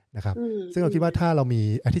นะครับซึ่งเราคิดว่าถ้าเรามี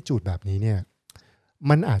attitude แบบนี้เนี่ย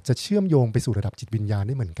มันอาจจะเชื่อมโยงไปสู่ระดับจิตวิญญาณไ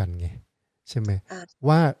ด้เหมือนกันไงใช่ไหม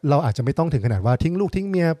ว่าเราอาจจะไม่ต้องถึงขนาดว่าทิ้งลูกทิ้ง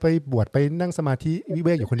เมียไปบวชไปนั่งสมาธิวิเว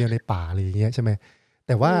กอยู่คนเดียวในป่าอะไรอย่างเงี้ยใช่ไหม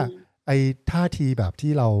แต่ว่าไอ้ท่าทีแบบ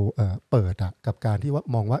ที่เราเปิดอะกับการที่ว่า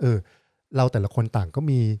มองว่าเราแต่ละคนต่างก็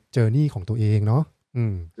มีเจอร์นี่ของตัวเองเนาะ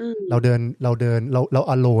เรา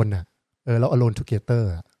alone อะเรา alone together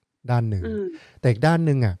อะด้านหนึ่งแต่อีกด้านห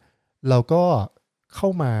นึ่งอะเราก็เข้า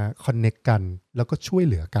มา connect กันแล้วก็ช่วยเ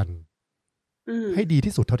หลือกันให้ดี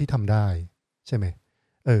ที่สุดเท่าที่ทำได้ใช่ไหม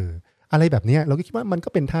อะไรแบบนี้เราก็คิดว่ามันก็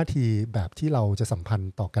เป็นท่าทีแบบที่เราจะสัมพัน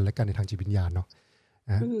ธ์ต่อกันและกันในทางจิตวิญญาณเนาะ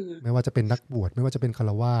ไม่ว่าจะเป็นนักบวชไม่ว่าจะเป็นฆ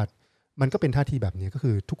ราวาสมันก็เป็นท่าทีแบบนี้ก็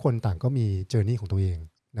คือทุกคนต่างก็มีเจอร์นี่ของตัวเอง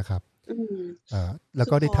นะครับแล้ว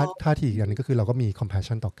ก็ได้ท่าทีอีกอย่างนึงก็คือเราก็มี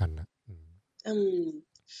compassion ต่อกันนะ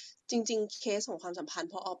จริงๆเคสของความสัมพันธ์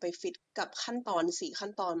พอเอาไปฟิตกับขั้นตอน4ขั้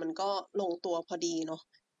นตอนมันก็ลงตัวพอดีเนาะ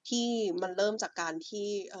ที่มันเริ่มจากการที่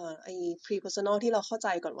ไอ้ pre-personal ที่เราเข้าใจ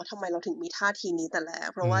ก่อนว่าทำไมเราถึงมีท่าทีนี้แต่แรก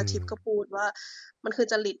เพราะว่าทิปก็พูดว่ามันคือ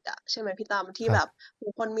จริตอะใช่ไหมพี่ตามที่แบบบา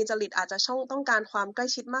งคนมีจริตอาจจะต้องการความใกล้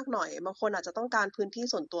ชิดมากหน่อยบางคนอาจจะต้องการพื้นที่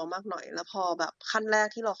ส่วนตัวมากหน่อยแล้วพอแบบขั้นแรก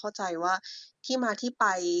ที่เราเข้าใจว่าที่มาที่ไป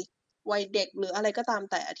วัยเด็กหรืออะไรก็ตาม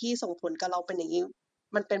แต่ที่ส่งผลกับเราเป็นอย่างนี้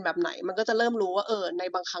มันเป็นแบบไหนมันก็จะเริ่มรู้ว่าใน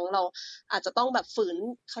บางครั้งเราอาจจะต้องแบบฝืน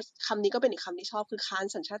คำนี้ก็เป็นอีกคำที่ชอบคือค้าน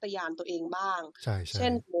สัญชาตญาณตัวเองบ้างเช่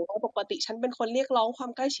นสมมติว่าปกติฉันเป็นคนเรียกร้องควา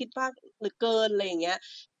มใกล้ชิดมากหรือเกินอะไรอย่างเงี้ย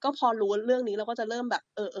ก็พอรู้เรื่องนี้เราก็จะเริ่มแบบ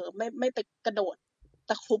ไม่ไปกระโดด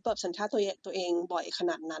ตะครุบแบบสัญชาติตัวเองบ่อยข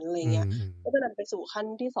นาดนั้นอะไรเงี้ยก็จะนำไปสู่ขั้น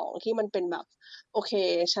ที่2ที่มันเป็นแบบโอเค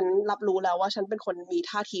ฉันรับรู้แล้วว่าฉันเป็นคนมี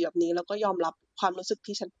ท่าทีแบบนี้แล้วก็ยอมรับความรู้สึก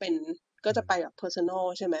ที่ฉันเป็นก็จะไปแบบ personal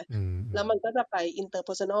ใช่ไหมแล้วมันก็จะไป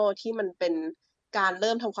interpersonal ที่มันเป็นการเ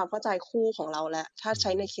ริ่มทำความเข้าใจคู่ของเราแล้วถ้าใ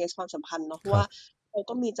ช้ในเคสความสัมพันธ์เนาะว่าเรา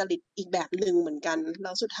ก็มีจริตอีกแบบหนึ่งเหมือนกันแ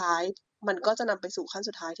ล้วสุดท้ายมันก็จะนำไปสู่ขั้น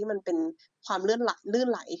สุดท้ายที่มันเป็นความลื่น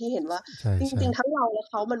ไหลที่เห็นว่าจริงๆทั้งเราและ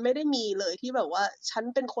เขามันไม่ได้มีเลยที่แบบว่าฉัน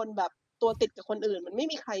เป็นคนแบบตัวติดกับคนอื่นมันไม่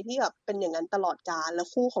มีใครที่แบบเป็นอย่างนั้นตลอดกาลแล้ว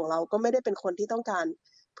คู่ของเราก็ไม่ได้เป็นคนที่ต้องการ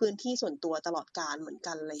พื้นที่ส่วนตัวตลอดกาลเหมือน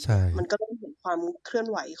กันอะไรอย่างเงี้ยมันก็ต้องเห็นความเคลื่อน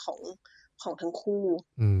ไหวของทั้งคู่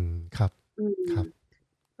ครับ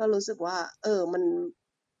ก็รู้สึกว่า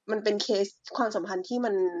มันเป็นเคสความสัมพันธ์ที่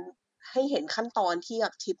มันให้เห็นขั้นตอนที่แบ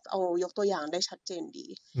บทิปเอายกตัวอย่างได้ชัดเจนดี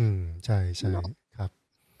ใช่ใช่ครับ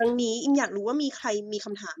ทั้งนี้อิงอยากรู้ว่ามีใครมีค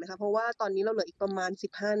ำถามไหมคะเพราะว่าตอนนี้เราเหลืออีกประมาณ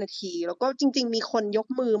15 นาทีแล้วก็จริงๆมีคนยก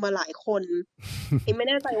มือมาหลายคนอิงไม่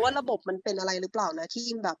แน่ใจว่าระบบมันเป็นอะไรหรือเปล่านะที่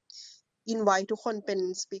อิงแบบอินไว้ทุกคนเป็น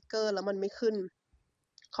สปีกเกอร์แล้วมันไม่ขึ้น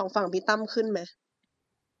ของฝั่งพี่ตั้มขึ้นไหม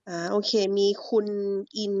โอเคมีคุณ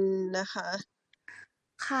อินนะคะ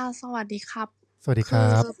ค่ะสวัสดีครับสวัสดีครั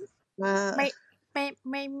บ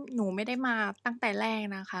ไม่หนูไม่ได้มาตั้งแต่แรก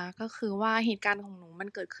นะคะก็คือว่าเหตุการณ์ของหนูมัน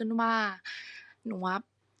เกิดขึ้นว่าหนูว่า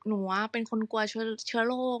หนูอะเป็นคนกลัวเชื้อ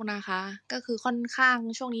โรคนะคะก็คือค่อนข้าง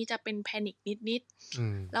ช่วงนี้จะเป็นแพนิคนิด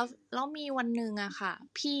ๆแล้วมีวันหนึ่งอะค่ะ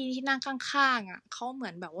พี่ที่นั่งข้างๆอะเขาเหมื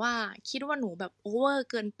อนแบบว่าคิดว่าหนูแบบโอเวอร์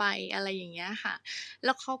เกินไปอะไรอย่างเงี้ยค่ะแ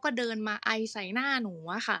ล้วเขาก็เดินมาไอใส่หน้าหนู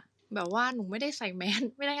อะค่ะแบบว่าหนูไม่ได้ใส่แมส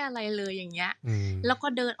ไม่ได้อะไรเลยอย่างเงี้ยแล้วก็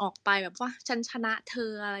เดินออกไปแบบว่าฉันชนะเธ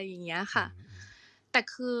ออะไรอย่างเงี้ยค่ะแต่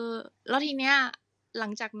คือแล้วทีเนี้ยหลั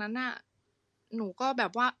งจากนั้นอะหนูก็แบ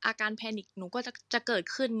บว่าอาการแพนิคหนูก็จะเกิด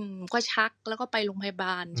ขึ้นหนูก็ชักแล้วก็ไปโรงพยาบ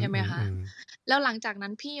าลใช่ไหมคะแล้วหลังจากนั้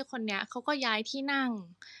นพี่คนเนี้ยเขาก็ย้ายที่นั่ง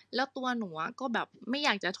แล้วตัวหนูอะก็แบบไม่อย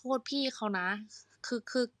ากจะโทษพี่เขานะ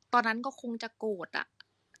คือตอนนั้นก็คงจะโกรธอะ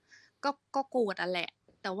ก็โกรธอะแหละ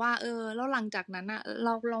แต่ว่าแล้วหลังจากนั้นอะ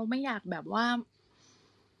เราไม่อยากแบบว่า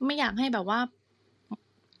ไม่อยากให้แบบว่า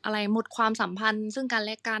อะไรหมดความสัมพันธ์ซึ่งกันแ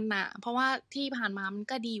ละกันน่ะเพราะว่าที่ผ่านมามัน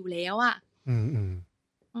ก็ดีอยู่แล้วอะ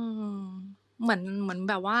เหมือน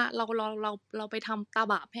แบบว่าเราไปทำตา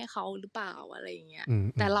บาปให้เขาหรือเปล่าอะไรอย่างเงี้ย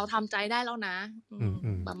แต่เราทำใจได้แล้วนะ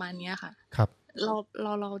ประมาณเนี้ยค่ะครับเราเร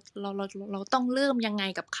าเราเราต้องเริ่มยังไง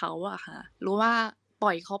กับเขาอะค่ะหรือว่าปล่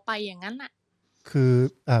อยเขาไปอย่างนั้นน่ะคือ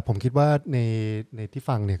ผมคิดว่าในที่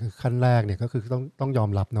ฟังเนี่ยคือขั้นแรกเนี่ยก็คือต้องยอม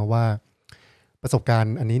รับนะว่าประสบการ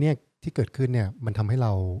ณ์อันนี้เนี่ยที่เกิดขึ้นเนี่ยมันทำให้เร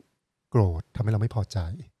าโกรธทำให้เราไม่พอใจ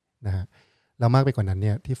นะฮะแล้วมากไปกว่านั้นเ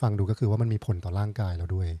นี่ยที่ฟังดูก็คือว่ามันมีผลต่อร่างกายเรา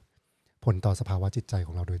ด้วยผลต่อสภาวะจิตใจข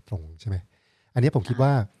องเราโดยตรงใช่ไหมอันนี้ผมคิดว่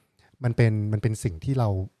ามันเป็นสิ่งที่เรา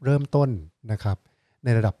เริ่มต้นนะครับใน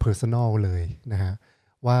ระดับ personal เลยนะฮะ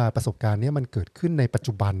ว่าประสบการณ์นี้มันเกิดขึ้นในปัจ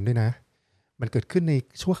จุบันด้วยนะมันเกิดขึ้นใน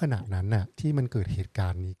ช่วงขณะนั้นน่ะที่มันเกิดเหตุกา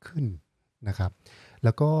รณ์นี้ขึ้นนะครับแ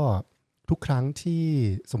ล้วก็ทุกครั้งที่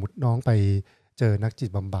สมมติน้องไปเจอนักจิต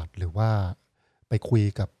บำบัดหรือว่าไปคุย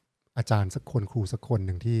กับอาจารย์สักคนครูสักคนห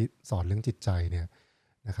นึ่งที่สอนเรื่องจิตใจเนี่ย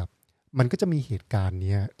นะครับมันก็จะมีเหตุการณ์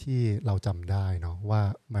นี้ที่เราจำได้เนาะว่า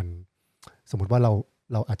มันสมมติว่าเ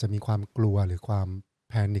ราอาจจะมีความกลัวหรือความ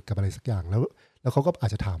แพนิคกับอะไรสักอย่างแล้วเขาก็อา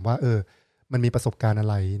จจะถามว่ามันมีประสบการณ์อะ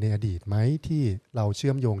ไรในอดีตไหมที่เราเชื่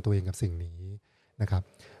อมโยงตัวเองกับสิ่งนี้นะครับ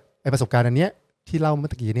ไอประสบการณ์อันเนี้ยที่เล่าเมื่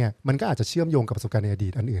อกี้เนี่ยมันก็อาจจะเชื่อมโยงกับประสบการณ์ในอดี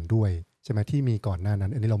ตอันอื่นด้วยใช่ไหมที่มีก่อนหน้านั้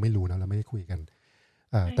นอันนี้เราไม่รู้นะเราไม่ได้คุยกัน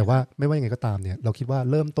แต่ว่าไม่ว่ายังไงก็ตามเนี่ยเราคิดว่า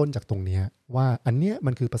เริ่มต้นจากตรงนี้ว่าอันเนี้ย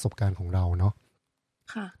มันคือประสบการณ์ของเราเนาะ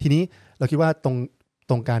ทีนี้เราคิดว่า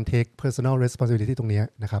ตรงการ take personal responsibility ตรงนี้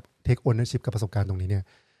นะครับ take ownership กับประสบการณ์ตรงนี้เนี่ย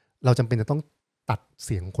เราจำเป็นจะต้องตัดเ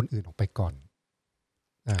สียงคนอื่นออกไปก่อน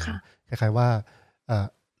คล้ายๆว่า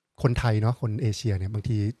คนไทยเนาะคนเอเชียเนี่ยบาง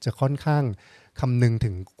ทีจะค่อนข้างคำนึงถึ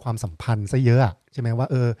งความสัมพันธ์ซะเยอะใช่ไหมว่า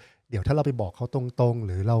เดี๋ยวถ้าเราไปบอกเขาตรงๆห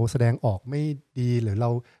รือเราแสดงออกไม่ดีหรือเรา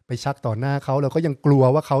ไปชักต่อหน้าเขาเราก็ยังกลัว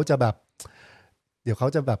ว่าเขาจะแบบเดี๋ยวเขา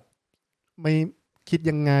จะแบบไม่คิด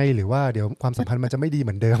ยังไงหรือว่าเดี๋ยวความสัมพันธ์มันจะไม่ดีเห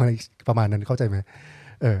มือนเดิมอะไรประมาณนั้นเข้าใจไหม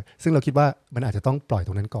ซึ่งเราคิดว่ามันอาจจะต้องปล่อยต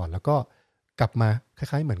รงนั้นก่อนแล้วก็กลับมาค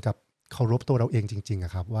ล้ายๆเหมือนกับเคารพตัวเราเองจริงๆอ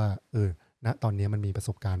ะครับว่าณตอนนี้มันมีประส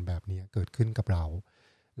บการณ์แบบนี้เกิดขึ้นกับเรา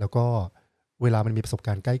แล้วก็เวลามันมีประสบก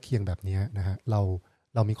ารณ์ใกล้เคียงแบบนี้นะฮะเ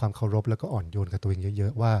รามีความเคารพแล้วก็อ่อนโยนกับตัวเองเยอ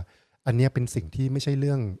ะๆว่าอันนี้เป็นสิ่งที่ไม่ใช่เ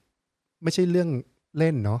รื่องเ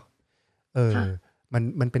ล่นเนาะ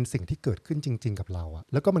มันเป็นสิ่งที่เกิดขึ้นจริงๆกับเราอะ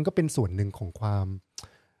แล้วก็มันก็เป็นส่วนหนึ่งของความ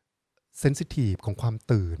เซนซิทีฟของความ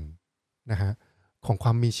ตื่นนะฮะของคว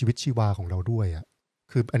ามมีชีวิตชีวาของเราด้วยอะ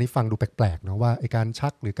คืออันนี้ฟังดูแปลกๆเนาะว่าไอการชั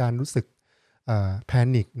กหรือการรู้สึกแพ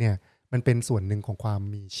นิคเนี่ยมันเป็นส่วนหนึ่งของความ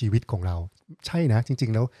มีชีวิตของเราใช่นะจริ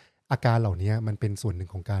งๆแล้วอาการเหล่านี้มันเป็นส่วนหนึ่ง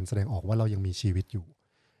ของการแสดงออกว่าเรายังมีชีวิตอยู่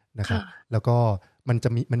นะครับแล้วก็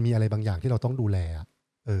มันมีอะไรบางอย่างที่เราต้องดูแล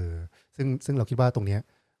ซึ่งเราคิดว่าตรงเนี้ย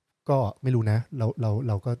ก็ไม่รู้นะเ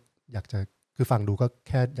ราก็อยากจะคือฟังดูก็แ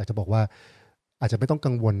ค่อยากจะบอกว่าอาจจะไม่ต้อง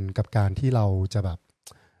กังวลกับการที่เราจะแบบ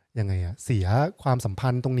ยังไงเสียความสัมพั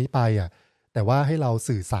นธ์ตรงนี้ไปแต่ว่าให้เรา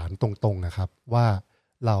สื่อสารตรงๆนะครับว่า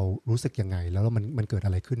เรารู้สึกยังไงแล้วมันเกิดอ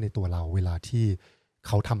ะไรขึ้นในตัวเราเวลาที่เ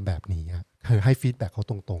ขาทำแบบนี้คือให้ฟีดแบ็กเขา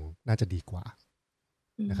ตรงๆน่าจะดีกว่า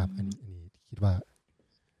นะครับอันนี้คิดว่า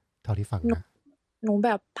เท่าที่ฟังนะหนูแบ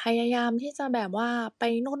บพยายามที่จะแบบว่าไป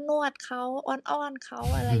นวดเขาอ้อนๆเขา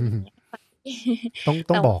อะไรอย่างเงี้ย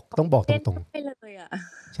ต้องบอกตรงๆไม่เลยอะ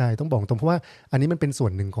ใช่ต้องบอกตรงเพราะว่าอันนี้มันเป็นส่ว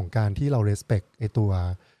นหนึ่งของการที่เรา respect ไอตัว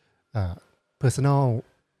personal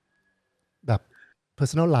แบบ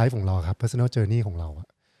personal life ของเราครับ personal journey ของเรา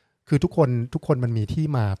คือทุกคนมันมีที่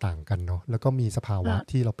มาต่างกันเนาะแล้วก็มีสภาวะ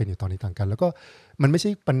ที่เราเป็นอยู่ตอนนี้ต่างกันแล้วก็มันไม่ใช่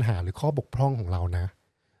ปัญหาหรือข้อบกพร่องของเรานะ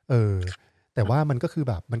แต่ว่ามันก็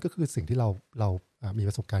คือสิ่งที่เรามีป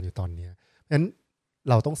ระสบการณ์อยู่ตอนนี้เพราะฉะนั้น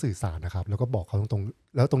เราต้องสื่อสารนะครับแล้วก็บอกเขาตรง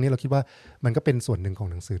ๆแล้วตรงนี้เราคิดว่ามันก็เป็นส่วนหนึ่งของ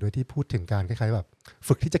หนังสือด้วยที่พูดถึงการคล้ายๆแบบ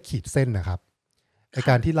ฝึกที่จะขีดเส้นนะครับใน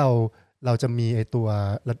การที่เราจะมีไอตัว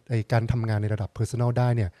ไอการทำงานในระดับ personal ได้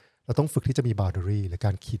เนี่ยเราต้องฝึกที่จะมี boundary หรือก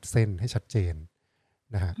ารขีดเส้นให้ชัดเจน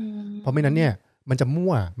นะฮะเพราะไม่นั้นเนี่ยมันจะมั่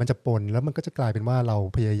วมันจะปนแล้วมันก็จะกลายเป็นว่าเรา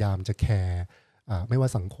พยายามจะแคร์ไม่ว่า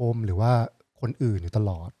สังคมหรือว่าคนอื่นอยู่ต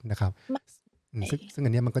ลอดนะครับซึ่งอั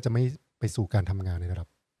นนี้มันก็จะไม่ไปสู่การทำงานในระดับ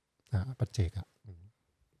ปัจเจก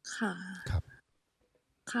ค่ะครับ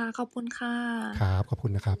ค่ะขอบคุณค่ะครับขอบคุ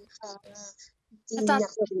ณนะครับจริงอยา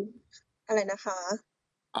กรู้อะไรนะคะ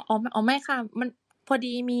อ๋อไม่ค่ะมันพอ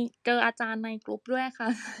ดีมีเจออาจารย์ในกลุ่มด้วยค่ะ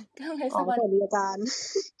ก็เลยสวัสดีอาจารย์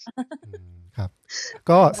ครับ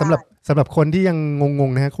ก็สำหรับคนที่ยังง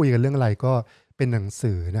งๆนะฮะคุยกันเรื่องอะไรก็เป็นหนัง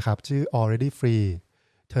สือนะครับชื่อ already free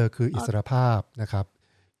เธอคืออิสรภาพนะครับ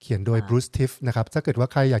เขียนโดย Bruce Tiff นะครับถ้าเกิดว่า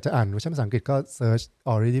ใครอยากจะอ่านเวอร์ชันภาษาอังกฤษก็ search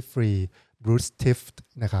already free Bruce Tiff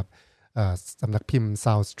นะครับสำนักพิมพ์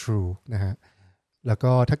Sounds True นะฮะแล้ว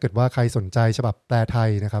ก็ถ้าเกิดว่าใครสนใจฉบับแปลไทย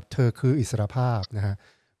นะครับเธอคืออิสรภาพนะฮะ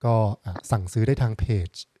ก็สั่งซื้อได้ทางเพจ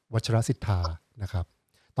วัชรศิทธานะครับ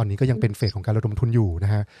ตอนนี้ก็ยังเป็นเฟสของการระดมทุนอยู่น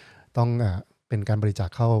ะฮะต้องเป็นการบริจาค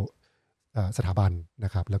เข้าสถาบันน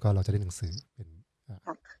ะครับแล้วก็เราจะได้หนังสือเป็น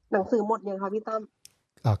หนังสือหมดยังคะพี่ตั้ม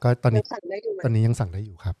ก็ตอนนี้ยังสั่งได้อ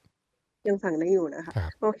ยู่ครับยังสั่งได้อยู่นะคะ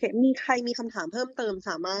โอเคมีใครมีคำถามเพิ่มเติม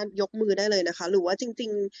สามารถยกมือได้เลยนะคะหรือว่าจริ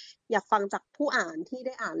งๆอยากฟังจากผู้อ่านที่ไ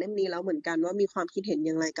ด้อ่านเล่มนี้แล้วเหมือนกันว่ามีความคิดเห็นอ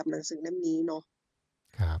ย่างไรกับหนังสือเล่มนี้เนาะ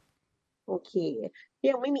ครับโอเค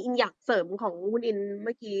ยังไม่มีอินอยากเสริมของคุณอินเ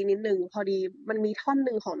มื่อกี้นิดนึงพอดีมันมีท่อน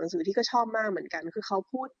นึงของหนังสือที่ก็ชอบมากเหมือนกันคือเขา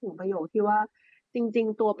พูดถึงประโยคที่ว่าจริง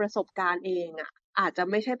ๆตัวประสบการณ์เองอ่ะอาจจะ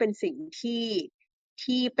ไม่ใช่เป็นสิ่งที่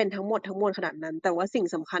เป็นทั้งหมดทั้งมวลขนาดนั้นแต่ว่าสิ่ง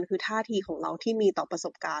สำคัญคือท่าทีของเราที่มีต่อประส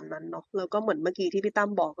บการณ์นั้นเนาะแล้วก็เหมือนเมื่อกี้ที่พี่ตั้ม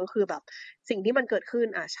บอกก็คือแบบสิ่งที่มันเกิดขึ้น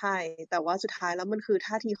ใช่แต่ว่าสุดท้ายแล้วมันคือ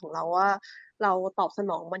ท่าทีของเราว่าเราตอบส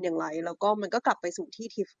นองมันอย่างไรแล้วก็มันก็กลับไปสู่ที่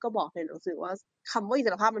ทิฟก็บอกในหนังสือว่าคำว่าอิส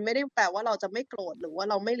รภาพมันไม่ได้แปลว่าเราจะไม่โกรธหรือว่า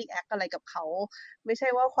เราไม่รีแอคอะไรกับเขาไม่ใช่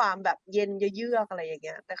ว่าความแบบเย็นเยือกอะไรอย่างเ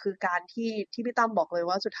งี้ยแต่คือการที่พี่ตั้มบอกเลย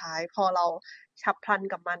ว่าสุดท้ายพอเราฉับพลัน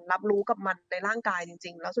กับมันรับรู้กับมันในร่างกายจ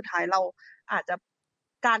ริงๆแล้วสุดท้ายเราอาจจะ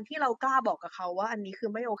การที่เรากล้าบอกกับเขาว่าอันนี้คือ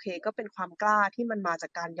ไม่โอเคก็เป็นความกล้าที่มันมาจา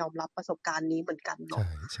กการยอมรับประสบการณ์นี้เหมือนกันเนาะ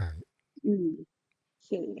ใช่โอเ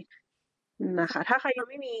คนะคะถ้าใครยัง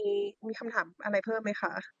ไม่มีคำถามอะไรเพิ่มไหมค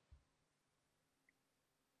ะ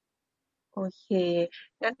โอเค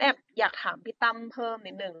งั้นแอบอยากถามพี่ตั้มเพิ่ม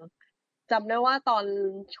นิดนึงจำได้ว่าตอน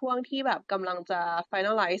ช่วงที่แบบกำลังจะ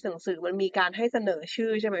finalize หนังสือมันมีการให้เสนอชื่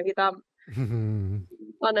อใช่ไหมพี่ตั้ม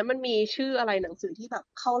ตอนนั้นมันมีชื่ออะไรหนังสือที่แบบ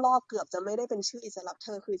เข้ารอบเกือบจะไม่ได้เป็นชื่ออิสระเธ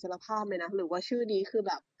อคืออิสรภาพเลยนะหรือว่าชื่อนี้คือ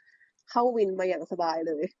แบบเข้าวินมาอย่างสบาย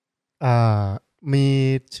เลยมี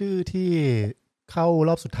ชื่อที่เข้าร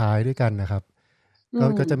อบสุดท้ายด้วยกันนะครับ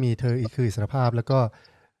ก็จะมีเธอคืออิสรภาพแล้วก็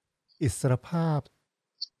อิสรภาพ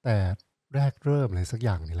แต่แรกเริ่มอะไรสักอ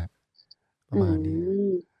ย่างนี่แหละประมาณนี้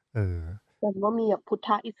แต่ว่ามีแบบพุทธ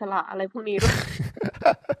อิสระอะไรพวกนี้ด้วย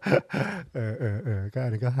ก็อั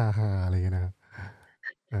นนี้ก็ฮาอะไรอย่างเงี้ยนะครับ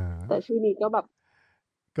แต่ชื่อนี้ก็แบบ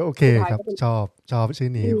ก็โอเคครับชอบชื่อ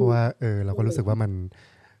นี้เพราะว่าเราก็รู้สึกว่า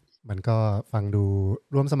มันก็ฟังดู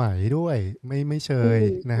ร่วมสมัยด้วยไม่เชย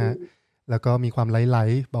นะฮะแล้วก็มีความไร้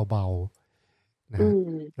เบาๆนะฮะ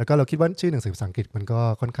แล้วก็เราคิดว่าชื่อหนังสือภาษาอังกฤษมันก็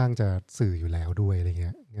ค่อนข้างจะสื่ออยู่แล้วด้วยอะไรเ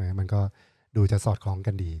งี้ยมันก็ดูจะสอดคล้อง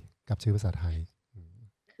กันดีกับชื่อภาษาไทย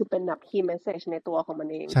คือเป็นแบบ key message ในตัวของมัน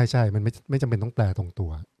เองใช่มันไม่จำเป็นต้องแปลตรงตั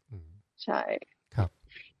วใช่ครับ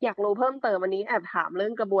อยากรู้เพิ่มเติมวันนี้แอบถามเรื่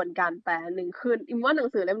องกระบวนการแปลหนึ่งคืออิมว่าหนัง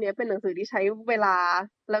สือเล่มนี้เป็นหนังสือที่ใช้เวลา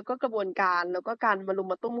แล้วก็กระบวนการแล้วก็การมารุม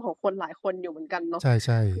มาตุ้มของคนหลายคนอยู่เหมือนกันเนาะใ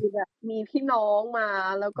ช่คือแบบมีพี่น้องมา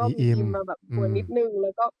แล้วก็มีอิมมาแบบตัวนิดนึงแ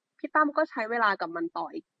ล้วก็พี่ตั้มก็ใช้เวลากับมันต่อ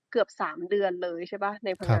อีกเกือบ3 เดือนเลยใช่ปะใน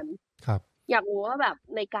พังงานครับอยากรู้ว่าแบบ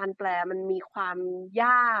ในการแปลมันมีความย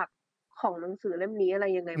ากของหนังสือเล่มนี้อะไร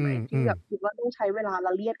ยังไงไหมที่แบบคิดว่าต้องใช้เวลาล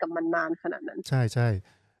ะเลียดกับมันนานขนาดนั้นใช่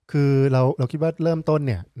คือเราคิดว่าเริ่มต้น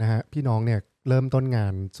เนี่ยนะฮะพี่น้องเนี่ยเริ่มต้นงา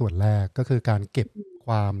นส่วนแรกก็คือการเก็บค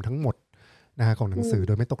วามทั้งหมดนะฮะของหนังสือโ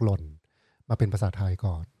ดยไม่ตกหล่นมาเป็นภาษาไทย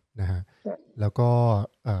ก่อนนะฮะแล้วก็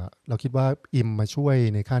เราคิดว่าอิมมาช่วย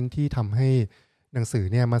ในขั้นที่ทำให้หนังสือ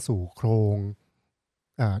เนี่ยมาสู่โครง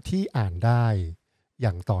ที่อ่านได้อ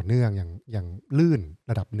ย่างต่อเนื่องอย่างลื่น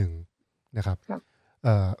ระดับหนึ่งนะครับ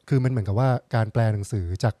คือมันเหมือนกับว่าการแปลหนังสือ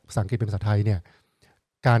จากภาษาอังกฤษเป็นภาษาไทยเนี่ย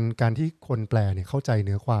การที่คนแปลเนี่ยเข้าใจเ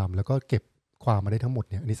นื้อความแล้วก็เก็บความมาได้ทั้งหมด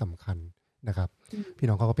เนี่ยอันนี้สำคัญนะครับพี่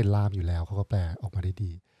น้องเขาก็เป็นล่ามอยู่แล้วเขาก็แปลออกมาได้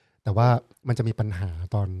ดีแต่ว่ามันจะมีปัญหา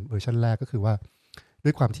ตอนเวอร์ชันแรกก็คือว่าด้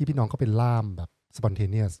วยความที่พี่น้องเขาเป็นล่ามแบบ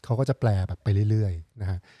spontaneous เขาก็จะแปลแบบไปเรื่อยๆนะ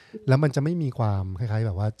ฮะแล้วมันจะไม่มีความคล้ายๆแ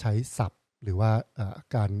บบว่าใช้ศัพท์หรือว่า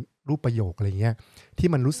การรูปประโยคอะไรเงี้ยที่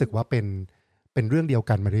มันรู้สึกว่าเป็นเรื่องเดียว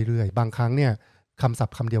กันมาเรื่อยๆบางครั้งเนี่ยคำศัพ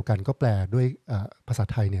ท์คำเดียวกันก็แปลด้วยภาษา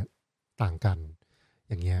ไทยเนี่ยต่างกัน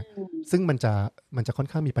อย่างเงี้ยซึ่งมันจะค่อน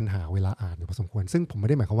ข้างมีปัญหาเวลาอ่านอยู่พอสมควรซึ่งผมไม่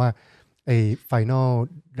ได้หมายความว่า ไอ้ final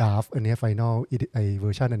draft อันเนี้ย final ไอ้เวอ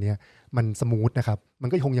ร์ชันอันเนี้ยมันสมูทนะครับมัน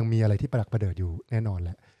ก็คงยังมีอะไรที่ประดักประเดิดอยู่แน่นอนแห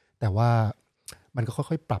ละแต่ว่ามันก็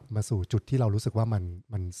ค่อยๆปรับมาสู่จุดที่เรารู้สึกว่า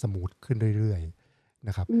มันสมูทขึ้นเรื่อยๆน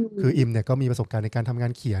ะครับคืออิมเนี่ยก็มีประสบการณ์ในการทำงา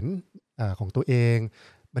นเขียนของตัวเอง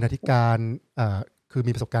บรรณาธิการคือ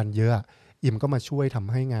มีประสบการณ์เยอะอิมก็มาช่วยท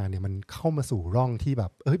ำให้งานเนี่ยมันเข้ามาสู่ร่องที่แบ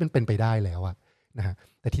บมันเป็นไปได้แล้วอะนะฮะ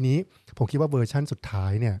แต่ทีนี้ผมคิดว่าเวอร์ชั่นสุดท้า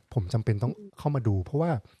ยเนี่ยผมจำเป็นต้องเข้ามาดูเพราะว่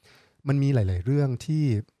ามันมีหลายๆเรื่องที่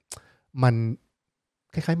มัน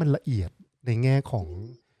คล้ายๆมันละเอียดในแง่ข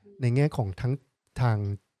องทั้งทาง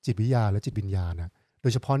จิตวิทยาและจิตวิญญาณนะโด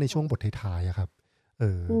ยเฉพาะในช่วงบทท้ายๆครับ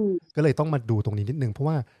ก็เลยต้องมาดูตรงนี้นิดนึงเพราะ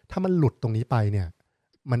ว่าถ้ามันหลุดตรงนี้ไปเนี่ย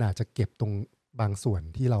มันอาจจะเก็บตรงบางส่วน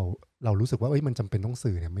ที่เรารู้สึกว่ามันจำเป็นต้อง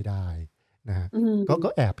สื่อเนี่ยไม่ได้นะฮะก็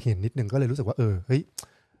แอบเห็นนิดนึงก็เลยรู้สึกว่าเฮ้ย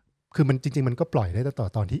คือมันจริงๆมันก็ปล่อยได้ต่อ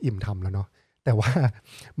ตอนที่อิมทำแล้วเนาะแต่ว่า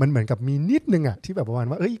มันเหมือนกับมีนิดนึงอะที่แบบประมาณ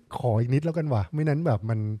ว่าขออีกนิดแล้วกันว่ะไม่นั้นแบบ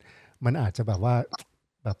มันอาจจะแบบว่า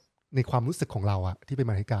แบบในความรู้สึกของเราอะที่เป็น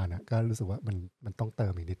บรรณาธิการอะก็รู้สึกว่ามันต้องเติ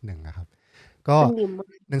มอีกนิดนึงนะครับก็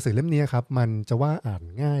หนังสือเล่มนี้ครับมันจะว่าอ่าน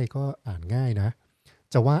ง่ายก็อ่านง่ายนะ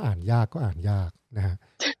จะว่าอ่านยากก็อ่านยากนะฮะ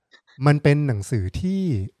มันเป็นหนังสือที่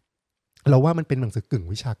เราว่ามันเป็นหนังสือกึ่ง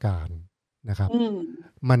วิชาการนะครับ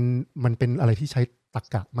มันเป็นอะไรที่ใช้ตรร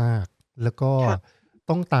กะมากแล้วก็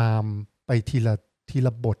ต้องตามไปทีล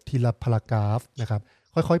ะบททีละพารากราฟนะครับ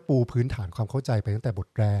ค่อยๆปูพื้นฐานความเข้าใจไปตั้งแต่บท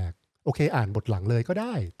แรกโอเคอ่านบทหลังเลยก็ไ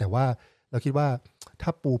ด้แต่ว่าเราคิดว่าถ้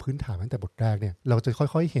าปูพื้นฐานตั้งแต่บทแรกเนี่ยเราจะ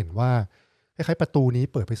ค่อยๆเห็นว่าคล้ายๆประตูนี้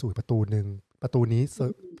เปิดไปสู่ประตูนึงประตูนี้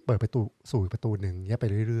เปิดไปสู่ประตูนึงเนี้ยไป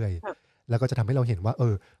เรื่อยๆแล้วก็จะทำให้เราเห็นว่า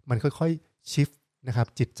มันค่อยๆชิฟนะครับ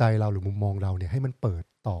จิตใจเราหรือมุมมองเราเนี่ยให้มันเปิด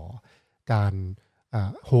ต่อการ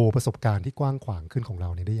โฮประสบการณ์ที่กว้างขวางขึ้นของเรา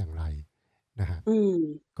เนี่ยได้อย่างไรนะฮะ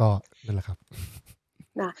ก็นั่นแหละครับ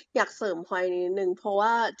นะอยากเสริมพอยนิดนึงเพราะว่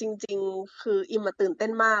าจริงๆคืออิมตื่นเต้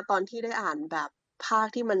นมากตอนที่ได้อ่านแบบภาค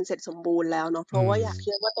ที่มันเสร็จสมบูรณ์แล้วเนาะเพราะว่าอยากเ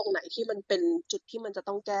ทียบว่าตรงไหนที่มันเป็นจุดที่มันจะ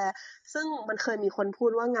ต้องแก้ซึ่งมันเคยมีคนพู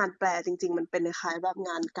ดว่างานแปลจริงๆมันเป็นคล้ายแบบง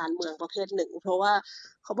านการเมืองประเภทหนึ่งเพราะว่า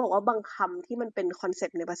เขาบอกว่าบางคำที่มันเป็นคอนเซป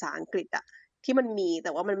ต์ในภาษาอังกฤษอะที่มันมีแ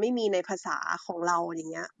ต่ว่ามันไม่มีในภาษาของเราอย่า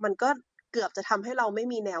งเงี้ยมันก็เกือบจะทำให้เราไม่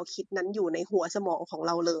มีแนวคิดนั้นอยู่ในหัวสมองของเ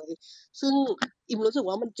ราเลยซึ่งอิมรู้สึก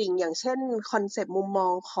ว่ามันจริงอย่างเช่นคอนเซปต์มุมมอ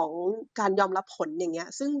งของการยอมรับผลอย่างเงี้ย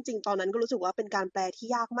ซึ่งจริงตอนนั้นก็รู้สึกว่าเป็นการแปลที่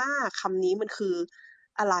ยากมากคำนี้มันคือ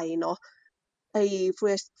อะไรเนาะไอ้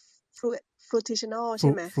fruitional ใ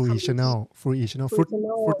ช่ไหม fruitional fruit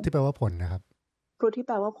ที่แปลว่าผลนะครับ fruit ที่แ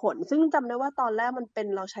ปลว่าผลซึ่งจำได้ว่าตอนแรกมันเป็น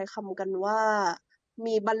เราใช้คำกันว่า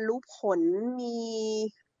มีบรรลุผลมี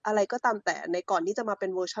อะไรก็ตามแต่ในก่อนที่จะมาเป็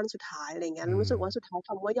นเวอร์ชันสุดท้ายอะไรเงี้ยรู้สึกว่าสุดท้ายค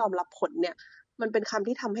ำว่ายอมรับผลเนี่ยมันเป็นคำ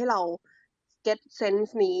ที่ทำให้เรา get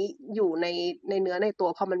sense นี้อยู่ในเนื้อในตัว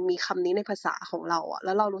พอมันมีคำนี้ในภาษาของเราอะแ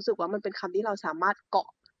ล้วเรารู้สึกว่ามันเป็นคำที่เราสามารถเกาะ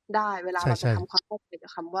ได้เวลาเราจะทำความเข้าใจกั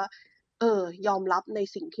บคำว่ายอมรับใน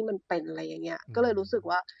สิ่งที่มันเป็นอะไรอย่างเงี้ยก็เลยรู้สึก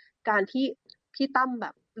ว่าการที่พี่ตั้มแบ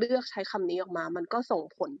บเลือกใช้คำนี้ออกมามันก็ส่ง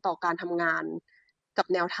ผลต่อการทำงานกับ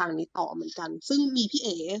แนวทางนี้ต่อเหมือนกันซึ่งมีพี่เ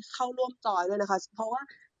อ๋เข้าร่วมจอยด้วยนะคะเพราะว่า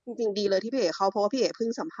จริงๆดีเลยที่พี่เอ๋เข้าเพราะว่าพี่เอ๋เพิ่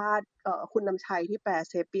งสัมภาษณ์คุณนำชัยที่แปล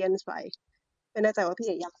เซเปียนส์ไปไม่แน่ใจว่าพี่เ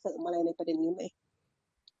อ๋อยากเสริมอะไรในประเด็นนี้ไหม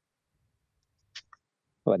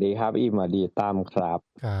สวัสดีครับอิมสวัสดีตั้มครับ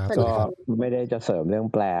ก็ไม่ได้จะเสริมเรื่อง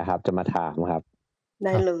แปลครับจะมาถามครับไ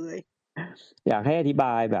ด้เลยอยากให้อธิบ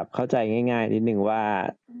ายแบบเข้าใจง่ายๆนิดนึงว่า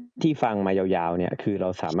ที่ฟังมายาวๆเนี่ยคือเรา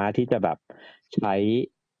สามารถที่จะแบบใช้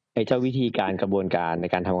ไอ้เจ้าวิธีการกระบวนการใน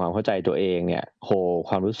การทำความเข้าใจตัวเองเนี่ยโฮ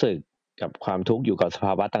ความรู้สึกกับความทุกข์อยู่กับสภ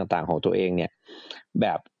าวะต่างๆของตัวเองเนี่ยแบ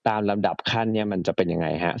บตามลำดับขั้นเนี่ยมันจะเป็นยังไง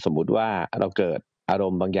ฮะสมมุติว่าเราเกิดอาร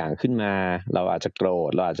มณ์บางอย่างขึ้นมาเราอาจจะโกรธ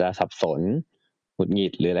เราอาจจะสับสนหงุดหงิ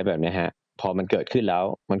ดหรืออะไรแบบนี้ฮะพอมันเกิดขึ้นแล้ว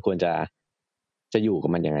มันควรจะอยู่กับ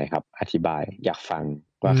มันยังไงครับอธิบายอยากฟัง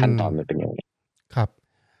ว่าขั้นตอนมันเป็นยังไงครับ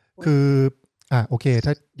คือโอเคถ้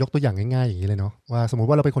ายกตัวอย่างง่ายๆอย่างนี้เลยเนาะว่าสมมุติ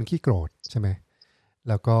ว่าเราเป็นคนขี้โกรธใช่ไหม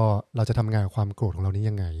แล้วก็เราจะทำงานความโกรธของเรานี้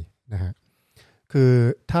ยังไงนะฮะคือ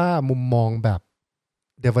ถ้ามุมมองแบบ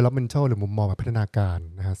developmental หรือมุมมองแบบพัฒนาการ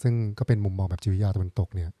นะฮะซึ่งก็เป็นมุมมองแบบจิตวิทยาตะวันตก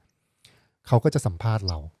เนี่ยเขาก็จะสัมภาษณ์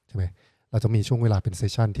เราใช่ไหมเราจะมีช่วงเวลาเป็นเซ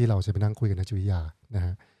สชันที่เราจะไปนั่งคุยกันในจิตวิทยานะฮ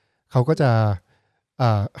ะเขาก็จะ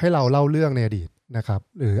ให้เราเล่าเรื่องในอดีตนะครับ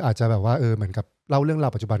หรืออาจจะแบบว่าเหมือนกับเล่าเรื่องรา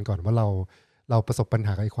วปัจจุบันก่อนว่าเราประสบปัญห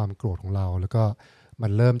ากับความโกรธของเราแล้วก็มั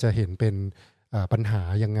นเริ่มจะเห็นเป็นปัญหา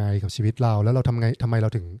ยังไงกับชีวิตเราแล้วเราทำไมเรา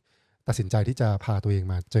ถึงตัดสินใจที่จะพาตัวเอง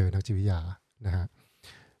มาเจอนักจิตวิทยานะฮะ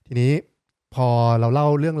ทีนี้พอเราเล่า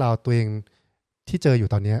เรื่องราวตัวเองที่เจออยู่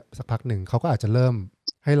ตอนนี้สักพักหนึ่งเขาก็อาจจะเริ่ม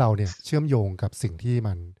ให้เราเนี่ยเชื่อมโยงกับสิ่งที่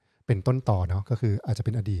มันเป็นต้นต่อเนาะก็คืออาจจะเ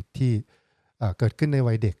ป็นอดีตที่เกิดขึ้นใน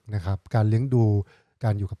วัยเด็กนะครับการเลี้ยงดู กา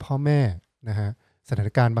รอยู่กับพ่อแม่นะฮะสถาน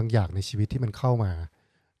การณ์บางอย่างในชีวิตที่มันเข้ามา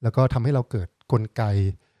แล้วก็ทำให้เราเกิดกลไก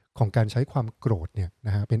ของการใช้ความโกรธเนี่ยน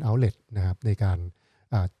ะฮะเป็น outlet นะครับในการ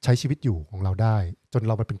ใช้ชีวิตอยู่ของเราได้จนเ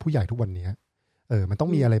รามาเป็นผู้ใหญ่ทุกวันนี้มันต้อง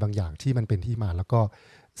มีอะไรบางอย่างที่มันเป็นที่มาแล้วก็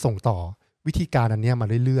ส่งต่อวิธีการอันนี้มา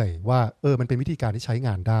เรื่อยๆว่ามันเป็นวิธีการที่ใช้ง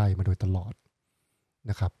านได้มาโดยตลอด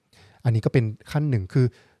นะครับอันนี้ก็เป็นขั้นหนึ่งคือ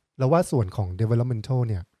เราว่าส่วนของ developmental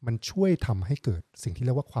เนี่ยมันช่วยทำให้เกิดสิ่งที่เ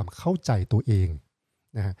รียกว่าความเข้าใจตัวเอง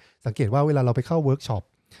นะฮะสังเกตว่าเวลาเราไปเข้าเวิร์กช็อป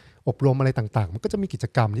อบรมอะไรต่างๆมันก็จะมีกิจ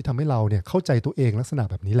กรรมที่ทำให้เราเนี่ยเข้าใจตัวเองลักษณะ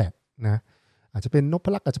แบบนี้แหละนะอาจจะเป็นนพ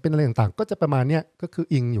ลักษ์อาจจะเป็นอะไรต่างๆก็จะประมาณเนี้ยก็คือ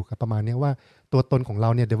อิงอยู่กับประมาณเนี้ยว่าตัวตนของเรา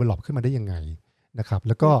เนี่ย develop ขึ้นมาได้ยังไงนะครับแ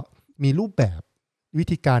ล้วก็มีรูปแบบวิ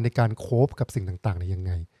ธีการในการโคฟกับสิ่งต่างๆในยังไ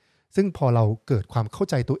งซึ่งพอเราเกิดความเข้า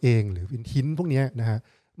ใจตัวเองหรือหินพวกนี้นะฮะ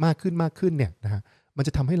มากขึ้นเนี่ยนะฮะมันจ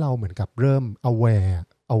ะทำให้เราเหมือนกับเริ่ม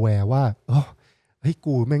aware ว่าเฮ้ย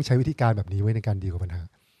กูแม่งใช้วิธีการแบบนี้ไว้ในการดีลกับปัญหา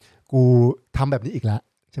กูทำแบบนี้อีกแล้ว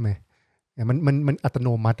ใช่ไหมมันอัตโน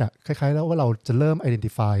มัติอะคล้ายๆแล้วว่าเราจะเริ่ม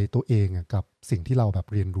identify ตัวเองกับสิ่งที่เราแบบ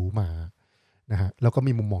เรียนรู้มานะฮะแล้วก็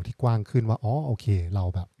มีมุมมองที่กว้างขึ้นว่าโอเคเรา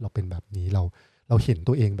เป็นแบบนี้เราเห็น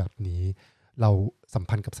ตัวเองแบบนี้เราสัม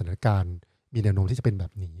พันธ์กับสถานการณ์มีแนวโน้มที่จะเป็นแบ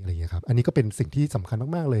บนี้อะไรอย่างเงี้ยครับอันนี้ก็เป็นสิ่งที่สำคัญ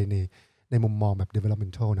มากๆเลยในมุมมองแบบ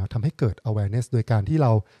developmental นะทำให้เกิด awareness โดยการที่เร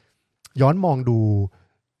าย้อนมองดู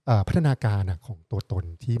พัฒนาการของตัวตน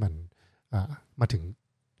ที่มันมาถึง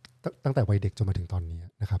ตั้งแต่วัยเด็กจนมาถึงตอนนี้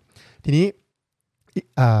นะครับทีนี้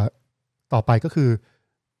ต่อไปก็คือ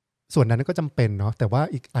ส่วนนั้นก็จำเป็นเนาะแต่ว่า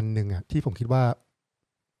อีกอันนึงที่ผมคิดว่า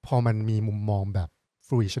พอมันมีมุมมองแบบ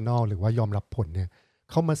fruitional หรือว่ายอมรับผลเนี่ย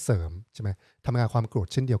เข้ามาเสริมใช่ไหมทำงานความโกรธ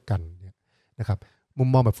เช่นเดียวกันเนี่ยนะครับมุม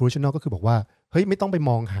มองแบบ fruitional ก็คือบอกว่าเฮ้ยไม่ต้องไป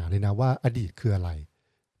มองหาเลยนะว่าอดีตคืออะไร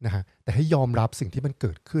นะฮะแต่ให้ยอมรับสิ่งที่มันเ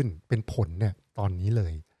กิดขึ้นเป็นผลเนี่ยตอนนี้เล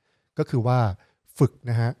ยก็คือว่าฝึก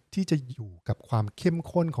นะฮะที่จะอยู่กับความเข้ม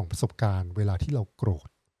ข้นของประสบการณ์เวลาที่เราโกรธ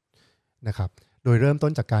นะครับโดยเริ่มต้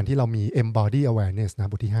นจากการที่เรามี embody awareness นะ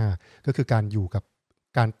บทที่5ก็คือการอยู่กับ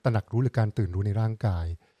การตระหนักรู้หรือการตื่นรู้ในร่างกาย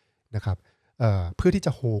นะครับเพื่อที่จ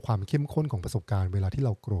ะโฮความเข้มข้นของประสบการณ์เวลาที่เร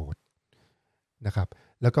าโกรธนะครับ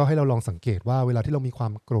แล้วก็ให้เราลองสังเกตว่าเวลาที่เรามีควา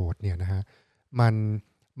มโกรธเนี่ยนะฮะ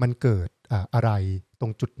มันเกิดอะไรตร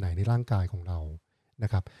งจุดไหนในร่างกายของเรานะ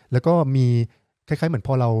ครับแล้วก็มีคล้ายๆเหมือนพ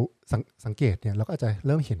อเราสังเกตเนี่ยเราก็อาจจะเ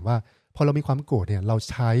ริ่มเห็นว่าพอเรามีความโกรธเนี่ยเรา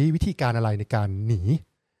ใช้วิธีการอะไรในการหนี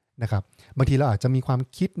นะครับบางทีเราอาจจะมีความ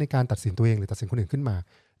คิดในการตัดสินตัวเองหรือตัดสินคนอื่นขึ้นมา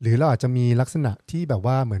หรือเราอาจจะมีลักษณะที่แบบ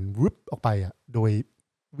ว่าเหมือนรึบออกไปโดย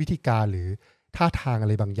วิธีการหรือท่าทางอะ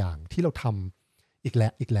ไรบางอย่างที่เราทำอีกแล้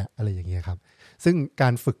วอะไรอย่างเงี้ยครับซึ่งกา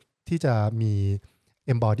รฝึกที่จะมี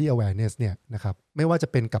embody awareness เนี่ยนะครับไม่ว่าจะ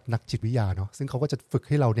เป็นกับนักจิตวิทยาเนาะซึ่งเขาก็จะฝึกใ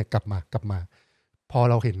ห้เราเนี่ยกลับมาพอ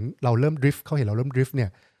เราเห็นเราเริ่มดริฟต์เขาเห็นเราเริ่มดริฟต์เนี่ย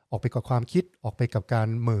ออกไปกับความคิดออกไปกับการ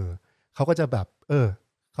เหม่อเขาก็จะแบบ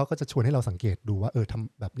เขาก็จะชวนให้เราสังเกตดูว่าท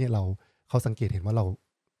ำแบบเนี้ยเขาสังเกตเห็นว่าเรา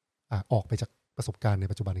ออกไปจากประสบการณ์ใน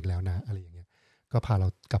ปัจจุบันอีกแล้วนะอะไรอย่างเงี้ยก็พาเรา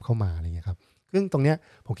กลับเข้ามาอะไรเงี้ยครับซึ่งตรงเนี้ย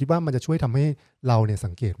ผมคิดว่ามันจะช่วยทำให้เราเนี่ย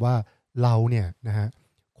สังเกตว่าเราเนี่ยนะฮะ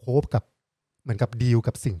โคฟกับเหมือนกับดีล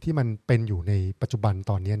กับสิ่งที่มันเป็นอยู่ในปัจจุบัน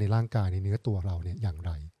ตอนนี้ในร่างกายในเนื้อตัวเราเนี่ยอย่างไ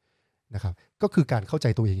รนะครับก็คือการเข้าใจ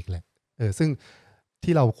ตัวเองอีกแหละซึ่ง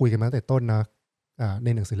ที่เราคุยกันมาตั้งแต่ต้นนะใน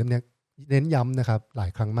หนังสือเล่มนี้เน้นย้ำนะครับหลา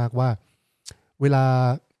ยครั้งมากว่าเวลา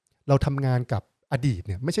เราทำงานกับอดีตเ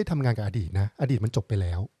นี่ยไม่ใช่ทำงานกับอดีตนะอดีตมันจบไปแ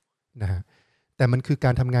ล้วนะฮะแต่มันคือก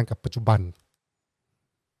ารทำงานกับปัจจุบัน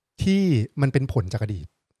ที่มันเป็นผลจากอดีต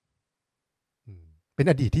เป็น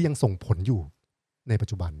อดีตที่ยังส่งผลอยู่ในปัจ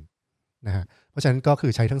จุบันนะฮะเพราะฉะนั้นก็คื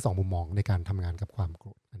อใช้ทั้งสองมุมมองในการทำงานกับความโกร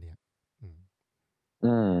ธอันนี้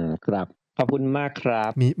ครับขอบคุณมากครับ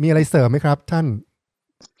มีอะไรเสริมไหมครับท่าน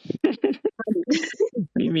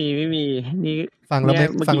ไม่มีนี่ฟังแ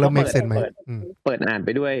ล้ว make sense ไหมเปิดอ่านไป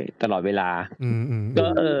ด้วยตลอดเวลา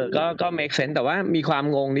ก็ make sense แต่ว่ามีความ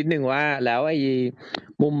งงนิดนึงว่าแล้วไอ้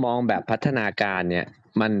มุมมองแบบพัฒนาการเนี่ย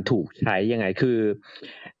มันถูกใช้ยังไงคือ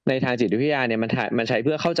ในทางจิตวิทยาเนี่ยมันใช้เ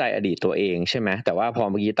พื่อเข้าใจอดีตตัวเองใช่ไหมแต่ว่าพอ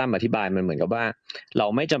เมื่อกี้ตั้มอธิบายมันเหมือนกับว่าเรา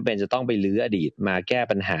ไม่จำเป็นจะต้องไปลื้ออดีตมาแก้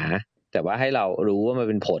ปัญหาแต่ว่าให้เรารู้ว่ามัน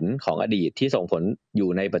เป็นผลของอดีตที่ส่งผลอยู่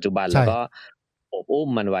ในปัจจุบันแล้วก็อบอุ้ม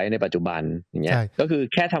มันไว้ในปัจจุบันอย่างเงี้ยก็คือ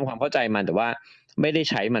แค่ทำความเข้าใจมันแต่ว่าไม่ได้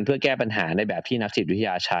ใช้มันเพื่อแก้ปัญหาในแบบที่นักจิตวิทย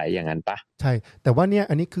าใช้อย่างนั้นปะใช่แต่ว่าเนี่ย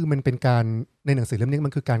อันนี้คือมันเป็นการในหนังสือเล่มนี้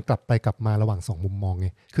มันคือการกลับไปกลับมาระหว่างสองมุมมองไง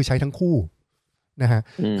คือใช้ทั้งคู่นะฮะ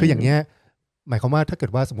คืออย่างเงี้ยหมายความว่าถ้าเกิ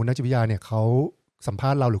ดว่าสมมตินักจิตวิทยาเนี่ยเขาสัมภา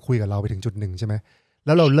ษณ์เราหรือคุยกับเราไปถึงจุดหนึ่งใช่ไหมแ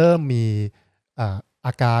ล้วเราเริ่มมีอ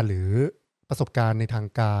าการหรือประสบการณ์ในทาง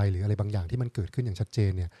กายหรืออะไรบางอย่างที่มันเกิดขึ้นอย่างชัดเจ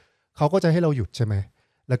นเนี่ยเขาก็จะให้เราหยุดใช่ไหม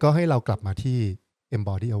แล้วก็ให้เรากลับมาที่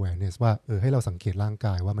embody awareness ว่าให้เราสังเกตร่างก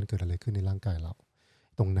ายว่ามันเกิดอะไรขึ้นในร่างกายเรา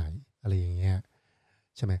ตรงไหนอะไรอย่างเงี้ย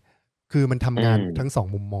ใช่ไหมคือมันทำงานทั้งสอง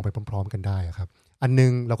มุมมองไปพร้อมๆกันได้ครับอันนึ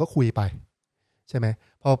งเราก็คุยไปใช่ไหม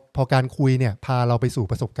พอการคุยเนี่ยพาเราไปสู่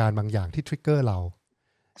ประสบการณ์บางอย่างที่ทริกเกอร์เรา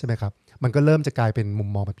ใช่ไหมครับมันก็เริ่มจะกลายเป็นมุม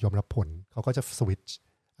มองแบบยอมรับผลเขาก็จะสวิตช์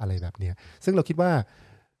อะไรแบบนี้ซึ่งเราคิดว่า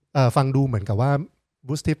ฟังดูเหมือนกับว่า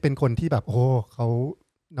บูสติฟเป็นคนที่แบบโอ้เขา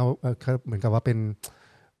เหมือนกับว่าเป็น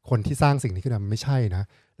คนที่สร้างสิ่งนี้ขึ้นมาไม่ใช่นะ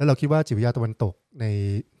แล้วเราคิดว่าจิตวิทยาตะวันตกใน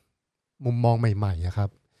มุมมองใหม่ๆครับ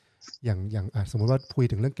อย่างสมมุติว่าคุย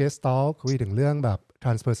ถึงเรื่อง Gestalt คุยถึงเรื่องแบบ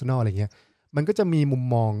transpersonal อะไรเงี้ยมันก็จะมีมุม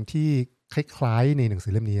มองที่คล้ายๆในหนังสื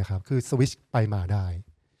อเล่มนี้ครับคือสวิตช์ไปมาได้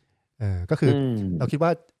ก็คือเราคิดว่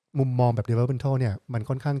ามุมมองแบบ developmental เนี่ยมัน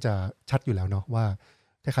ค่อนข้างจะชัดอยู่แล้วเนาะว่า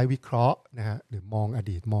คล้ายๆวิเคราะห์นะฮะหรือมองอ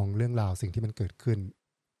ดีตมองเรื่องราวสิ่งที่มันเกิดขึ้น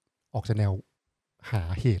ออกจากแนวหา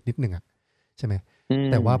เหตุนิดนึงอะใช่ไหม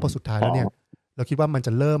แต่ว่าพอสุดท้ายแล้วเนี่ยเราคิดว่ามันจ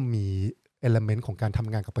ะเริ่มมี element ของการท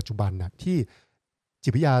ำงานกับปัจจุบันนะที่จิ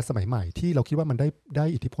ตวิทยาสมัยใหม่ที่เราคิดว่ามันได้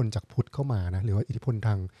อิทธิพลจากพุทธเข้ามานะหรือว่าอิทธิพลท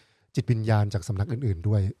างจิตวิญญาณจากสำนักอื่นๆ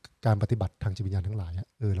ด้วยการปฏิบัติทางจิตวิญญาณทั้งหลาย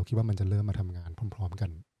เราคิดว่ามันจะเริ่มมาทำงานพร้อมๆกัน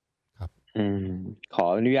ครับขอ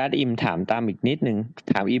อนุญาตอิมถามตามอีกนิดนึง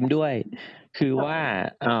ถามอิมด้วยคือว่า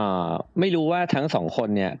ไม่รู้ว่าทั้งสองคน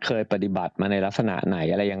เนี่ยเคยปฏิบัติมาในลักษณะไหน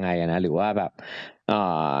อะไรยังไงนะหรือว่าแบบ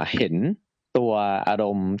เห็นตัวอาร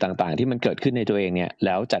มณ์ต่างๆที่มันเกิดขึ้นในตัวเองเนี่ยแ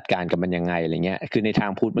ล้วจัดการกับมันยังไงอะไรเงี้ยคือในทา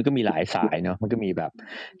งพุทธมันก็มีหลายสายเนาะมันก็มีแบบ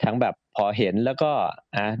ทั้งแบบพอเห็นแล้วก็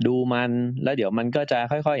ดูมันแล้วเดี๋ยวมันก็จะ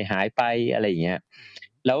ค่อยๆหายไปอะไรอย่างเงี้ย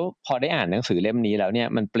แล้วพอได้อ่านหนังสือเล่มนี้แล้วเนี่ย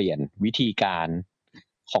มันเปลี่ยนวิธีการ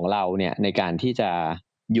ของเราเนี่ยในการที่จะ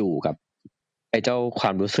อยู่กับไอ้เจ้าคว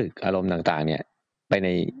ามรู้สึกอารมณ์ต่างๆเนี่ยไปใน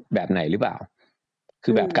แบบไหนหรือเปล่าคื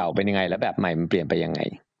อแบบเก่าเป็นยังไงแล้วแบบใหม่มันเปลี่ยนไปยังไง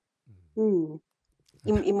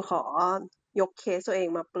อิมขอยกเคสตัวเอง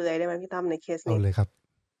มาเปลือยได้ไหมพี่ตั้มในเคสนี้เอาเลยครับ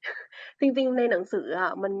จริงๆในหนังสือ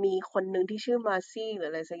มันมีคนหนึ่งที่ชื่อมาซี่หรือ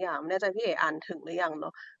อะไรสักอย่างไม่แน่ใจพี่เอ๋อ่านถึงหรือยังเนา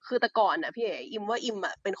ะคือแต่ก่อนพี่เอ๋อิมว่าอิม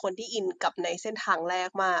เป็นคนที่อินกับในเส้นทางแรก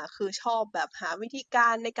มากคือชอบแบบหาวิธีกา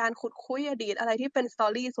รในการขุดคุยอดีตอะไรที่เป็นสตอ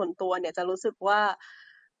รี่ส่วนตัวเนี่ยจะรู้สึกว่า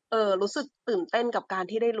รู้สึกตื่นเต้นกับการ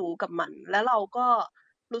ที่ได้รู้กับมันแล้วเราก็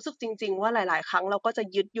รู้สึกจริงๆว่าหลายๆครั้งเราก็จะ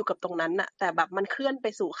ยึดอยู่กับตรงนั้นน่ะแต่แบบมันเคลื่อนไป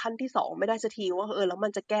สู่ขั้นที่2ไม่ได้สักทีว่าแล้วมั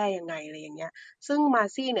นจะแก้ยังไงอะไรอย่างเงี้ยซึ่งมา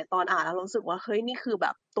ซี่เนี่ยตอนอ่านแล้วรู้สึกว่าเฮ้ยนี่คือแบ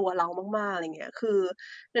บตัวเรามากๆอะไรเงี้ยคือ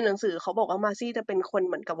ในหนังสือเขาบอกว่ามาซี่จะเป็นคน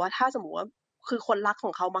เหมือนกับว่าถ้าสมมุติว่าคือคนรักข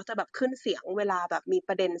องเขามักจะแบบขึ้นเสียงเวลาแบบมีป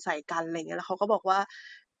ระเด็นใส่กันอะไรเงี้ยแล้วเขาก็บอกว่า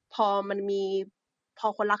พอ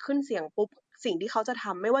คนรักขึ้นเสียงปุ๊บสิ่งที่เขาจะท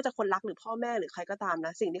ำไม่ว่าจะคนรักหรือพ่อแม่หรือใครก็ตามน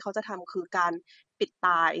ะสิ่งที่เขาจะทำคือการปิดต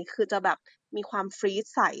ายคือจะแบบมีความฟรีซ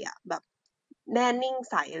ใส่แบบแน่นิ่ง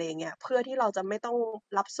ใส่อะไรเงี้ยเพื่อที่เราจะไม่ต้อง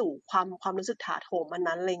รับสู่ความรู้สึกถาโถมอัน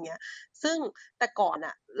นั้นอะไรเงี้ยซึ่งแต่ก่อน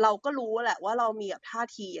เราก็รู้แหละว่าเรามีแบบท่า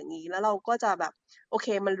ทีอย่างนี้แล้วเราก็จะแบบโอเค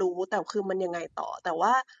มันรู้แต่คือมันยังไงต่อแต่ว่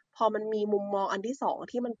าพอมันมีมุมมองอันที่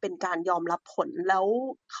2ที่มันเป็นการยอมรับผลแล้ว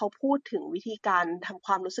เขาพูดถึงวิธีการทำค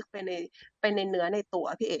วามรู้สึกไปในเนื้อในตัว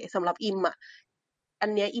พี่เอ๋สำหรับอิมอัน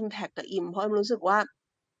เนี้ย impact กับอิมเพราะอิมรู้สึกว่า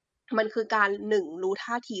มันคือการรู้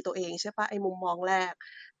ท่าทีตัวเองใช่ปะไอ้มุมมองแรก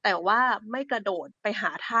แต่ว่าไม่กระโดดไปห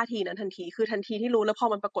าท่าทีนั้นทันทีคือทันทีที่รู้แล้วพอ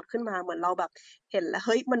มันปรากฏขึ้นมาเหมือนเราแบบเห็นแล้วเ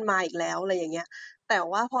ฮ้ยมันมาอีกแล้วอะไรอย่างเงี้ยแต่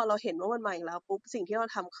ว่าพอเราเห็นว่ามันมาอีกแล้วปุ๊บสิ่งที่เรา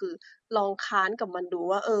ทำคือลองค้านกับมันดู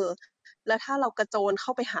ว่าแล้วถ้าเรากระโจนเข้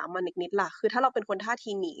าไปหามันอีกนิดล่ะคือถ้าเราเป็นคนท่า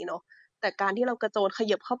ทีหนีเนาะแต่การที่เรากระโจนข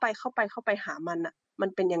ยับเข้าไปหามันมัน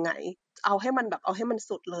เป็นยังไงเอาให้มัน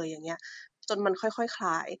สุดเลยอย่างเงี้ยจนมันค่อยๆคล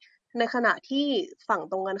ายในขณะที่ฝั่ง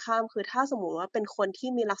ตรงกันข้ามคือถ้าสมมุติว่าเป็นคนที่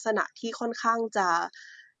มีลักษณะที่ค่อนข้างจะ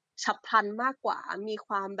ฉับพลันมากกว่ามีค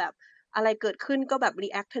วามแบบอะไรเกิดขึ้นก็แบบ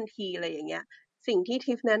react ทันทีอะไรอย่างเงี้ยสิ่งที่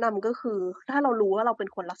ทิฟแนะนำก็คือถ้าเรารู้ว่าเราเป็น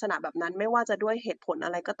คนลักษณะแบบนั้นไม่ว่าจะด้วยเหตุผลอ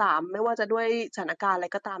ะไรก็ตามไม่ว่าจะด้วยสถานการณ์อะไร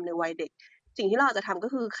ก็ตามในวัยเด็กสิ่งที่เราอาจจะทำก็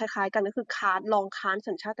คือคล้ายๆกันก็คือลองค้าน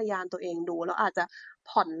สัญชาตญาณตัวเองดูแล้วอาจจะ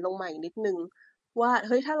ผ่อนลงมาอีกนิดนึงว่าเ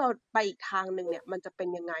ฮ้ยถ้าเราไปอีกทางนึงเนี่ยมันจะเป็น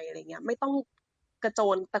ยังไงอะไรเงี้ยไม่ต้องกระโจ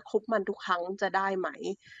นตะครุบมันทุกครั้งจะได้ไหม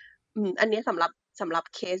อันนี้สำหรับ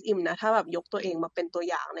เคสอิมนะถ้าแบบยกตัวเองมาเป็นตัว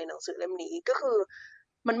อย่างในหนังสือเล่มนี้ก็คือ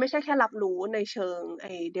มันไม่ใช่แค่รับรู้ในเชิง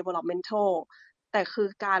developmental แต่คือ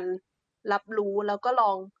การรับรู้แล้วก็ล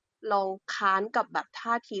องค้านกับแบบ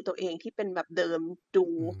ท่าทีตัวเองที่เป็นแบบเดิมดู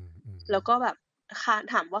แล้วก็แบบ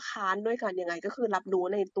ถามว่าค้านด้วยกันยังไงก็คือรับรู้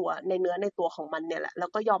ในเนื้อในตัวของมันเนี่ยแหละแล้ว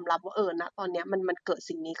ก็ยอมรับว่าณตอนเนี้ยมันเกิด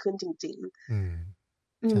สิ่งนี้ขึ้นจริง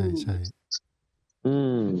ๆใช่ใช่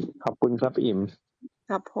ขอบคุณครับอิม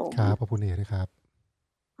ครับผมครับขอบคุณเอ๋ด้วยครับ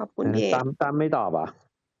ขอบคุณพี่ตามไม่ตอบ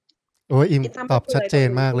โอ้ยอิมตอบชัดเจน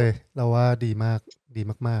มากเลยเราว่าดีมากดี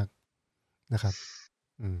มากๆนะครับ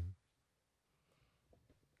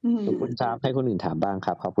ขอบคุณครับให้คนอื่นถามบ้างค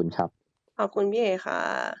รับขอบคุณครับขอบคุณพี่เอค่ะ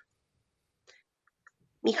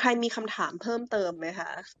มีใครมีคำถามเพิ่มเติมไหมค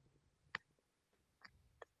ะ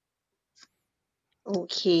โอ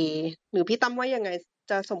เคหรือพี่ตั้มว่ายังไง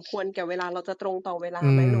จะสมควรแก่เวลาเราจะตรงต่อเวลา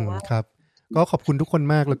ไหมหรือว่าครับก็ขอบคุณทุกคน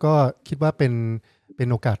มากแล้วก็คิดว่าเป็น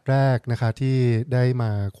โอกาสแรกนะคะที่ได้มา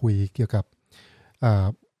คุยเกี่ยวกับ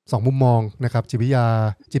สองมุมมองนะครับจิตวิทยา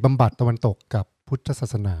จิตบำบัดตะวันตกกับพุทธศา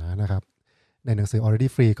สนานะครับในหนังสือ Already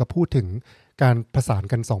Free ก็พูดถึงการประสาน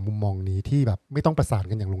กัน2มุมมองนี้ที่แบบไม่ต้องประสาน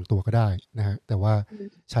กันอย่างลงตัวก็ได้นะฮะแต่ว่า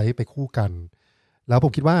ใช้ไปคู่กันแล้วผ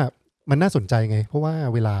มคิดว่ามันน่าสนใจไงเพราะว่า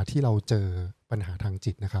เวลาที่เราเจอปัญหาทาง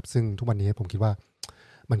จิตนะครับซึ่งทุกวันนี้ผมคิดว่า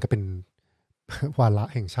มันก็เป็นวาระ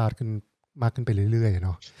แห่งชาติขึ้นมากขึ้นไปเรื่อยๆเน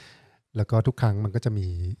าะแล้วก็ทุกครั้งมันก็จะมี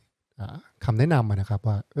คำแนะนำนะครับ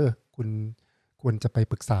ว่าคุณควรจะไป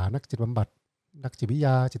ปรึกษานักจิตบำบัดนักจิตวิทย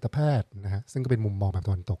าจิตแพทย์นะฮะซึ่งก็เป็นมุมมองแบบต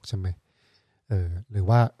ะวันตกใช่ไหมหรือ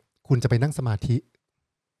ว่าคุณจะไปนั่งสมาธิ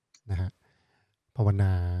นะฮะภาวน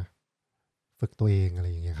าฝึกตัวเองอะไร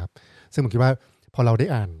อย่างเงี้ยครับซึ่งผมคิดว่าพอเราได้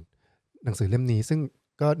อ่านหนังสือเล่มนี้ซึ่ง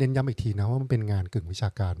ก็เน้นย้ำอีกทีนะว่ามันเป็นงานกึ่งวิชา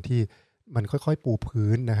การที่มันค่อยๆปูพื้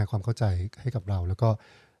นนะฮะความเข้าใจให้กับเราแล้วก็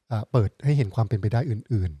เปิดให้เห็นความเป็นไปได้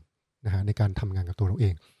อื่นๆนะฮะในการทำงานกับตัวเราเอ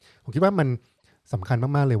งผมคิดว่ามันสำคัญ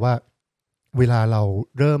มากๆเลยว่าเวลาเรา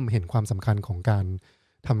เริ่มเห็นความสำคัญของการ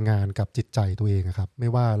ทำงานกับจิตใจตัวเองครับไม่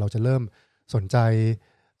ว่าเราจะเริ่มสนใจ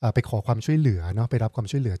ไปขอความช่วยเหลือเนาะไปรับความ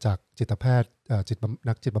ช่วยเหลือจากจิตแพทย์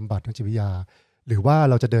นักจิตบำบัดนักจิตวิทยาหรือว่า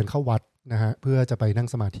เราจะเดินเข้าวัดนะฮะเพื่อจะไปนั่ง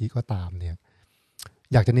สมาธิก็ตามเนี่ย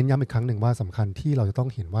อยากจะเน้นย้ำอีกครั้งหนึ่งว่าสำคัญที่เราจะต้อง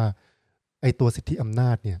เห็นว่าไอ้ตัวสิทธิอำน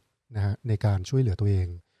าจเนี่ยนะฮะในการช่วยเหลือตัวเอง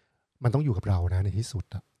มันต้องอยู่กับเรานะในที่สุด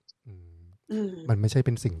อ่ะมันไม่ใช่เ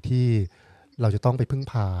ป็นสิ่งที่เราจะต้องไปพึ่ง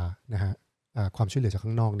พานะฮะความช่วยเหลือจากข้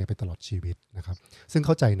างนอกเนี่ยไปตลอดชีวิตนะครับซึ่งเ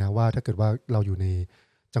ข้าใจนะว่าถ้าเกิดว่าเราอยู่ใน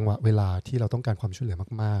จังหวะเวลาที่เราต้องการความช่วยเหลือ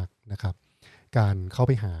มากๆนะครับการเข้าไ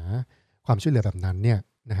ปหาความช่วยเหลือแบบนั้นเนี่ย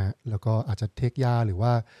นะฮะแล้วก็อาจจะเทคยาหรือว่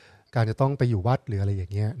าการจะต้องไปอยู่วัดหรืออะไรอย่า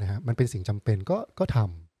งเงี้ยนะฮะมันเป็นสิ่งจำเป็นก็ท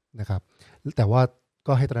ำนะครับแต่ว่า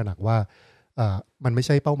ก็ให้ตระหนักว่ามันไม่ใ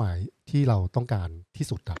ช่เป้าหมายที่เราต้องการที่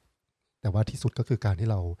สุดครับแต่ว่าที่สุดก็คือการที่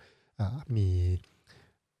เรามี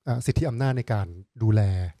สิทธิอำนาจในการดูแล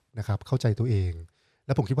นะครับเข้าใจตัวเองแ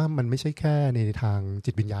ล้วผมคิดว่ามันไม่ใช่แค่ในทาง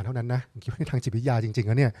จิตวิญญาณเท่านั้นนะผมคิดว่าในทางจิตวิทยาจริงๆแ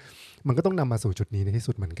ล้วเนี่ยมันก็ต้องนำมาสู่จุดนี้ในที่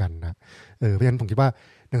สุดเหมือนกันนะเพราะฉะนั้นผมคิดว่า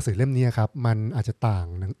หนังสือเล่มนี้ครับมันอาจจะต่าง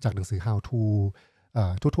จากหนังสือ How to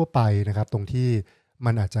ทั่วๆไปนะครับตรงที่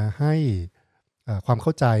มันอาจจะให้ความเข้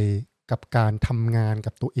าใจกับการทำงาน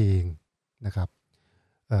กับตัวเองนะครับ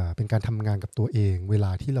เป็นการทำงานกับตัวเองเวล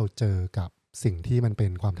าที่เราเจอกับสิ่งที่มันเป็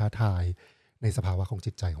นความท้าทายในสภาวะของ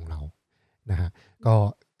จิตใจของเรานะฮะก็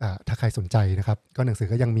ถ้าใครสนใจนะครับก็หนังสือ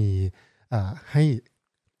ก็ยังมีให้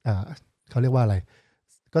เขาเรียกว่าอะไร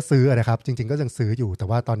ก็ซื้อนะครับจริงๆก็ยังซื้ออยู่แต่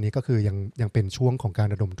ว่าตอนนี้ก็คือยังเป็นช่วงของการ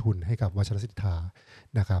ระดมทุนให้กับวัชรศิทธา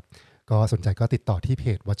นะครับก็สนใจก็ติดต่อที่เพ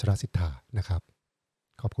จวัชรศิทธานะครับ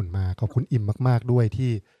ขอบคุณมากขอบคุณอิมมากๆด้วย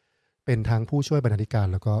ที่เป็นทั้งผู้ช่วยบรรณาธิการ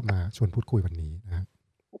แล้วก็มาชวนพูดคุยวันนี้นะ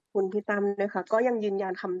ขอบคุณพี่ตั้มด้วยค่ะก็ยังยืนยั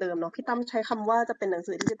นคำเดิมเนาะพี่ตั้มใช้คำว่าจะเป็นหนัง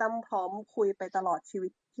สือที่พี่ตั้มพร้อมคุยไปตลอดชีวิ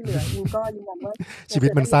ตที่เหลืออิงก็ยืนยันว่าชีวิต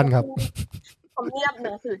มันสั้นครับผมเงียบห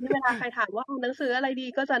นังสือที่เวลาใครถามว่าหนังสืออะไรดี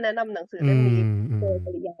ก็จะแนะนำหนังสือเล่มนี้โดยป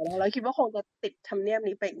ริยายแล้วคิดว่าคงจะติดธรรมเนียม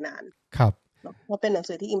นี้ไปอีกนานครับเพราะเป็นหนัง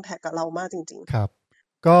สือที่ impact กับเรามากจริงๆครับ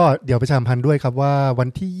ก็เดี๋ยวประชาสัมพันธ์ด้วยครับว่าวัน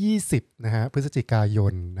ที่20นะฮะพฤศจิกาย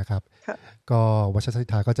นนะครับก็วัชรศิท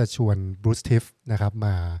ธาก็จะชวนบรูซทิฟนะครับม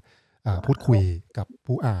าพูดคุยกับ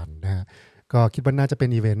ผู้อ่านนะฮะก็คิดว่าน่าจะเป็น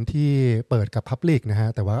อีเวนท์ที่เปิดกับ Public นะฮะ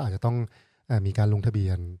แต่ว่าอาจจะต้องมีการลงทะเบี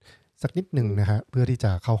ยนสักนิดหนึ่งนะฮะเพื่อที่จ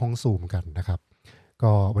ะเข้าห้องซูมกันนะครับ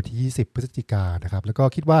ก็วันที่20พฤศจิกายนนะครับแล้วก็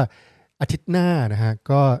คิดว่าอาทิตย์หน้านะฮะ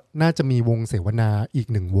ก็น่าจะมีวงเสวนาอีก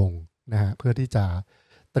1วงนะฮะเพื่อที่จะ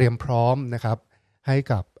เตรียมพร้อมนะครับให้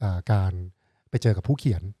กับการไปเจอกับผู้เ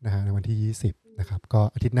ขียนนะฮะในวันที่20นะครับก็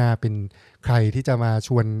อาทิตย์หน้าเป็นใครที่จะมาช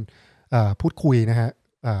วนพูดคุยนะฮะ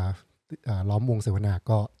ล้อมวงเสวนา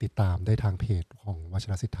ก็ติดตามได้ทางเพจของวัช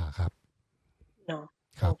รศิทธาครับเนาะ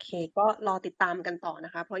โอเคก็รอติดตามกันต่อน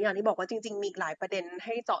ะคะเพราะอย่างที่บอกว่าจริงๆมีหลายประเด็นใ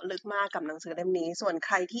ห้เจาะลึกมากกับหนังสือเล่มนี้ส่วนใค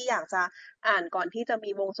รที่อยากจะอ่านก่อนที่จะมี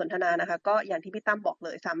วงสนทนานะคะก็อย่างที่พี่ตั้มบอกเล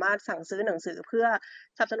ยสามารถสั่งซื้อหนังสือเพื่อ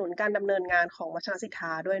สนับสนุนการดำเนินงานของวัชรศิทธ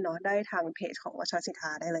าด้วยเนาะได้ทางเพจของวัชรศิทธ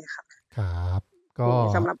าได้เลยค่ะครับก็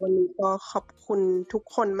สำหรับวันนี้ก็ขอบคุณทุก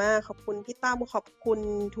คนมากขอบคุณพี่ตั้มขอบคุณ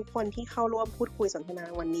ทุกคนที่เข้าร่วมพูดคุยสนทนา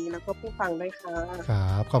วันนี้แล้วก็ผู้ฟังด้วยค่ะค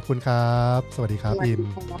รับขอบคุณครับสวัสดีครับอิม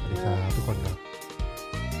สวัสดีครับทุกคนครับ